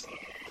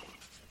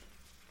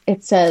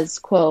 It says,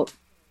 quote,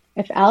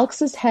 "If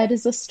Alex's head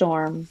is a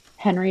storm,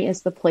 Henry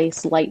is the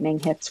place lightning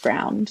hits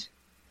ground."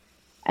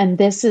 And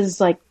this is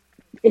like,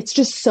 it's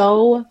just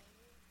so,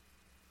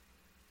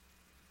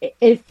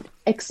 it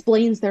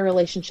explains their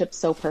relationship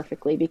so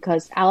perfectly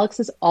because Alex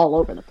is all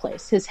over the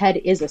place. His head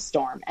is a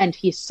storm and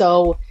he's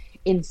so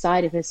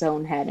inside of his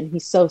own head and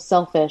he's so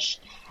selfish.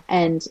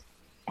 And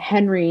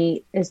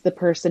Henry is the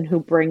person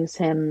who grounds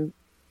him,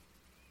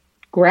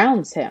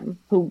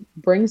 who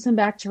brings him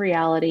back to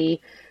reality,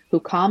 who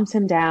calms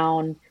him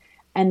down,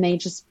 and they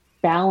just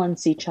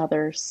balance each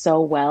other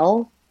so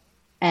well.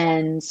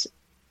 And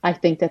I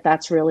think that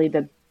that's really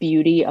the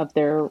beauty of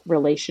their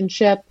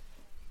relationship,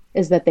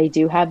 is that they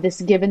do have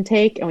this give and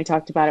take. And we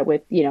talked about it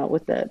with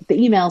the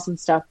emails and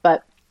stuff,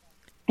 but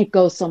it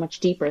goes so much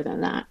deeper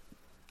than that.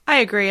 I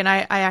agree. And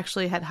I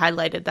actually had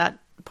highlighted that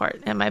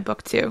part in my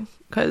book too,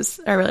 because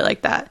I really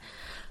like that.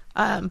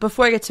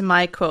 Before I get to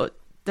my quote,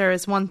 there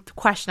is one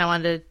question I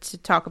wanted to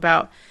talk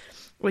about,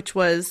 which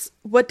was,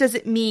 what does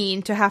it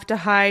mean to have to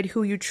hide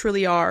who you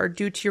truly are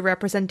due to your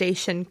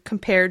representation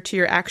compared to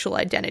your actual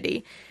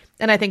identity?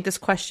 And I think this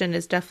question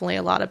is definitely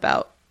a lot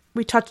about,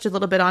 we touched a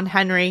little bit on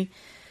Henry,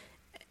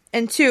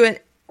 and two,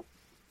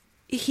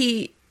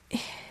 he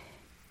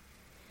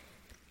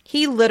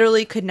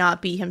literally could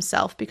not be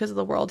himself because of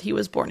the world he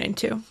was born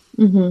into.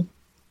 Mm-hmm.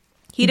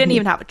 He didn't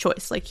even have a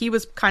choice. Like, he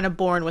was kind of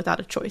born without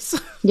a choice.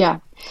 Yeah.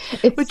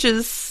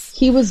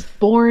 He was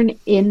born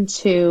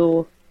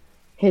into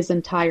his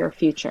entire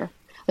future.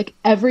 Like,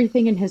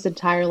 everything in his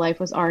entire life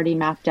was already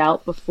mapped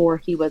out before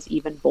he was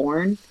even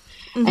born.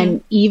 Mm-hmm.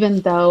 And even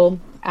though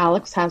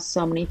Alex has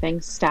so many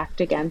things stacked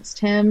against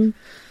him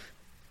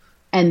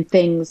and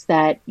things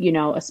that,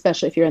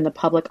 especially if you're in the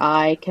public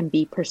eye, can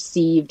be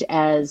perceived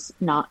as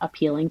not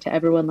appealing to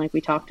everyone, like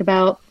we talked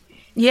about.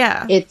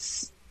 Yeah.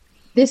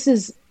 This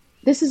is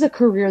a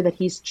career that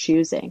he's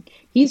choosing.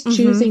 He's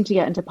choosing to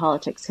get into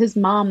politics. His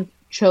mom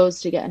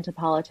chose to get into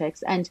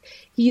politics, and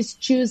he's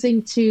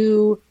choosing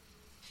to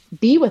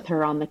be with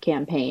her on the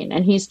campaign,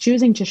 and he's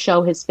choosing to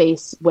show his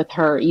face with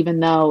her, even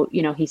though,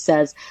 he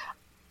says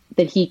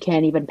that he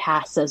can't even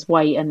pass as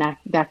white, and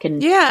that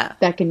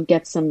can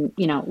get some,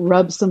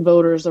 rub some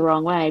voters the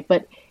wrong way.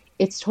 But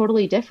it's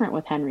totally different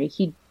with Henry.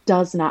 He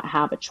does not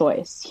have a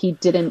choice. He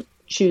didn't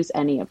choose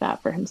any of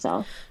that for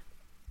himself.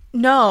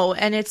 No,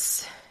 and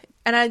it's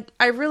And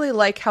I really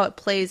like how it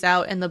plays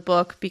out in the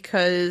book,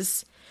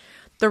 because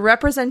the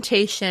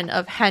representation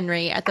of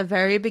Henry at the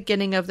very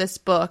beginning of this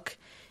book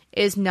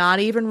is not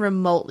even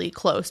remotely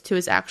close to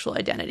his actual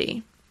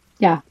identity.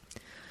 Yeah.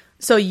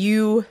 So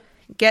you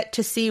get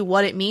to see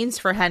what it means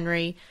for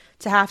Henry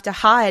to have to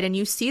hide, and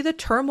you see the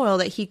turmoil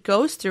that he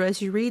goes through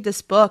as you read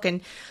this book.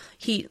 And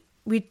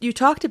you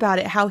talked about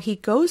it, how he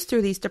goes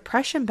through these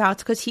depression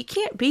bouts because he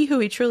can't be who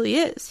he truly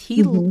is.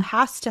 He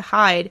has to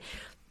hide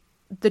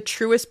the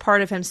truest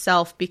part of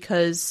himself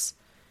because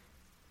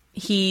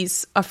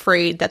he's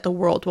afraid that the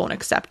world won't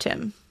accept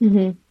him.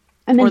 And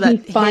then or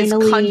that his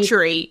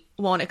country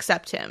won't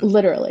accept him.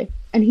 Literally.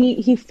 And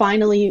he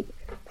finally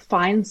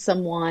finds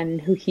someone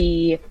who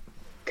he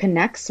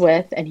connects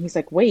with, and he's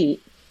like,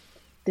 wait,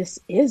 this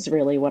is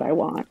really what I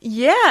want.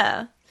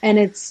 Yeah.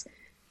 And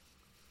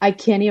I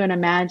can't even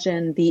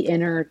imagine the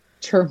inner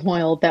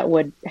turmoil that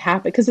would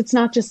happen, because it's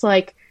not just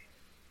like,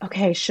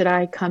 okay, should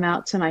I come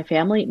out to my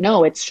family?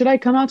 No, it's, should I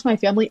come out to my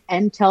family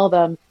and tell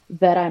them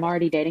that I'm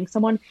already dating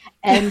someone,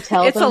 and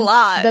tell it's them a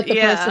lot. that the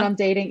person I'm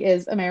dating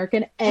is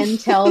American, and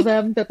tell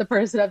them that the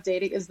person I'm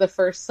dating is the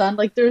first son?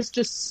 Like, there's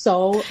just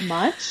so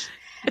much.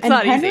 It's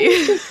not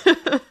easy.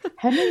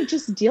 Henry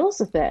just deals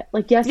with it.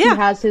 Like, yes, he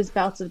has his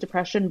bouts of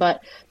depression,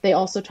 but they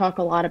also talk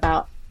a lot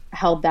about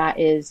how that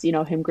is, you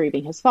know, him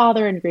grieving his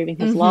father and grieving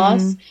his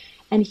loss.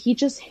 And he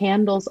just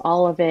handles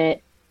all of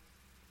it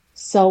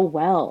so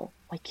well.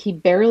 Like, he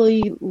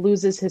barely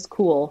loses his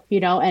cool, you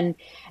know, and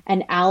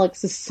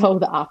Alex is so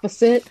the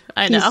opposite.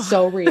 I know. He's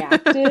so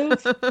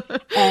reactive.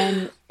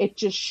 And it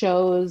just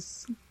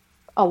shows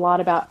a lot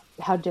about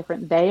how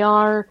different they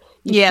are.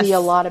 You see a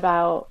lot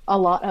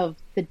of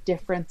the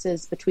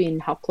differences between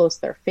how close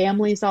their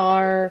families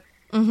are.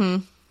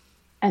 And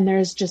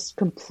there's just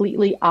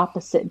completely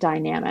opposite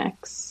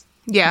dynamics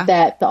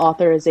that the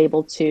author is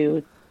able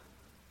to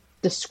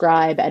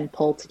describe and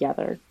pull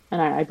together.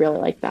 And I really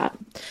like that.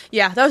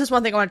 Yeah, that was just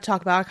one thing I wanted to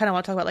talk about. I kind of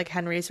want to talk about like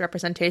Henry's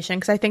representation,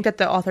 because I think that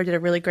the author did a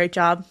really great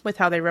job with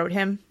how they wrote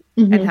him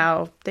and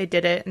how they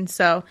did it. And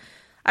so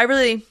I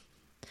really,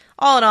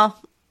 all in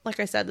all, like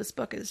I said, this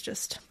book is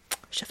just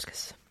chef's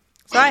kiss.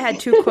 So I had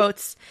two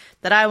quotes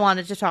that I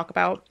wanted to talk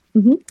about.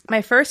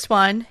 My first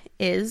one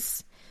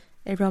is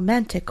a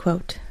romantic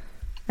quote,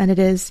 and it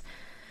is,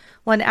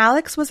 "When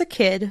Alex was a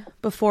kid,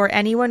 before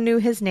anyone knew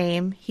his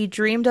name, he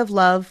dreamed of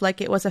love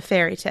like it was a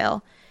fairy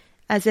tale,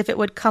 as if it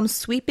would come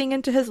sweeping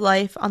into his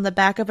life on the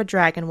back of a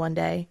dragon one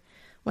day.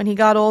 When he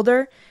got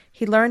older,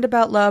 he learned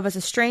about love as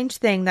a strange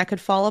thing that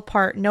could fall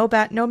apart no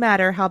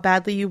matter how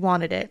badly you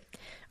wanted it,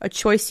 a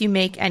choice you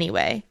make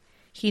anyway.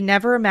 He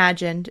never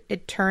imagined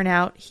it'd turn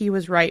out he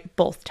was right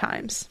both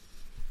times."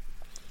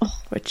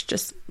 Which,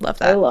 just love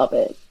that. I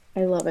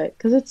love it.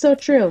 Because it's so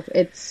true.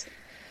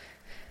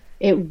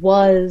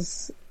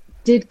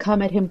 Did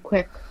come at him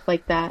quick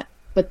like that,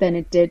 but then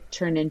it did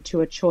turn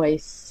into a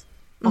choice,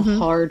 a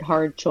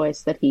hard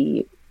choice that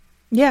he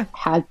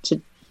had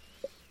to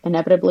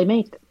inevitably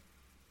make.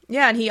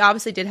 Yeah, and he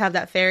obviously did have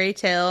that fairy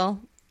tale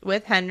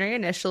with Henry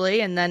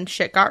initially, and then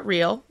shit got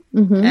real.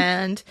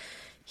 And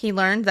he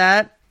learned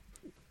that,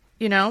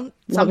 you know,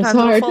 sometimes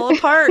it'll fall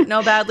apart,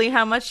 no badly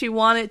how much you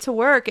want it to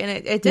work. And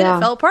it did. It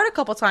fell apart a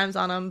couple times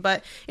on him,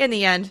 but in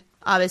the end,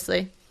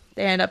 obviously,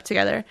 they end up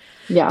together.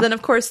 Yeah. Then,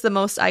 of course, the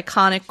most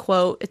iconic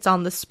quote, it's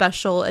on the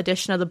special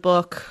edition of the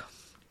book,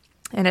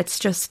 and it's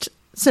just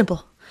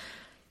simple.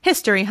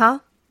 "History, huh?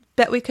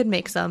 Bet we could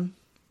make some.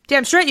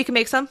 Damn straight you can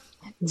make some."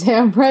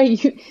 Damn right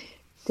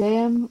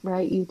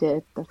you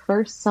did. The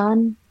first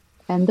son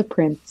and the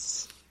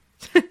prince.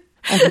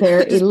 And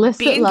their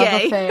illicit love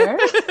affair.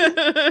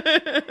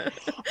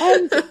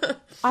 And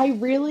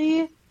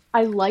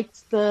I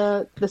liked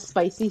the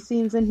spicy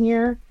scenes in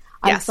here.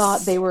 Yes. I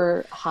thought they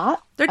were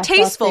hot. They're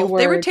tasteful.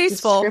 They were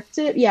tasteful.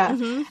 Descriptive.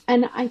 Yeah.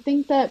 And I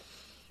think that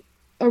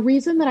a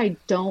reason that I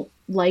don't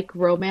like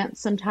romance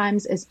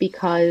sometimes is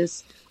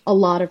because a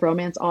lot of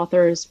romance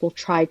authors will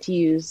try to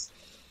use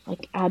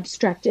like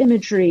abstract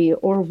imagery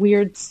or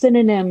weird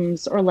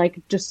synonyms, or like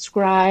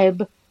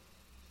describe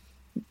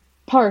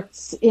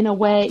parts in a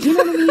way, you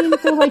know what I mean?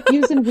 They're like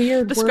using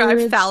weird describe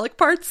words. Phallic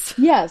parts.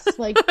 Yes,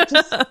 like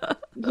just,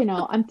 you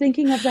know, I'm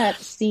thinking of that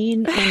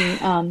scene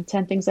in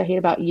 10 Things I Hate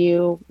About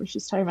You, where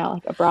she's talking about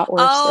like a bratwurst.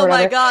 Oh or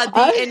my god,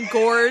 the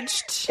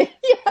engorged,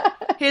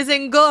 his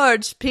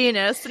engorged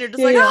penis, and you're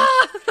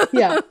just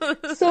yeah.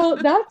 So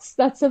that's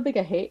something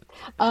I hate.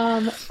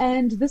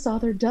 And this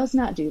author does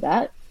not do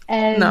that,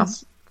 and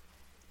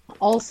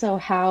also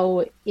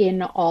how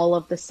in all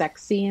of the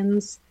sex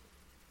scenes,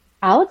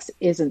 Alex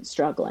isn't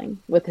struggling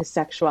with his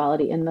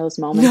sexuality in those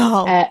moments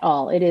at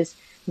all. It is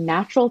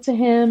natural to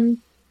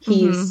him.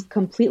 He's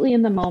completely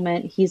in the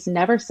moment. He's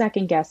never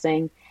second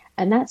guessing.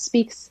 And that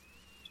speaks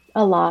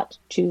a lot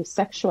to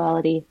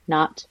sexuality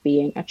not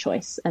being a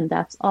choice. And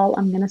that's all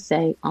I'm going to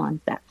say on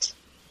that.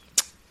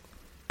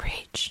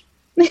 Preach.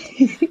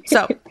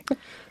 So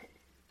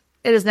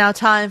it is now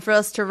time for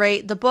us to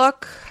rate the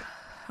book.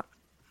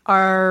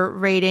 Our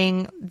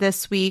rating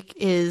this week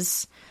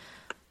is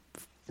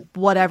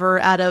whatever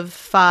out of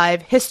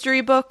 5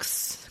 history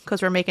books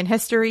because we're making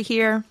history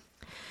here.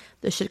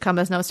 This should come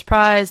as no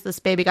surprise. This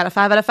baby got a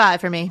 5 out of 5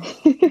 for me.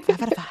 5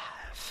 out of 5.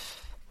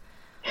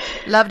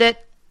 Loved it.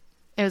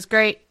 It was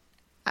great.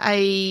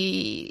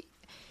 I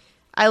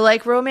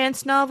like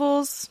romance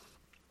novels,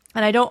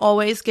 and I don't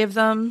always give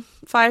them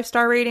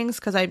 5-star ratings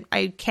because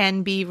I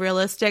can be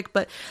realistic,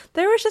 but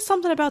there was just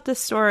something about this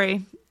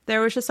story.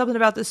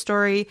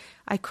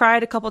 I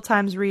cried a couple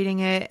times reading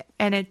it,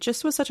 and it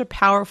just was such a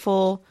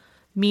powerful,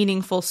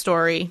 meaningful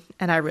story,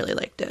 and I really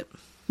liked it.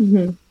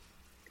 Mm-hmm.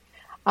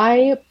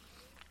 I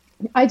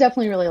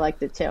definitely really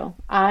liked it too.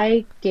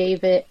 I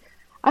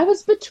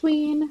was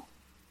between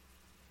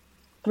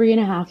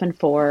 3.5 and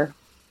 4,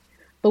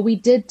 but we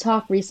did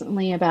talk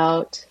recently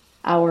about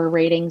our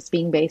ratings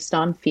being based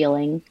on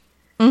feeling.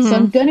 Mm-hmm. So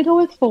I'm going to go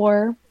with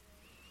 4.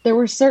 There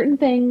were certain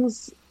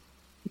things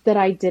that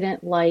I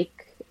didn't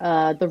like.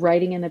 The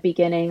writing in the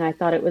beginning, I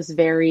thought it was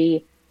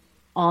very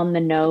on the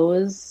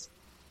nose.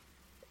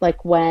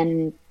 Like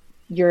when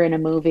you're in a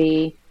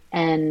movie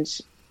and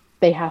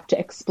they have to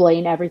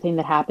explain everything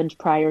that happened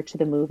prior to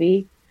the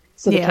movie.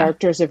 So the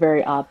characters are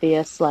very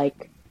obvious.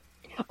 Like,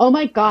 oh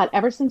my God,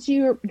 ever since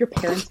your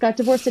parents got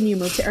divorced and you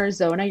moved to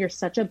Arizona, you're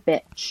such a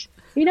bitch.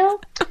 You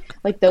know?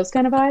 Like those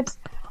kind of vibes.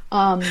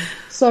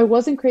 So I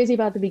wasn't crazy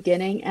about the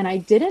beginning, and I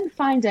didn't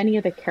find any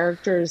of the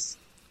characters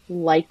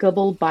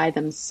likable by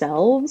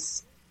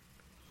themselves.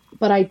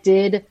 But I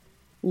did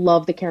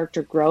love the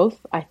character growth.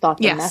 I thought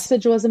the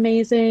message was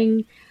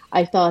amazing.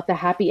 I thought the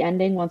happy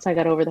ending, once I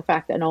got over the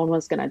fact that no one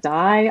was going to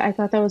die, I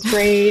thought that was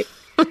great.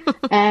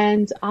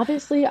 And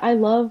obviously, I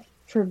love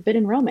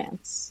forbidden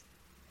romance.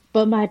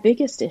 But my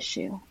biggest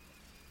issue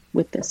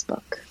with this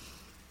book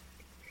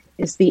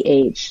is the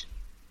age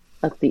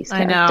of these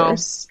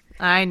characters.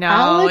 I know.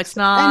 Alex it's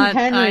not. And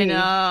Henry I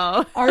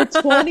know. are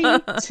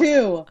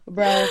 22,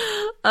 bro.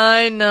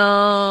 I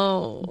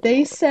know.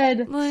 They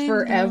said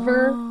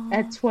forever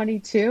at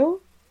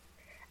 22.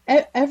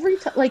 Every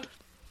time, like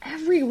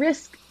every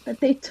risk that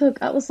they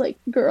took, I was like,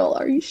 girl,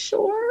 are you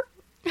sure?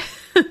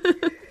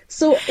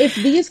 So if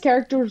these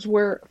characters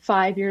were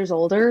 5 years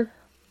older,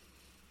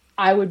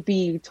 I would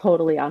be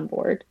totally on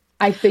board.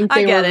 I think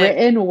they were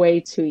written way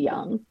too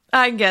young.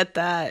 I get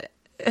that.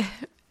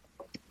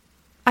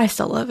 I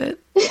still love it.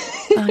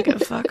 I don't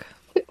give a fuck.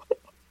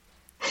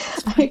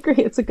 I agree.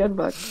 It's a good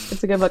book.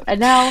 And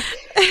now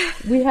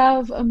we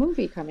have a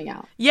movie coming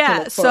out.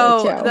 Yeah,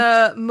 so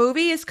the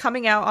movie is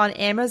coming out on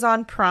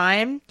Amazon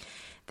Prime.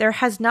 There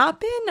has not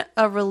been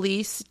a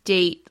release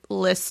date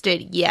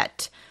listed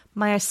yet.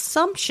 My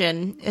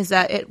assumption is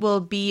that it will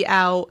be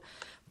out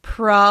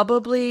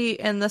probably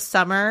in the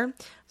summer.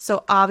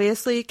 So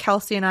obviously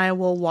Kelsey and I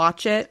will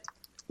watch it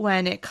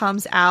when it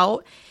comes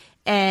out.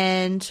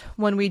 And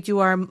when we do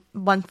our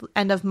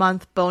end of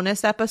month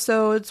bonus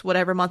episodes,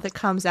 whatever month it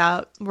comes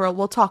out,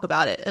 we'll talk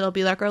about it. It'll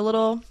be like our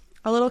little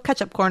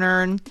catch up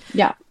corner, and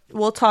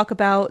we'll talk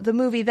about the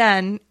movie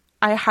then.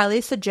 I highly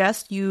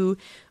suggest you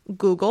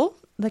Google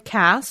the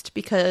cast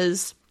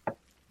because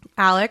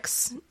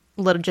Alex,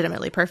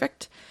 legitimately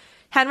perfect.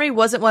 Henry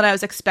wasn't what I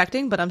was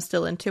expecting, but I'm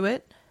still into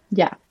it.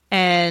 Yeah.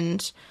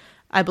 And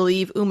I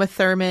believe Uma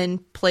Thurman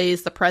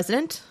plays the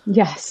president.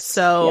 Yes.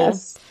 So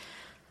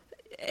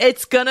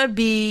it's gonna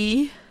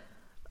be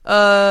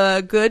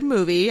a good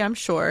movie, I'm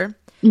sure.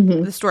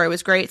 Mm-hmm. The story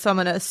was great, so I'm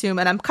gonna assume,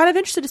 and I'm kind of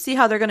interested to see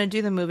how they're gonna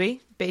do the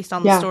movie based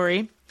on the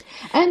story.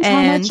 And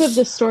how much of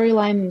the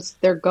storylines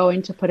they're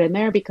going to put in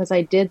there, because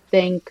I did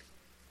think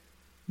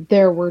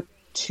there were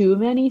too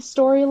many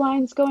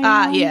storylines going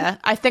on. Yeah.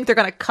 I think they're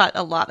gonna cut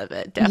a lot of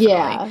it, definitely.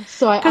 Yeah.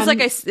 So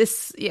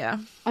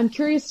I'm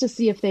curious to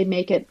see if they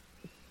make it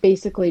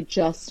basically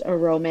just a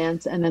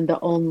romance and then the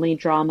only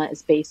drama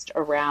is based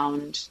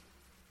around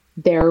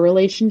their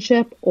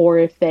relationship, or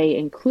if they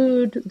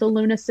include the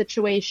Luna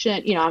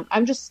situation. You know,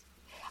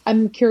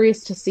 I'm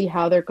curious to see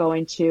how they're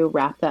going to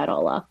wrap that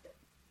all up.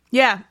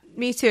 Yeah,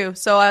 me too.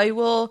 So I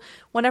will,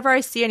 whenever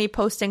I see any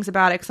postings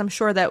about it, because I'm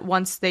sure that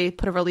once they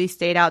put a release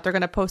date out, they're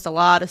going to post a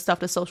lot of stuff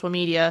to social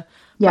media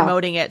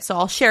promoting it. So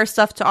I'll share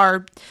stuff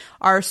to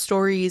our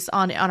stories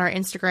on our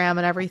Instagram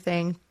and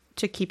everything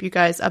to keep you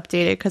guys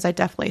updated, because I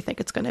definitely think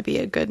it's going to be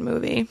a good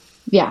movie.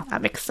 Yeah.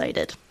 I'm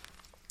excited.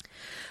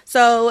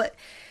 So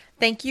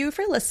thank you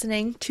for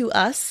listening to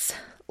us.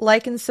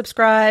 Like and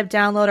subscribe,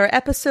 download our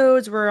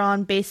episodes. We're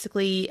on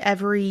basically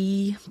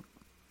every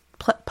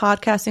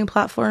podcasting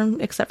platform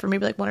except for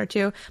maybe like one or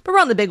two, but we're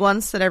on the big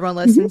ones that everyone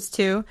listens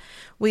to.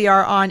 We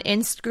are on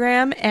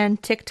Instagram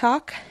and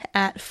TikTok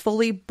at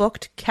Fully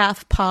Booked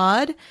Calf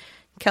Pod.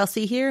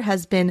 Kelsey here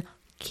has been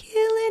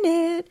killing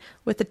it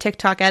with the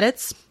TikTok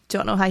edits.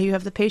 Don't know how you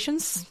have the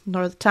patience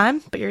nor the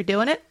time, but you're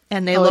doing it,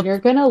 and they look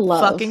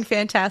fucking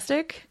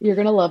fantastic. You're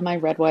gonna love my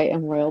red, white,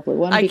 and royal blue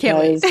one. I can't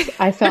wait.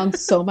 I found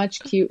so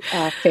much cute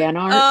fan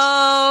art.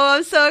 Oh,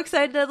 I'm so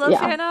excited! I love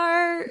fan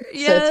art.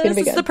 Yes, so it's gonna be good.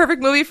 This is the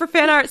perfect movie for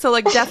fan art. So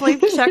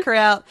definitely check her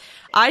out.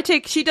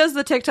 She does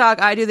the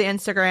TikTok, I do the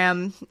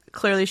Instagram.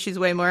 Clearly she's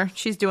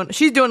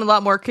doing a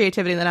lot more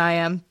creativity than I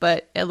am,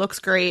 but it looks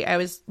great. I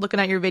was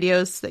looking at your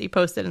videos that you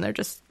posted, and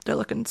they're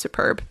looking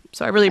superb.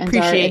 So I really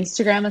appreciate our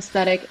Instagram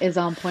aesthetic is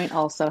on point point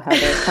also,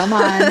 Heather. Come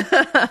on.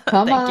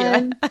 Come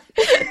on.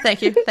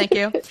 Thank you. Thank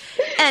you.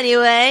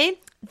 Anyway,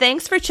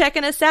 thanks for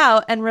checking us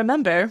out. And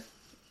remember,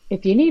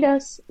 if you need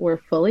us, we're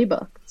fully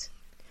booked.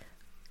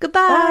 Goodbye.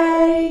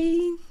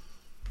 Bye.